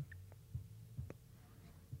asja.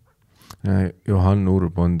 Johan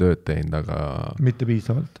Urb on tööd teinud, aga... Mitte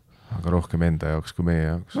piisavalt. Aga rohkem enda jaoks kui meie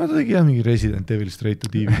jaoks. Ma ta tegi mingi Resident Evil Straight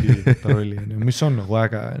to DVD ta rolli, mis on nagu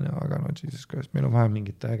äge, aga Jesus Christ, meil on vähe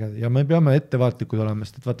mingit äge. Ja me peame ettevaatlikud olema,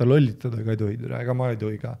 sest et vaata lollitada ka ei tohi, ega ma ei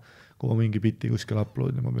tohi ka, kui ma mingi bitti kuskil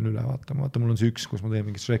upload ja ma pean üle vaatama. Vaata, mul on see üks, kus ma teen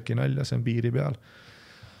mingi Shreki nalja, see on piiri peal.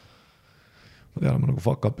 Ma tean, ma nagu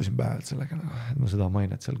fuck up'isin päevalt sellega, et ma seda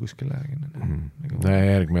mainet seal kuskil räägin.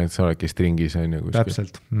 Järgmine, et sa oledki stringis on ju kuskil.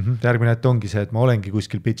 Täpselt. Järgmine, et ongi see, et ma olengi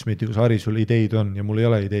kuskil pitch meeti, kus Harri sul ideid on ja mul ei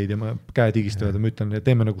ole ideid ja ma käe digistavad ja ma ütlen, et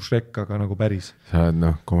teeme nagu Shrek, aga nagu päris. Sa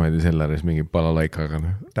oled Comedy Cellaris mingi balalaikaga.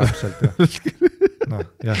 Täpselt,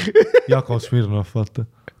 jah. Jakov Smirnov, vaata.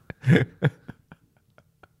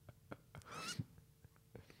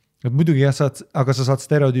 Et muidugi jah, aga sa saad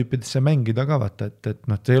stereotüüpidesse mängida ka, vaata, et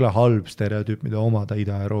see ei ole halb stereotüüp, mida omada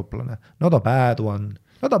ida-eurooplane. Not a bad one.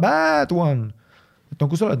 Et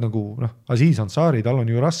kui sa oled nagu, Aziz Ansari, tal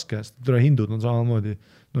on ju raske, sest tule hindud on samamoodi.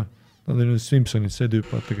 Nad on ju Simpsonis see tüüp,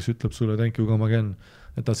 vaata, kes ütleb sulle thank you come again.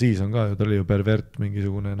 Et Aziz on ka ju, ta oli ju pervert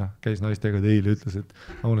mingisugune, käis naistega teili, ütles, et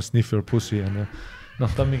I wanna sniff your pussy.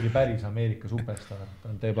 Ta on mingi päris Ameerika superstar,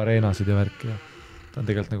 ta teeb areenasid ja värki. Ta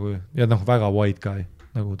on tegelikult nagu, ja väga white guy.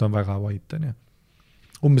 Nagu ta on väga white, on ju.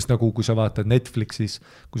 Umbes nagu, kui sa vaatad Netflixis,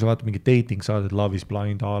 kui sa vaatad mingi dating saaded Love is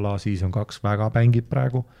Blind, ala, season 2 väga pängib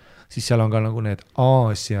praegu, siis seal on ka nagu need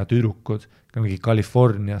Aasia tüdrukud, mingi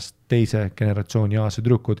Californiast teise generatsiooni Aasia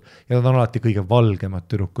tüdrukud, ja nad on alati kõige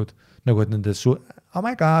valgemad tüdrukud. Nagu, et nende oh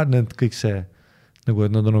my god, need kõik see, nagu,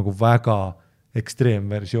 et nad on nagu väga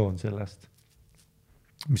ekstreemversioon sellest.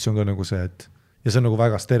 Mis on ka nagu see, et, ja see on nagu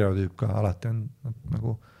väga stereotüüp ka, alati on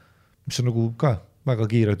nagu, mis on nagu ka väga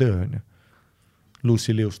kiire töö on ju.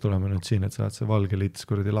 Lucy Lius tuleme nüüd siin, et sa oled see valge lits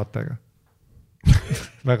kuradi latega.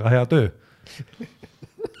 Väga hea töö.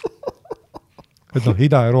 Et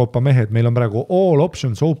Ida-Euroopa mehed, meil on praegu all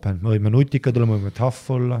options open, me võime nutika tulema, me võime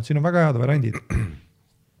tough olla, siin on väga head variandid.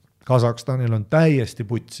 Kasahstanil on täiesti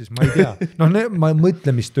putsis, ma ei tea. Ma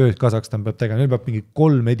mõtlen, mis tööd Kasahstan peab tegema, neil peab mingi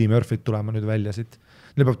 3 Eddie Murphyt tulema nüüd välja siit.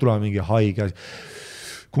 Neil peab tulema mingi haige.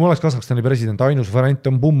 Kui ma oleks Kasahstani president, ainus variant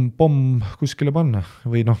on pomm kuskile panna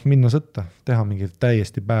või minna sõtta, teha mingi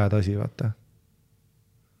täiesti bad asi, vaata.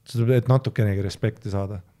 Et natukenegi respekti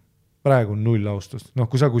saada. Praegu on 0 austust.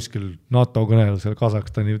 Kui sa kuskil NATO kõnel seal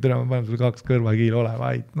Kasahstani, ma panen sul 2 kõrvakiil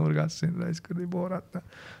oleva ait nurgas siin raiskadi poorata.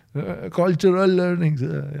 Cultural learning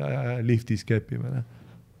ja liftis kepime.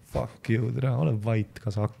 Fuck you, ole vait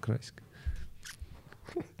kasahk raisk.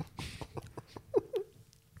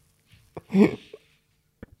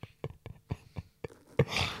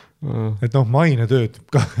 Et maine tööd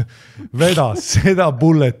vedas seda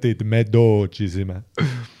bulletit me dodžisime.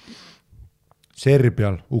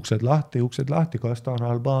 Serbial uksed lahti, kas ta on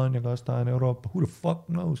Albaania, kas ta on Euroopa, who the fuck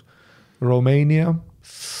knows? Romania.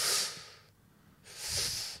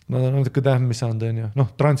 Nad on natuke tähem, mis on tõenja.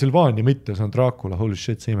 Transilvaania mitte, see on Dracula, holy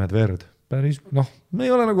shit, see imed verd. Päris, me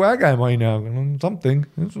ei ole nagu äge maine, aga something.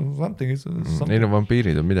 Neil on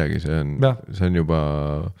vampiirid on midagi, see on juba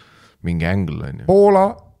mingi angle on ju. Poola,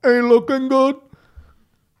 ain't looking good.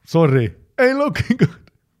 Sorry, ain't looking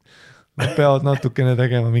good. Nad peavad natukene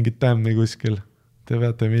tegema mingit tämmi kuskil. Te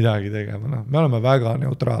peate midagi tegema. Me oleme väga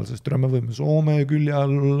neutraalsest. Me võime Soome külje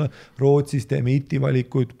all, Rootsis teeme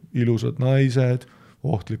itivalikuid, ilusad naised,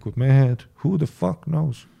 ohtlikud mehed. Who the fuck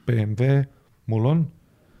knows? BMW, mul on.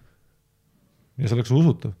 Ja see oleks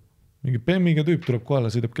usutav. Mingi BMW tüüp tuleb kohale,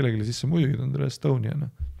 sõidab kellelegi sisse, muidugi ta on Estoniana.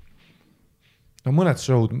 no mõned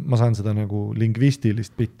show'd, ma saan seda nagu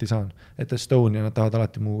lingvistilist bitti saan, et Estonia, nad tahavad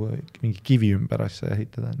alati mingi kivi ümber asja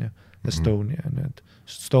ehitada, on ju. Estonia, on ju, et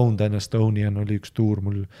Stoned and Estonian oli üks tuur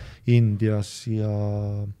mul Indias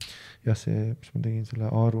ja see, mis ma tegin selle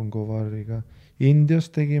Arun Kovariga, Indias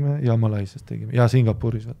tegime ja Malaisias tegime ja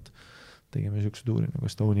Singapuris, tegime siukse tuuri nagu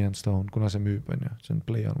Estonian Stone, kuna see müüb, on ju, see on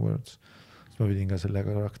play on words. Siis ma pidin ka selle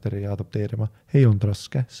karakteri adopteerima. Ei olnud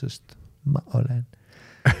raske, sest ma olen.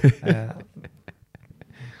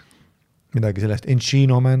 Midagi sellest.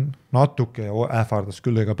 Encino Man natuke ähvardas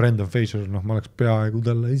küll, ega Brendan Fraser, ma oleks peaaegu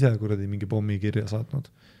talle ise kuradi mingi pommi kirja saatnud.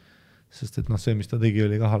 Sest et see, mis ta tegi,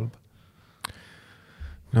 oli ka halb.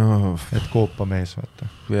 No, et koopa mees, vaata.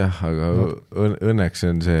 Jah, aga õnneks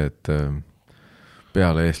on see, et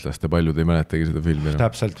peale eestlaste paljud ei mäletagi seda filmi.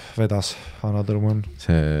 Täpselt vedas Another One.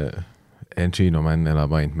 See Encino Man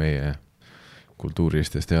elab ainult meie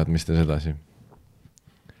kultuurilistes teadmistes edasi.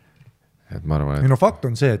 Et ma arvan, et... fakt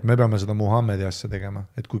on see, et me peame seda Muhammedi asja tegema,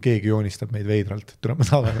 et kui keegi joonistab meid veidralt, tuleb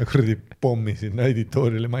saadame kuradi pommi sinna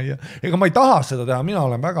editooriali majja. Ega ma ei taha seda teha, mina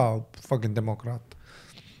olen väga fucking demokraat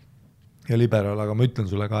ja liberaal, aga ma ütlen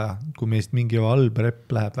sulle ka, kui meist mingi halb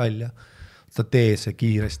repp läheb välja, sa tee see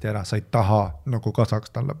kiiresti ära, sa ei taha nagu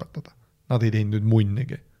Kazakstan lõpetada. Nad ei teinud nüüd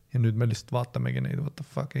munnigi ja nüüd me lihtsalt vaatamegi neid, what the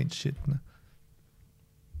fuck ain't shit.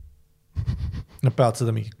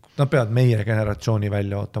 Nad peavad meie generatsiooni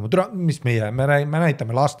välja ootama. Mis meie, me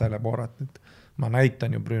näitame lastele Boratit. Ma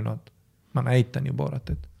näitan ju Brünot. Ma näitan ju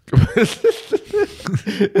Boratit.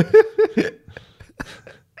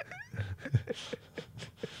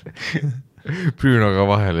 Brünoga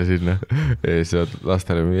vahele sinna. Ja siis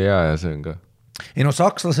lastele ja see on ka. Ei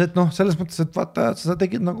sakslased, selles mõttes, et vaata, sa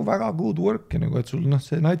tegid nagu väga good work'i, nagu, et sul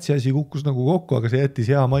see natsi asi kukkus nagu kokku, aga see jättis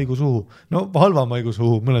hea maigu suhu. No halva maigu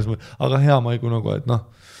suhu, mõnes mõttes, aga hea maigu nagu, et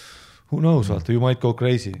who knows, vaata, you might go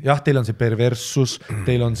crazy. Jah, teil on see perversus,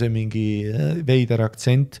 teil on see mingi veider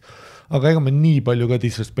aktsent, aga ega me nii palju ka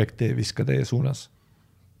disrespekti ei viska teie suunas.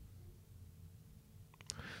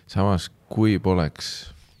 Samas, kui poleks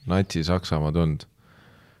natsi Saksamaa tund,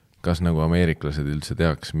 kas nagu ameeriklased üldse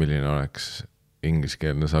teaks, milline oleks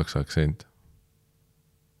ingliskeelne saksa aktsent?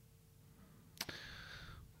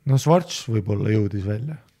 No Schwarz võib-olla jõudis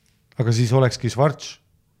välja. Aga siis olekski Schwarz,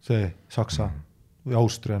 see Saksa või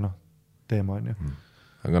Austria teema on ju.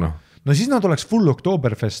 Aga No siis nad oleks full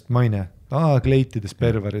Oktoberfest maine. Kleitides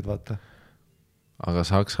perverid, vaata. Aga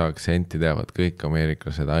saksa aktsenti teavad kõik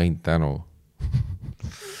ameeriklased ainult tänu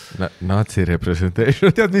Nazi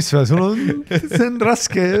representation. Tead mis või, see on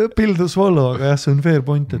raske pill to swallow, aga jah, see on fair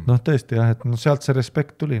point, et tõesti jah, et sealt see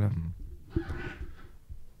respekt tuli.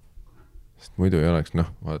 Sest muidu ei oleks,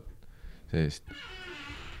 vaat sellist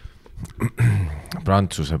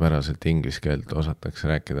prantsuse päraselt ingliskeelt osatakse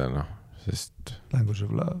rääkida, sest... Language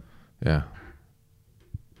of love. Jah.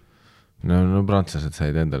 No prantslased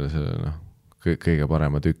said endale selle, kõige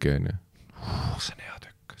parema tüki, on ju. See on hea tükk.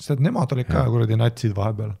 Sest nemad olid ka kuradi natsid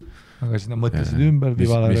vahepeal. Aga siis nad mõtlesid ümber.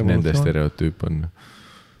 Mis nende stereotüüp on?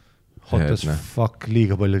 Hot as fuck,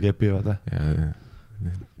 liiga palju kepivad. Ja,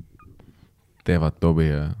 teevad tobi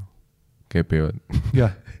ja kepivad.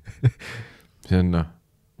 Jah. See on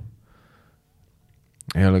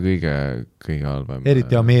ei ole kõige halvem.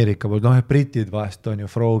 Eriti Ameerika poolt, et britid vahest on ju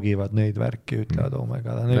froogivad neid värki, ütlevad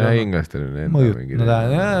omega. Ja inglastel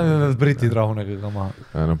on britid rahunegi ka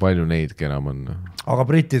maha. Palju neidki enam on. Aga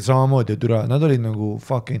britid samamoodi, nad olid nagu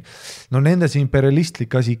fucking, nende see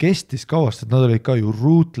imperialistlik asi kestis kauast, et nad olid ka ju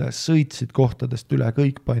ruthless, sõitsid kohtadest üle,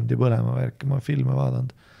 kõik pandi põlema värki, ma filme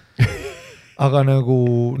vaadanud. Aga nagu,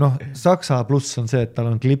 Saksa pluss on see, et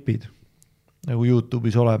tal on klipid nagu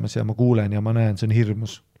YouTube'is olemas ja ma kuulen ja ma näen, see on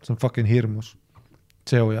hirmus. See on fucking hirmus.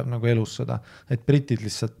 See hoiab nagu elus seda. Et britid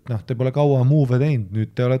lihtsalt, te pole kaua move teinud,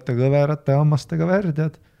 nüüd te olete kõverate hammastega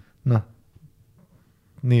värdjad.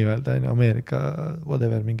 Nii öelda, Ameerika,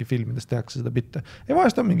 whatever, mingi filmides tehakse seda bitte. Ja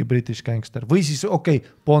vahest on mingi British gangster. Või siis,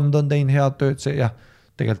 Bond on teinud head tööd, see, jah,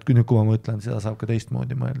 tegelikult nüüd, kui ma mõtlen, seda saab ka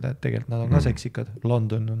teistmoodi mõelda, et tegelikult nad on ka seksikad.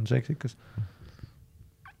 London on seksikas.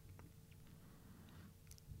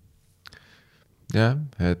 Jah,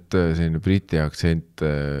 et selline briti aktsent,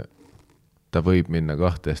 ta võib minna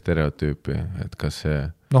kahte stereotüüpi, et kas see...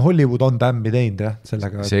 Hollywood on tämmi teinud, jah,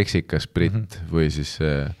 sellega... Seksikas britt või siis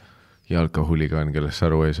jalkahuligaan, kellest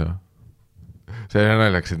aru ei saa. See on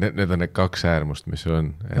naljaks, et need on need kaks äärmust, mis sul on.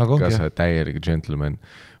 Et kas sa täielik gentleman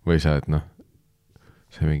või sa, et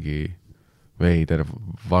see mingi veider,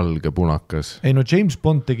 valge, punakas. Ei James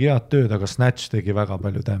Bond tegi head tööd, aga Snatch tegi väga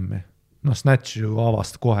palju tämmi. Snatch ju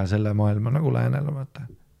avast kohe selle maailma nagu läänele, vaata.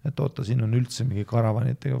 Et oota, siin on üldse mingi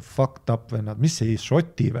karavanitega fucked up vennad. Mis see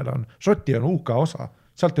Šoti veel on? Šoti on UK osa.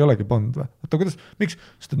 sealt ei olegi Bond või? Oota, kuidas, miks?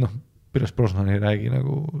 Sest et noh, Pierce Brosnan ei räägi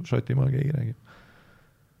nagu Šotimaal keegi räägib.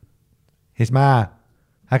 He's my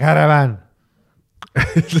a caravan.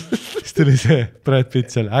 Siis tuli see Brad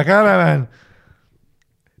Pitt seal, a caravan.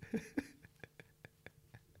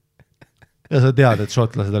 Ja sa tead, et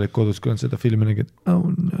šotlased olid kodus, kui on seda filmi nägid, oh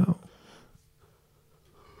no.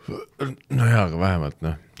 No jaa, aga vähemalt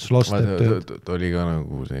noh. Ta oli ka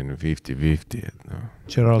nagu selline 50-50, et noh.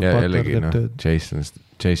 Gerald ja Butler jällegi teeb noh, tööd.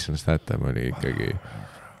 Jason Statham oli ikkagi,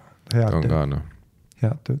 Head on ka noh.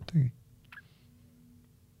 Head tööd tegi.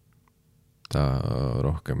 Ta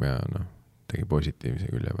rohkem ja noh, tegi positiivse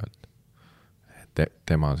külje pealt.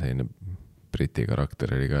 Tema selline briti karakter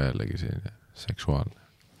oli ka jällegi selline seksuaalne,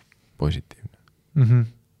 positiivne. Mm-hmm.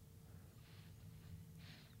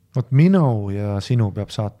 Vot minu ja sinu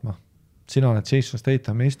peab saatma. Sina oled Jason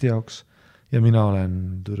Statham Eesti jaoks ja mina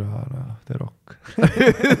olen Durana The Rock.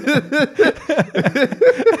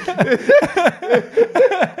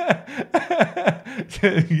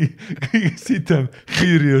 See ongi kõige sitem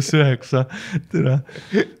Furious 9. Tere.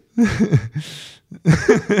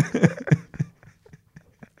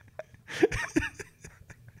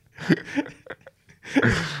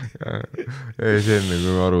 Ei, see on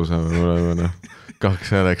nagu aru saame olema, noh.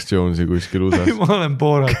 2 Alex Jones'i kuskil usas. Ma olen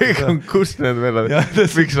Borat. Kus need veel on?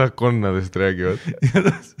 Miks nad konnadest räägivad?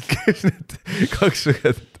 Kes need 2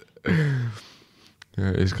 ühed?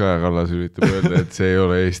 Ja siis Kaja Kallas üritab öelda, et see ei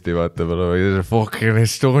ole Eesti vaata peale, vaid see fucking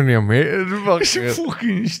Estonia meil.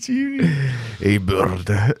 Fucking Estonia. Ei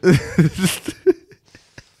pöörde.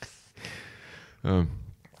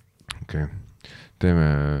 Okei. Teeme...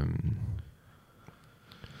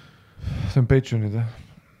 See on Patreonid, jah?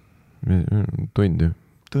 Tund ju.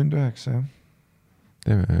 Tund 9, jah.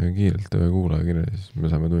 Teeme kiirelt kuulaja kirja, siis me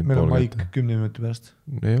saame tund meil on maik 10 minuti pärast.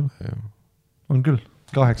 Ei ole ju. On küll,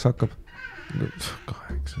 8 hakkab.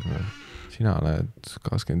 8, sina lähed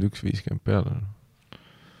 21.50 peale.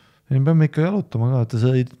 Ei, me peame ikka jalutama ka, et sa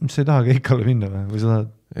ei taha keikale minna või sa tahad?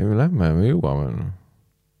 Ei, me lähme, me jõuame.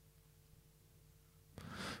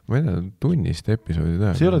 Ma ei tea, tunnist episoodi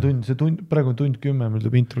teha. See ei ole tund, praegu on tund 10, meil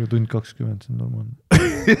tuleb introga tund 20, see on normaalne.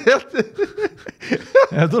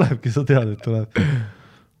 Ja tulebki, sa tead, et tuleb.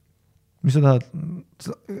 Mis sa tahad,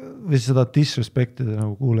 või siis sa tahad disrespectida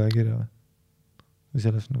nagu kuulaja kirja või? Või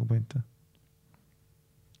selles nagu point või?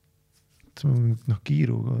 Noh,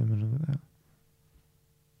 kiiruga võime nagu teha.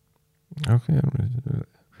 Okei,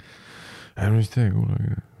 ärme siis tee kuulaja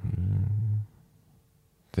kirja.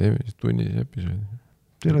 Teeme siis tunnis episoodi.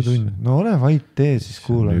 Teile tund. No ole vait, tee siis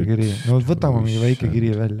kuulaja kiri. No võtame mingi väike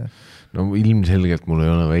kiri välja. No ilmselgelt mul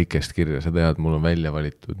ei ole väikest kirja, sa tead, mul on välja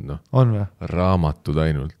valitud, noh. On või? Raamatud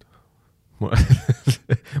ainult.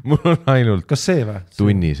 Mul on ainult kas see või?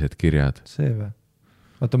 tunnised kirjad. See või?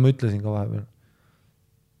 Vaata, ma ütlesin ka vahepeal.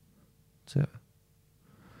 See või?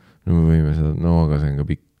 No me võime seda, no aga see on ka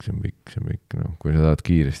pikk, see on pikk. No, kui sa tahad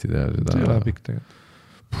kiiresti teha seda... See ei ole pikk tegelikult.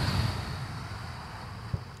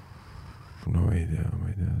 No ei tea.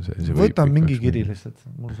 Võtan mingi kiri lihtsalt,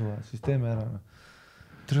 mul suve, siis teeme ära.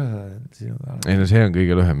 Ei no see on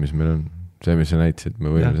kõige lühem, mis meil on. See, mis sa näitasid, me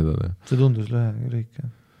võime seda teha. See tundus lühe kõik, jah.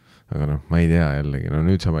 Aga noh, ma ei tea jällegi. No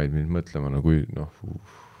nüüd sa vaid mind mõtlema, no kui,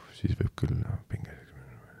 siis võib küll pingeliseks.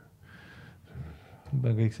 Ma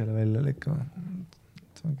pean kõik selle välja lõikama.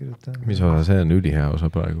 Mis osa, see on ülihea osa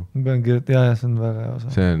praegu. Ma pean kirjutama, jah, see on väga hea osa.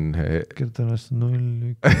 See on... Kirjutan vast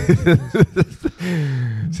 0-1.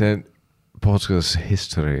 See on podcast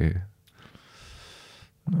history.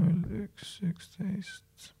 0-1-11.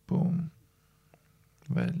 Boom.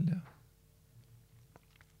 Välja.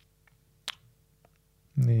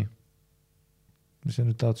 Nii. Mis sa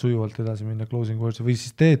nüüd tahad sujuvalt edasi minna closing words või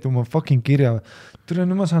siis teed oma fucking kirja. Tule,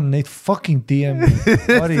 nüüd ma saan neid fucking DM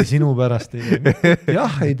pari sinu pärast.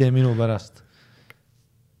 Jah, ei tee minu pärast.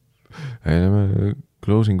 Ei,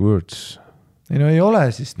 closing words. Ei no ei ole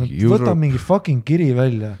siis. No, võta mingi fucking kiri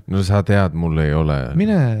välja. No sa tead, mul ei ole.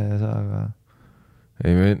 Mine sa aga.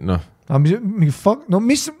 Ei, noh. Mingi fuck, no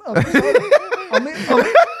mis...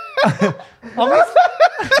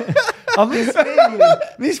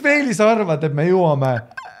 Mis meili sa arvad, et me jõuame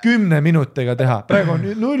 10 minutiga teha? Praegu on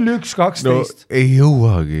 0-1-12. No ei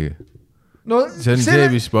jõuagi. No, see on see,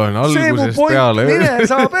 mis ma olen algusest peale öelnud.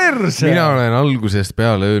 Mina olen algusest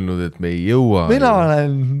peale öelnud, et me ei jõua. Mina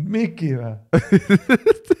olen Miki või?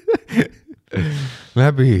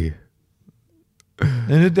 Läbi.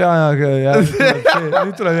 Ja nüüd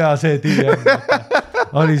tuleb hea see DM.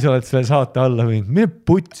 Alis oled selle saate alla võinud. Mine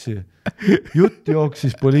putsi. Jutt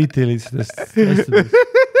jooksis poliitilistest asjadest.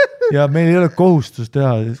 Ja meil ei ole kohustus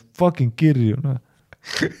teha fucking kirju. No.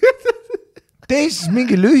 Tee siis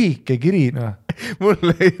mingi lühike kiri. No. mul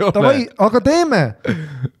ei ole. Tavai, aga teeme.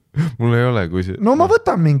 Mul ei ole, kui see. No ma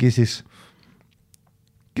võtan mingi siis.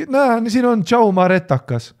 Näe, siin on tšau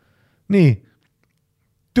maretakas. Nii,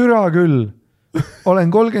 türa küll.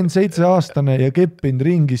 Olen 37 aastane ja keppinud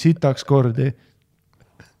ringi sitaks kordi.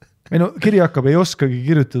 Ei no, kiri hakkab, ei oskagi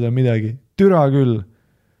kirjutada midagi. Türa küll.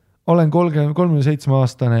 Olen 37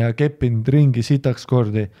 aastane ja keppinud ringi sitaks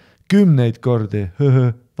kordi. 10 kordi.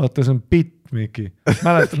 Vaata, see on bitt, Miki.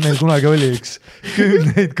 Mäletad, meil kunagi oli üks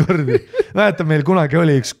 10 kordi. Mäletad, meil kunagi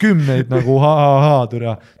oli üks 10 nagu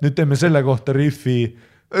türa. Nüüd teeme selle kohta riffi,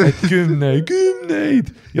 et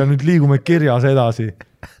 10 ja nüüd liigume kirjas edasi.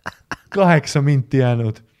 8 minti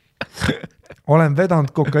jäänud. Olen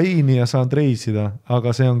vedanud kokaiini ja saanud reisida,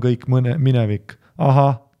 aga see on kõik minevik.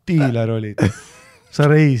 Aha, diiler olid. Sa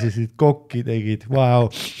reisisid, kokki tegid.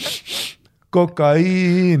 Wow.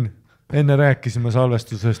 Kokaiin. Enne rääkisime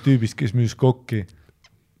salvestusest tüübist, kes müüs kokki.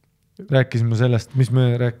 Rääkisime sellest, mis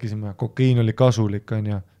me rääkisime. Kokaiin oli kasulik, on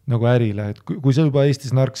ja, nagu ärile. Et kui sa juba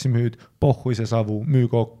Eestis narksi müüd, pohhu ise savu,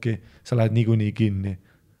 müü kokki, sa lähed niikuinii kinni.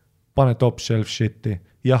 Pane top shelf shit'i.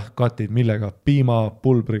 Jah, katid, millega? Piima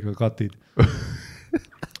pulbriga katid.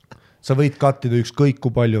 Sa võid kattida ükskõik kui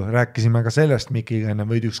palju, rääkisime ka sellest Mikiga enne,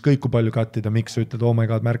 võid ükskõik kui palju kattida, miks sa ütled, oh my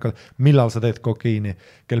god, märkad, millal sa teed kokaiini,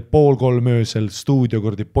 kell 2:30 öösel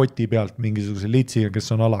stuudiokordi poti pealt mingisuguse litsiga, kes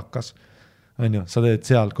on alakas, on ju, sa teed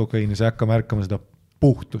sealt kokaiini, sa ei hakka märkama seda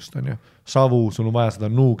puhtust, on ju, savu, sul on vaja seda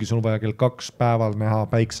nuugi, sul on vaja kell 2 päeval näha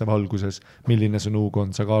päiksevalguses, milline see nuug on,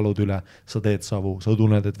 sa kaalud üle, sa teed savu, sa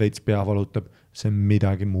tunned, et veits pea valutab, see on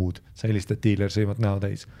midagi muud, sa helistad diiler, sõivad näo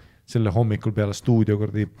täis. Selle hommikul peale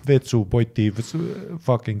stuudiokordi vetsu, poti,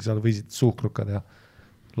 fucking seal võisid suhkrukad ja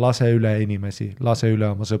lase üle inimesi, lase üle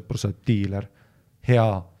oma sõpru, sa diiler, hea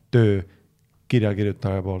töö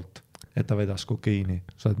kirjakirjutaja poolt, et ta vedas kokaiini,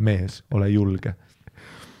 sa oled mees, ole julge.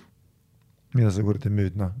 Mida sa kurdi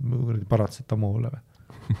müüd, noh, paratsetamoole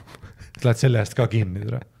või? Lähed selle eest ka kinni,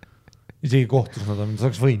 tere. Isegi kohtus nad on, sa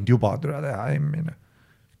oleks võinud juba türa teha, emmine.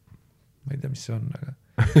 Ma ei tea, mis see on, aga...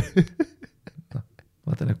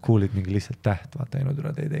 Vaata, need kuulid mingi lihtsalt täht, vaata, ei no türa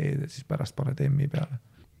teed ja siis pärast paned emmi peale.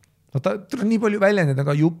 Vaata, türa nii palju väljendid,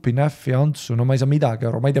 aga juppi, näffi, antsu, no ma ei saa midagi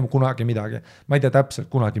aru, ma ei tea kunagi midagi, ma ei tea täpselt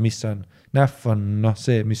kunagi, mis see on. Näff on, noh,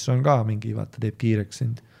 see, mis on ka mingi, vaata, teeb kiireks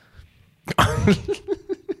sind.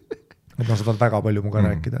 Et no sa tahad väga palju muga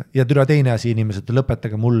rääkida. Ja türa teine asi, inimesed,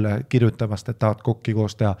 lõpetage mulle kirjutamast, et tahad kokki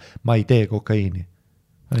koos teha, ma ei tee kokaiini.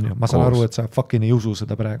 Ma saan aru, et sa fucking ei usu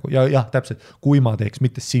seda praegu. Ja jah, täpselt, kui ma teeks,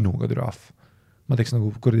 mitte sinuga türa ahv. Ma teeks nagu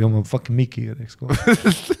kurdi oma fucking Mikiga teeks koos.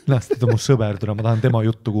 Nästada mu sõber, ma tahan tema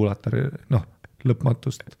juttu kuulata, noh,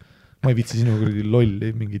 lõpmatust. Ma ei viitsi sinu kurdi lolli,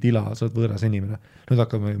 mingi tila, sa oled võõras inimene. Nüüd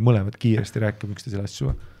hakkame mõlemad kiiresti rääkima üksteisele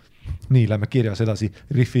asju. Nii, lähme kirjas edasi,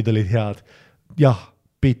 riffid olid head. Jah,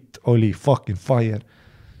 bitt oli fucking fire.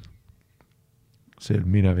 See on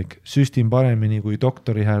minevik. Süstin paremini kui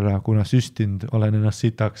doktori härra, kuna süstind olen ennast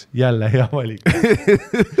sitaks. Jälle hea valik.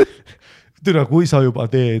 Türa, kui sa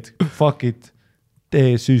juba teed, fuck it.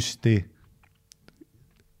 Tee süsti.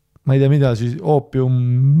 Ma ei tea, mida siis,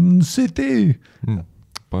 oopium, see tee.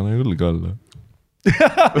 Pane õlga alla.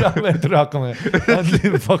 Ja me hakkame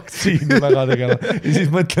vaktsiini väga tegema. Ja siis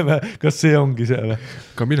mõtleme, kas see ongi see.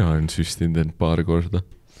 Ka mina olen süstinud end paar korda.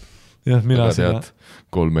 Jah, mina seda.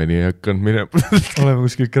 3 ei hakanud minema. Oleme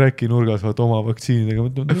kuskil kräki nurgas vaata oma vaktsiinidega.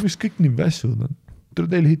 Mõtleme, mis kõik nii vässud on.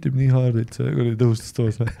 Teil hitib nii hard, et see oli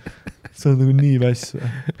tõhustustoos. See on nagu nii väss.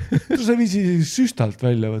 Sa viisi süstalt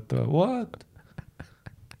välja võtta. What?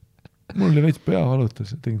 Mul oli veits pea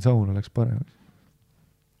valutas, tegin sauna, läks paremaks.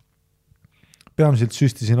 Peamiselt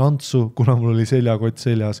süstisin antsu, kuna mul oli seljakott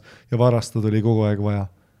seljas ja varastad oli kogu aeg vaja.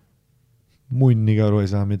 Munnigi aru ei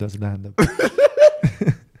saa, mida see tähendab.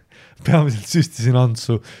 Peamiselt süstisin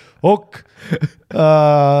antsu. Ok.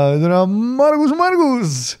 Margus.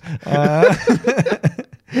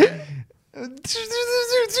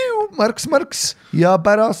 Marks. Ja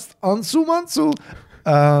pärast antsu.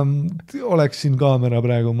 Oleksin kaamera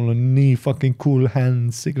praegu, mul on nii fucking cool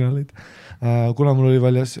hand signalid. Kuna mul oli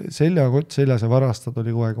väljas seljakott seljas ja varastad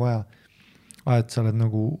oli kogu aeg vaja. Et sa oled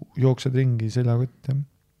nagu jooksed ringi seljakott ja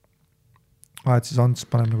et siis ants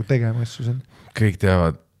paneb nagu tegema asju siin. Kõik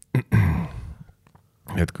teavad,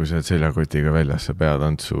 et kui sa oled seljakotiga väljas, sa pead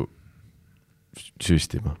antsu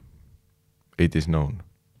süstima. It is known.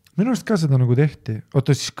 Minu arust ka seda nagu tehti.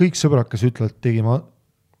 Oota, siis kõik sõbrad, kes ütlevad, tegime,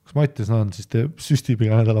 kas Mattias Naan siis teeb süstib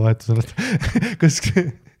iga nädalavahetusel. Kas...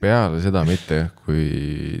 Peale seda mitte, kui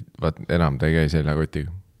enam ta ei käi seljakotiga.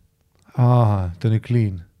 Aa, ta on nii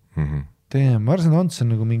clean. Mm-hmm. Ma arvasin, ants on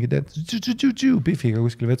nagu mingi teed pifiga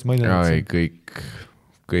kuskil vets. Ja ei,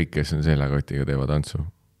 kõik, kes on seljakotiga, teevad antsu.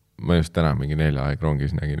 ma just täna mingi 4 aeg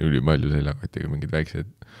rongis nägin ülipalju seljakotiga mingid väiksed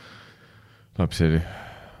lapsi oli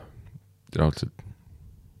raudselt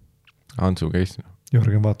Hansu käis.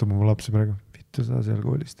 Jörgen vaatab oma lapsi praegu, vittu sa seal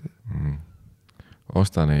koolist.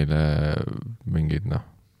 Osta neile mingid,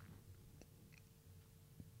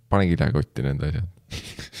 pane kilekotti nende asjad.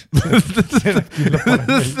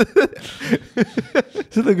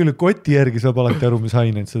 Seda küll koti järgi saab alati aru, mis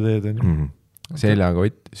aineid sa teed.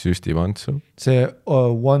 Seljakott, süstivantsu. See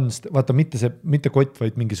vaata mitte kott,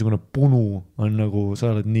 vaid mingisugune punu on nagu, sa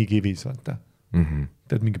oled nii kivis, vaata.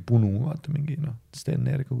 Teed mingi punu, vaata mingi, see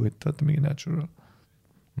energiakott, vaata mingi natural.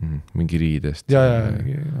 Mingi riidest. Ja.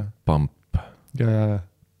 Pamp. Ja.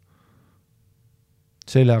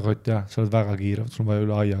 Seljakott, jah, sa oled väga kiire, sul on vaja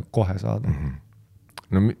üle aia kohe saada.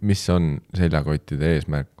 No mis on seljakottide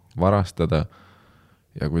eesmärk? Varastada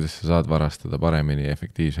ja kuidas sa saad varastada paremini ja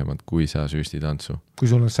efektiivsemalt, kui sa süstid antsu? Kui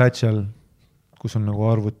sul on satchel, kus on nagu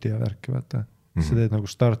arvuti ja värki, vaata, sa teed nagu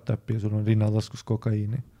startupi ja sul on rinnataskus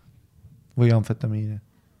kokaiini või amfetamiini.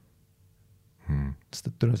 Sest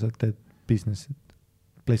et üle sa teed businessid,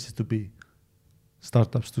 places to be,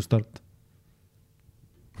 startups to start.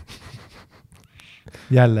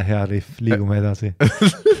 Jälle hea riff, liigume edasi.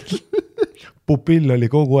 Pupill oli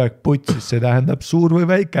kogu aeg putsis, see tähendab suur või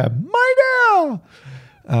väike, ma ei tea!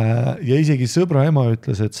 Ja isegi sõbra ema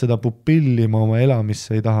ütles, et seda pupilli ma oma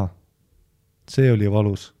elamisse ei taha. See oli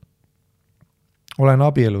valus. Olen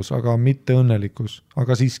abielus, aga mitte õnnelikus,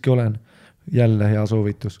 aga siiski olen. Jälle hea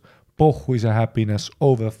soovitus. Pohhu is a happiness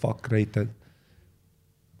over fuck rated.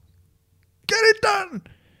 Get it done!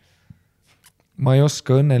 Ma ei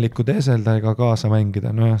oska õnneliku teeselda ega kaasa mängida.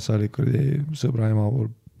 No jah, sa olid sõbra ema pool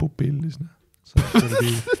pupillis. Sa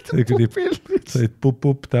olid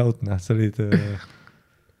pup täut. Sa olid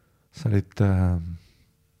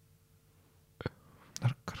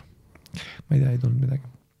narkar. Ma ei tea, ei tulnud midagi.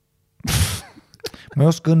 Ma ei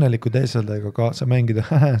oska õnneliku teeselda ega kaasa mängida.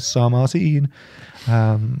 Sama siin.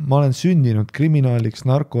 Ma olen sündinud kriminaaliks,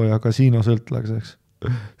 narko- ja kasiinosõltlaseks.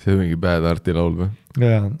 See on mingi Bad Arti laul või?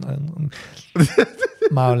 Ja.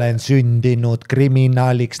 Ma olen sündinud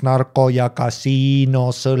kriminaaliks, narko- ja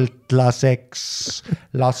kasiinosõltlaseks.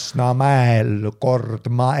 Lasnamäel kord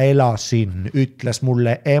ma elasin, ütles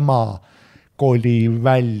mulle ema, koli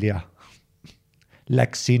välja.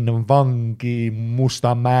 Läksin vangi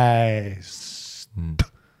Mustamäest.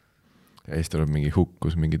 Ja siis tuleb mingi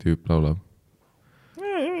hukkus, mingi tüüp laulab.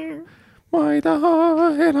 Ma ei taha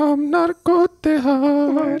enam narkot teha.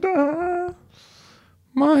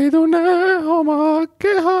 Ma ei tunne oma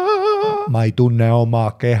keha. Ma ei tunne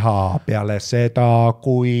oma keha peale seda,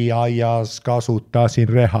 kui aias kasutasin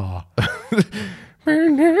reha.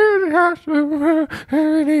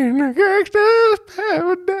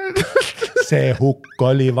 See hukk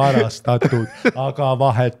oli varastatud, aga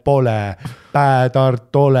vahet pole.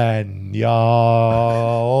 Päätart olen ja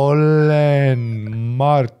olen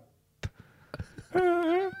Mart.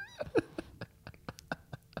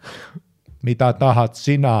 Mida tahad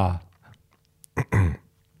sina?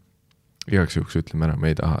 Igaks juhuks ütleme ära, me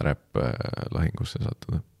ei taha räpp lahingusse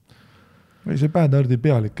sattuda. Või see Päädardi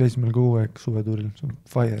pealik käis meil kogu aeg suvetuuril, see on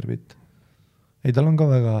Firebit. Ei, tal on ka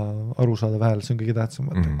väga arusaadav hääl, see on kõige tähtsam.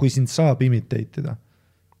 Kui sind saab imiteitida,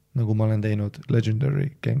 nagu ma olen teinud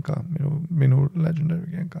Legendary Genka, minu Legendary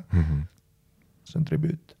Genka, see on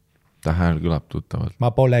tribüüt. Ta hääl kõlab tuttavalt. Ma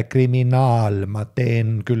pole kriminaal, ma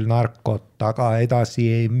teen küll narkot, aga edasi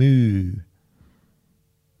ei müü.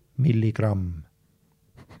 Milligramm.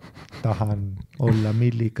 Tahan olla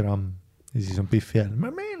milligramm. Ja siis on Piffi hääl.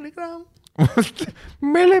 Milligramm.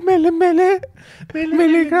 Milligramm.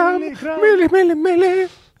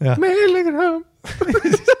 Milligramm.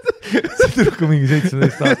 See tühku mingi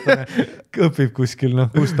 17 aastane õpib kuskil,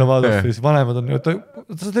 Gustav Adolfis, vanemad on,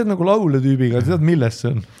 sa teed nagu laule tüübiga, sa tead, milles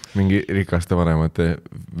see on? Mingi rikaste vanemate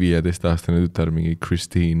 15 aastane tütar, mingi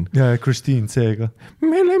Christine. Ja Christine seega.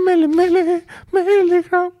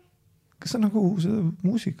 Milligramm. Kas sa nagu seda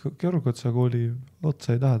muusika Keorukotsa kooli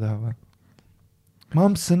otsa ei taha teha või?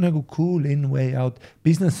 Mamps on nagu cool in, way out.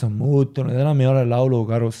 Business on muutunud, enam ei ole laulu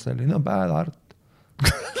karusselli. No bad art.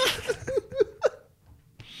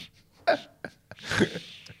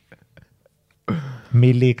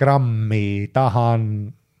 Milligrammi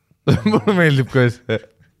tahan. Mulle meeldib, kuidas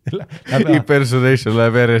impersonation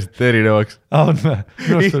läheb järjest erinevaks. On või?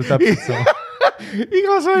 Minust oli täpselt sama.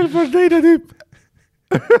 Iga sail peal teine tüüp.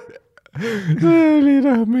 See oli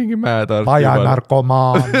mingi mäetart. Vaja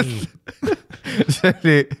narkomaani. See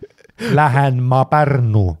oli... Lähen ma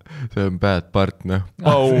Pärnu. See on bad partner.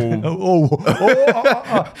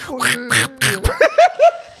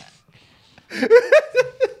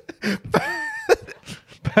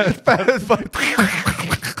 Bad part.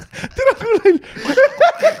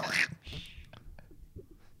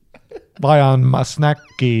 vajan ma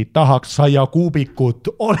snäkki, tahaks saia kuubikut,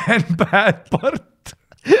 olen Bad Part.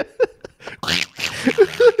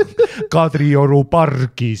 Kadrioru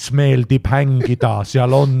pargis meeldib hängida,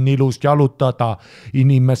 seal on ilus jalutada,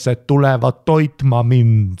 inimesed tulevad toitma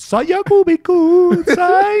mind. Saia kuubikud, ma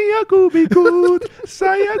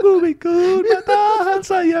tahan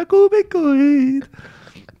saia kuubikuid.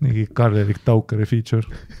 Mingi Karl-Erik Taukari feature.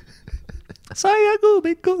 Saia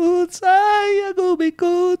kuubikud.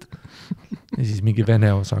 Ja siis mingi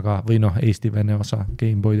vene osa ka, või noh, Eesti vene osa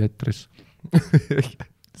Gameboy Tetris.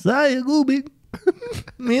 Saia kuubik,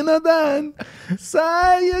 mina tahan,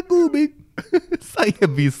 saia kuubik. Saia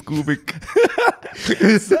 5 kuubik.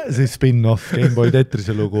 See spin-off Gameboy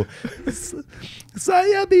Tetrise lugu.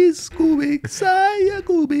 Saia 5 kuubik.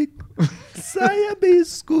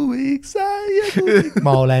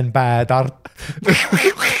 Ma olen Bad Art.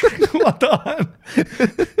 Ma tahan.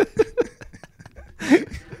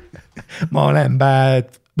 Ma olen Bad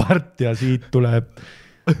Part ja siit tuleb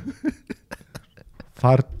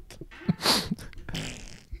fart.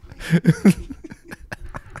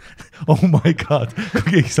 Oh my god, kui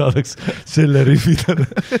keegi saadaks selle riffi talle.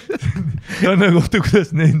 Ta on nagu, kuidas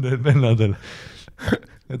nendel vennadel.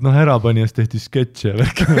 Et noh, Ärapanijas tehti sketši ja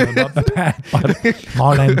värk. Ma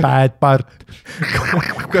olen Bad Part.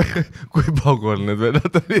 Kui paugul need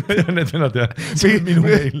vennad olid? Ja need vennad ja see on minu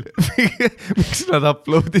meil. Miks nad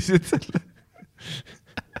uploadisid selle?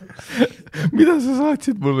 Mida sa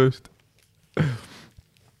saatsid mulle just?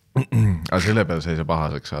 Aga selle peale sai see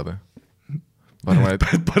pahaseks saada. Ma arvan, et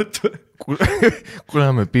Bad Part. kuna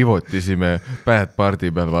me pivotisime Bad Parti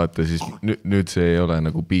peal, vaata, siis nüüd see ei ole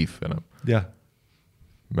nagu beef enam. Jah.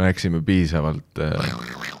 Me läksime piisavalt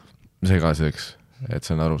segaseks, et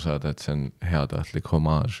see on aru saada, et see on heatahtlik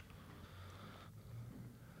homaaž.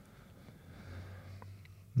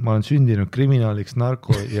 Ma olen sündinud kriminaaliks,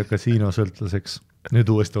 narko ja kasiinosõltlaseks. Nüüd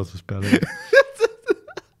uuesti otsus peale.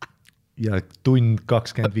 Ja tund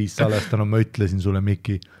 25 salestanud, ma ütlesin sulle,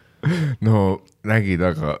 Miki. No nägid,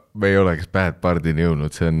 aga me ei oleks Bad Partini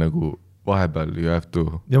jõudnud, see on nagu vahepeal you have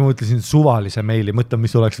to. Ja ma ütlesin suvalise meili, mõtlen,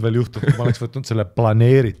 mis oleks veel juhtunud, ma oleks võtnud selle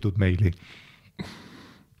planeeritud meili.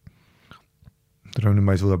 Nüüd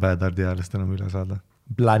ma ei suuda Bad Ardi häälest enam üle saada.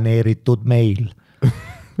 Planeeritud meil.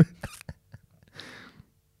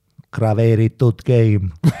 Graveeritud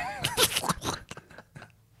game.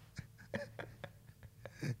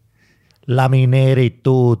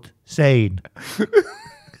 Lamineeritud sein.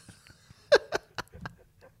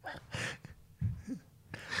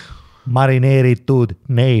 Marineeritud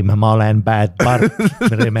name, ma olen Bad Part.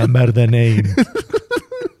 Remember the name.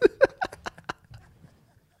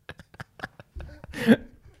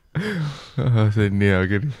 See on nii hea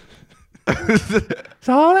küll.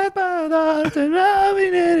 Sa oled Bad Part,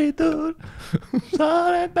 lamineeritud. Sa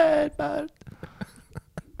oled Bad Part.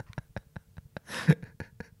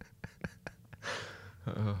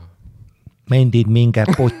 Mendid minge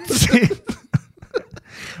putsi.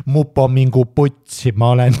 Mupo mingu putsi, ma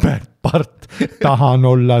olen Bad Part. Tahan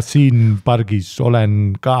olla siin pargis,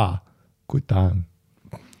 olen ka, kui tahan.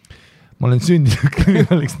 Ma olen sündinud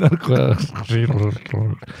kriminaliks narko.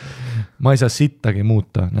 Ma ei saa sittagi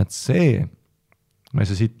muuta. Näed see, ma ei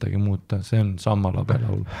saa sittagi muuta. See on Sammalabe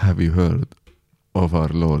laul. Have you heard of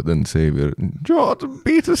our Lord and Savior Jordan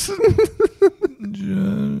Peterson?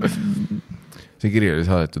 See kiri oli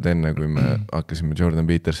saadetud enne, kui me hakkasime Jordan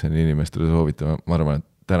Petersoni inimestele soovitama. Ma arvan, et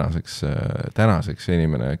tänaseks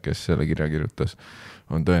inimene, kes selle kirja kirjutas,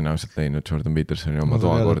 on tõenäoliselt leidnud Jordan Petersoni oma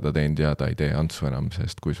toa korda teinud ja ta ei tee antsu enam,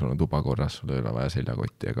 sest kui sul on tuba korras, sul ei ole vaja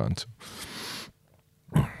seljakotti ega antsu.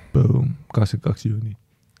 Boom, 22 juuni.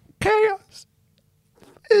 Chaos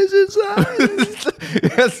is inside.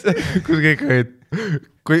 Kus kõik olid,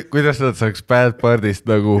 kuidas nad saaks Bad Partist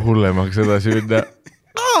nagu hullemaks edasi minna?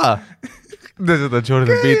 Seda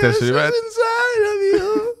Jordan Petersoni Chaos is inside of you.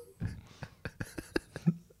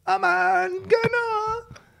 A man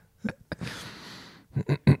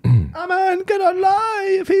cannot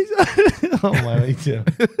lie if he's ma ei tea.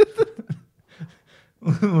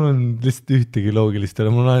 Mul on lihtsalt ühtegi loogilist,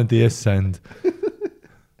 mul on ainult yes and.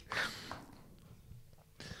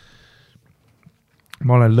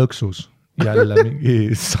 Ma olen lõksus. Jälle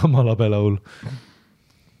mingi Sammalabe laul.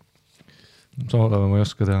 Sammalabe ma ei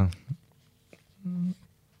oska teha.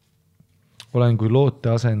 Olen kui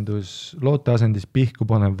looteasendis pihku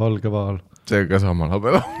panev valge vaal. See ka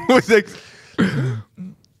Sammalabe laul, muideks.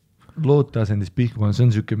 Looteasendis pihku panev, see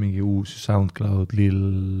on siuke mingi uus SoundCloud,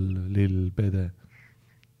 Lil Pede.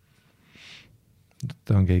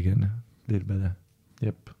 Ta on keegi enne, Lil Pede.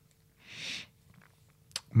 Jep.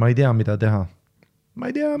 Ma ei tea, mida teha.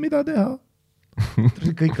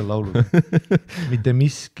 Kõik on laulud. Mitte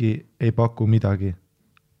miski ei paku midagi.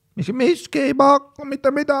 Miski ei paku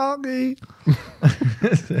mitte midagi.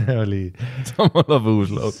 See oli sama lavu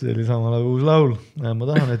uus laul. See oli sama lavu uus laul. Ma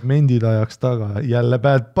tahan, et mendid ajaks taga. Jälle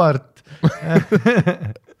bad part.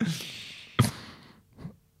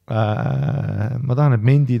 Ma tahan, et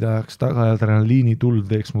mendid ajaks taga ja adrenaliini tuld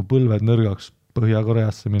teeks mu põlved nõrgaks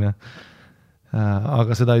Põhja-Koreasse mine.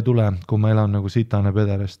 Aga seda ei tule, kui ma elan nagu sitane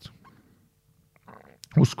pederest.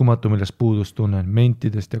 Uskumatu, millest puudust tunnen,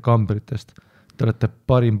 mentidest ja kambritest. Te olete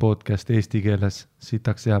parim podcast eesti keeles,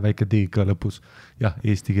 sitaks ja väike tiig ka lõpus. Jah,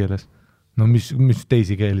 eesti keeles. No mis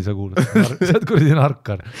teisi keeli sa kuulad? Sa oled kuradi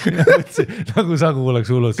narkar. Nagu sa kuuleks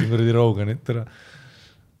hullud siin kuradi Roganit ära.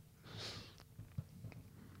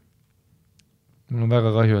 Mul on väga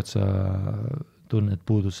kahju, et sa tunned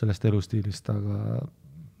puudust sellest elustiilist, aga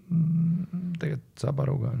tegelikult saab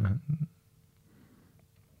aru ka.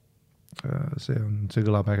 See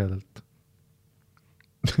kõlab ägedalt.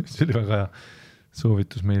 See oli väga hea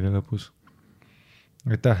soovitus meile lõpus.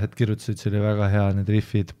 Aitäh, et kirjutasid, see oli väga hea, need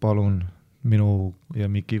riffid, palun minu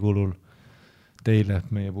ja Miki kulul teile,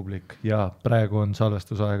 meie publik. Ja praegu on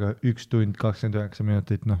salvestusaega 1 tund 29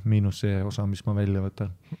 minutit, miinus see osa, mis ma välja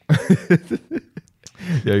võtan.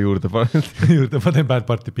 Ja juurde panen bad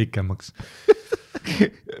party pikemaks.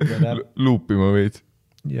 Luupima võid.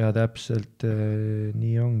 Ja täpselt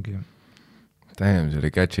nii ongi. Damn, see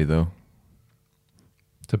oli catchy too.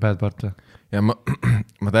 See bad part või? Ja ma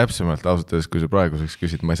täpsemalt ausalt, kui sa praeguseks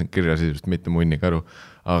küsid, ma ei saanud kirja sisust mitte munniga aru,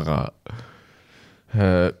 aga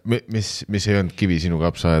mis ei olnud kivi sinu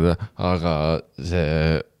kapsaaeda, aga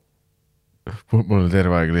see mul on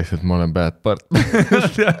terve aeg lihtsalt, ma olen bad part.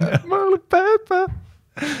 Ma olen bad part.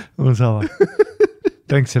 Mul sama.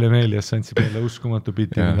 Thanks selle Meelias, sa andsid meile uskumatu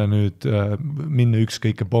biti, mida nüüd minna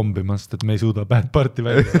ükskõike bombima, sest et me ei suuda bad party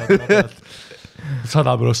välja.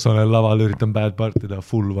 100% olen laval, üritan bad partida,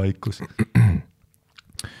 full vaikus.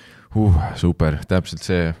 Super, täpselt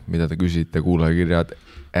see, mida te küsite, kuulajakirjad,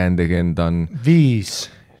 and again done. 5,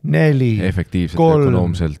 4, efektiivselt, 3,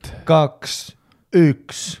 ökonoomselt. 2,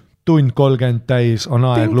 1, tund 30 täis on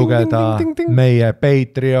aeg lugeda meie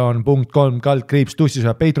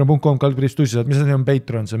patreon.com/tussisööd, patreon.com/tussisööd, mis see on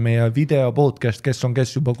Patreon, see on meie video podcast, kes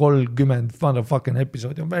juba 30 fucking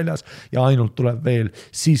episoodi on väljas ja ainult tuleb veel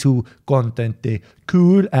sisu contenti,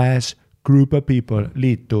 cool ass group of people,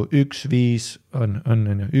 liitu 1.5 on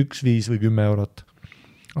 1.5 või 10 eurot.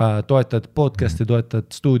 Toetad podcasti,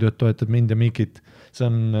 toetad stuudiot, toetad mind ja Mikit. See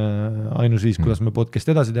on ainus viis, kuidas me podcast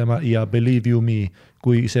edasi teeme ja believe you me,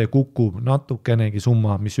 kui see kukub natukenegi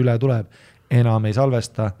summa, mis üle tuleb, enam ei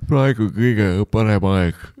salvesta. Praegu kõige parem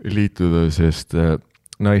aeg liituda, sest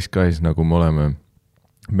nice guys, nagu me oleme,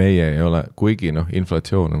 meie ei ole, kuigi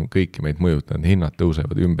inflatsioon on kõiki meid mõjutanud, hinnad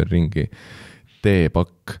tõusevad ümberringi,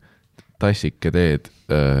 teepakk, tassike teed,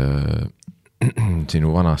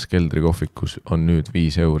 sinu vanas keldrikohvikus on nüüd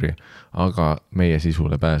 5 euri, aga meie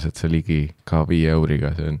sisule pääsed sa ligi ka 5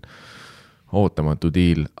 euriga, see on ootamatu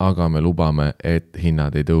diil, aga me lubame, et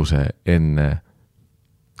hinnad ei tõuse enne,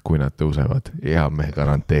 kui nad tõusevad ja me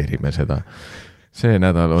garanteerime seda. See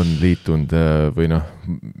nädal on liitunud või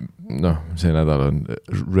see nädal on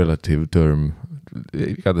relative term,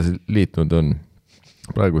 igatahes liitunud on.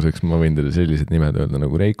 Praeguseks ma võin teile sellised nimed öelda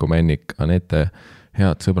nagu Reiko Männik, Anette,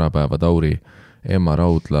 head sõbrapäeva Tauri, Emma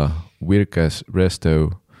Raudla, Virkes,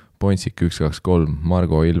 Resto, Ponsik 123,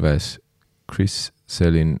 Margo Ilves, Chris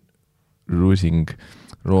Selin, Rusing,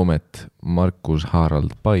 Roomet, Markus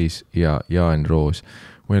Harald Pais ja Jaan Roos.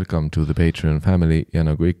 Welcome to the Patreon family ja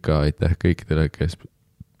nagu ikka, aitäh kõikidele, kes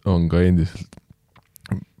on ka endiselt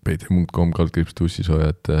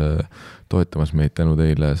patreon.com/tussisoojad toetamas meid, tänu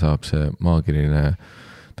teile saab see maagiline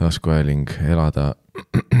taskuhääling elada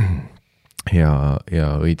ja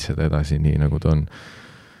õitseda edasi nii, nagu ta on.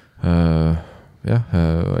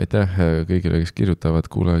 Aitäh kõigile, kes kirjutavad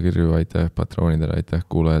kuulajakirju, aitäh patroonidele, aitäh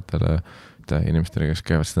kuulajatele, aitäh inimestele, kes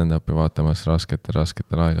käivad stand-upi vaatamas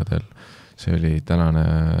rasketel aegadel. See oli tänane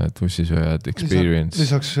tussisööjad experience.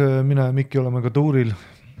 Lisaks mina ja Mikki oleme ka tuuril.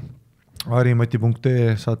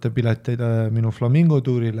 Harimati.ee saate pileteid minu Flamingo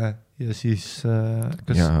tuurile ja siis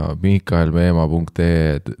ja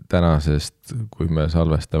Mikaelmeema.ee tänasest, kui me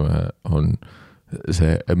salvestame, on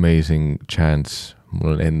see amazing chance,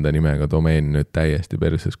 mul on enda nimega domeen nüüd täiesti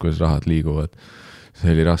perses, kuidas rahad liiguvad.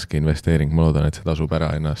 See oli raske investeering, ma loodan, et see tasub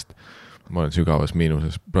ära ennast. Ma olen sügavas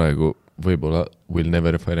miinuses praegu, võib-olla will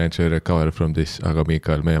never financially recover from this, aga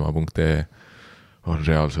Mikaelmeema.ee on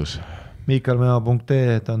reaalsus.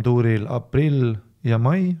 Mikaelmeema.ee, ta on tuuril aprill ja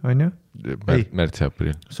mai, on ju? märts ja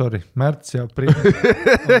aprill. Sorry, märts ja aprill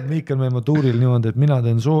on Miikal Meemaa tuuril niimoodi, et mina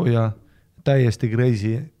teen sooja täiesti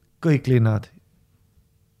crazy, kõik linnad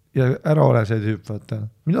ja ära ole see tüüp, vaata,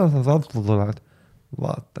 mida sa Tartu tuled,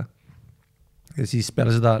 vaata. Ja siis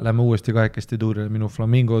peale seda lähme uuesti kahekesti tuurile, minu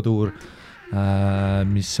Flamingo tuur,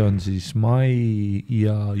 mis on siis mai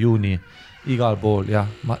ja juuni igal pool,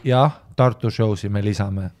 jah, Tartu showsi me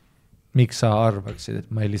lisame. Miks sa arvaksid, et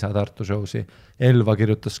ma ei lisa Tartu showsi? Elva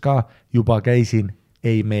kirjutas ka, juba käisin,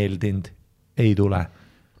 ei meeldinud, ei tule.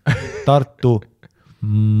 Tartu,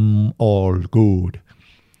 all good.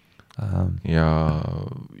 Ja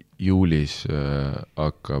juulis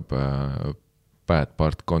hakkab Bad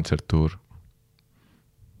Part kontserttuur.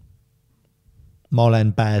 Ma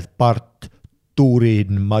olen Bad Part.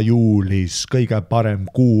 Tuurin ma juulis, kõige parem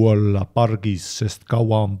kuu olla pargis, sest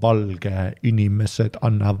kaua on valge, inimesed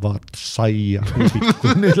annavad saia.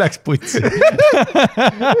 Nüüd läks putsi.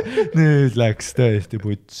 Nüüd läks tõesti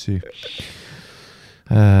putsi.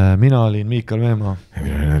 Mina olin Miikal Meemaa. Ja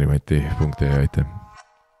mina olin Harimati. Aitäh.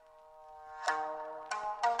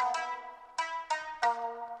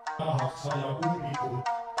 Tahaks saja kuumiku.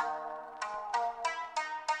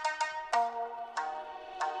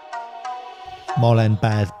 Ma olen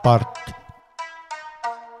Bad Part.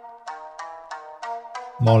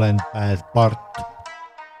 Ma olen Bad Part.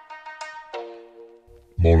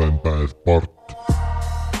 Ma olen Bad Part.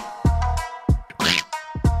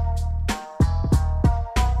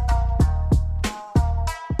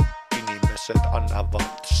 Inimesed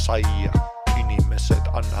annavad saia. Inimesed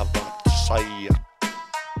annavad saia.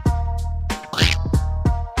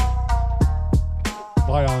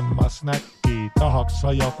 Vajan ma snäkki, tahaks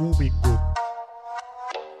saia kuubiku.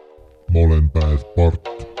 Ma olen Bad Part.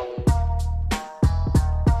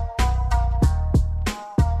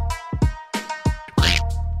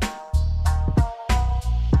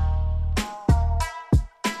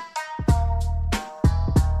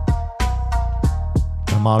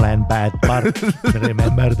 Ma olen Bad Part.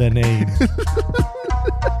 Remember the name.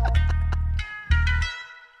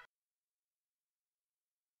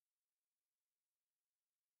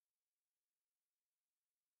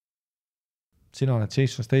 Sina oled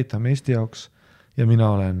Jason Statham Eesti jaoks ja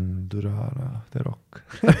mina olen Durana The Rock.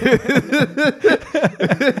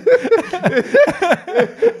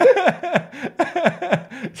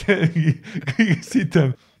 See ongi kõige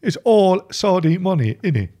sitem. It's all Saudi money,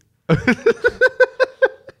 ini.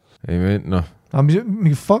 Ei me, noh. Aga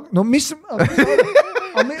mingi fuck, no mis? Aga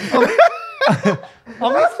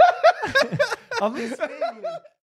mis?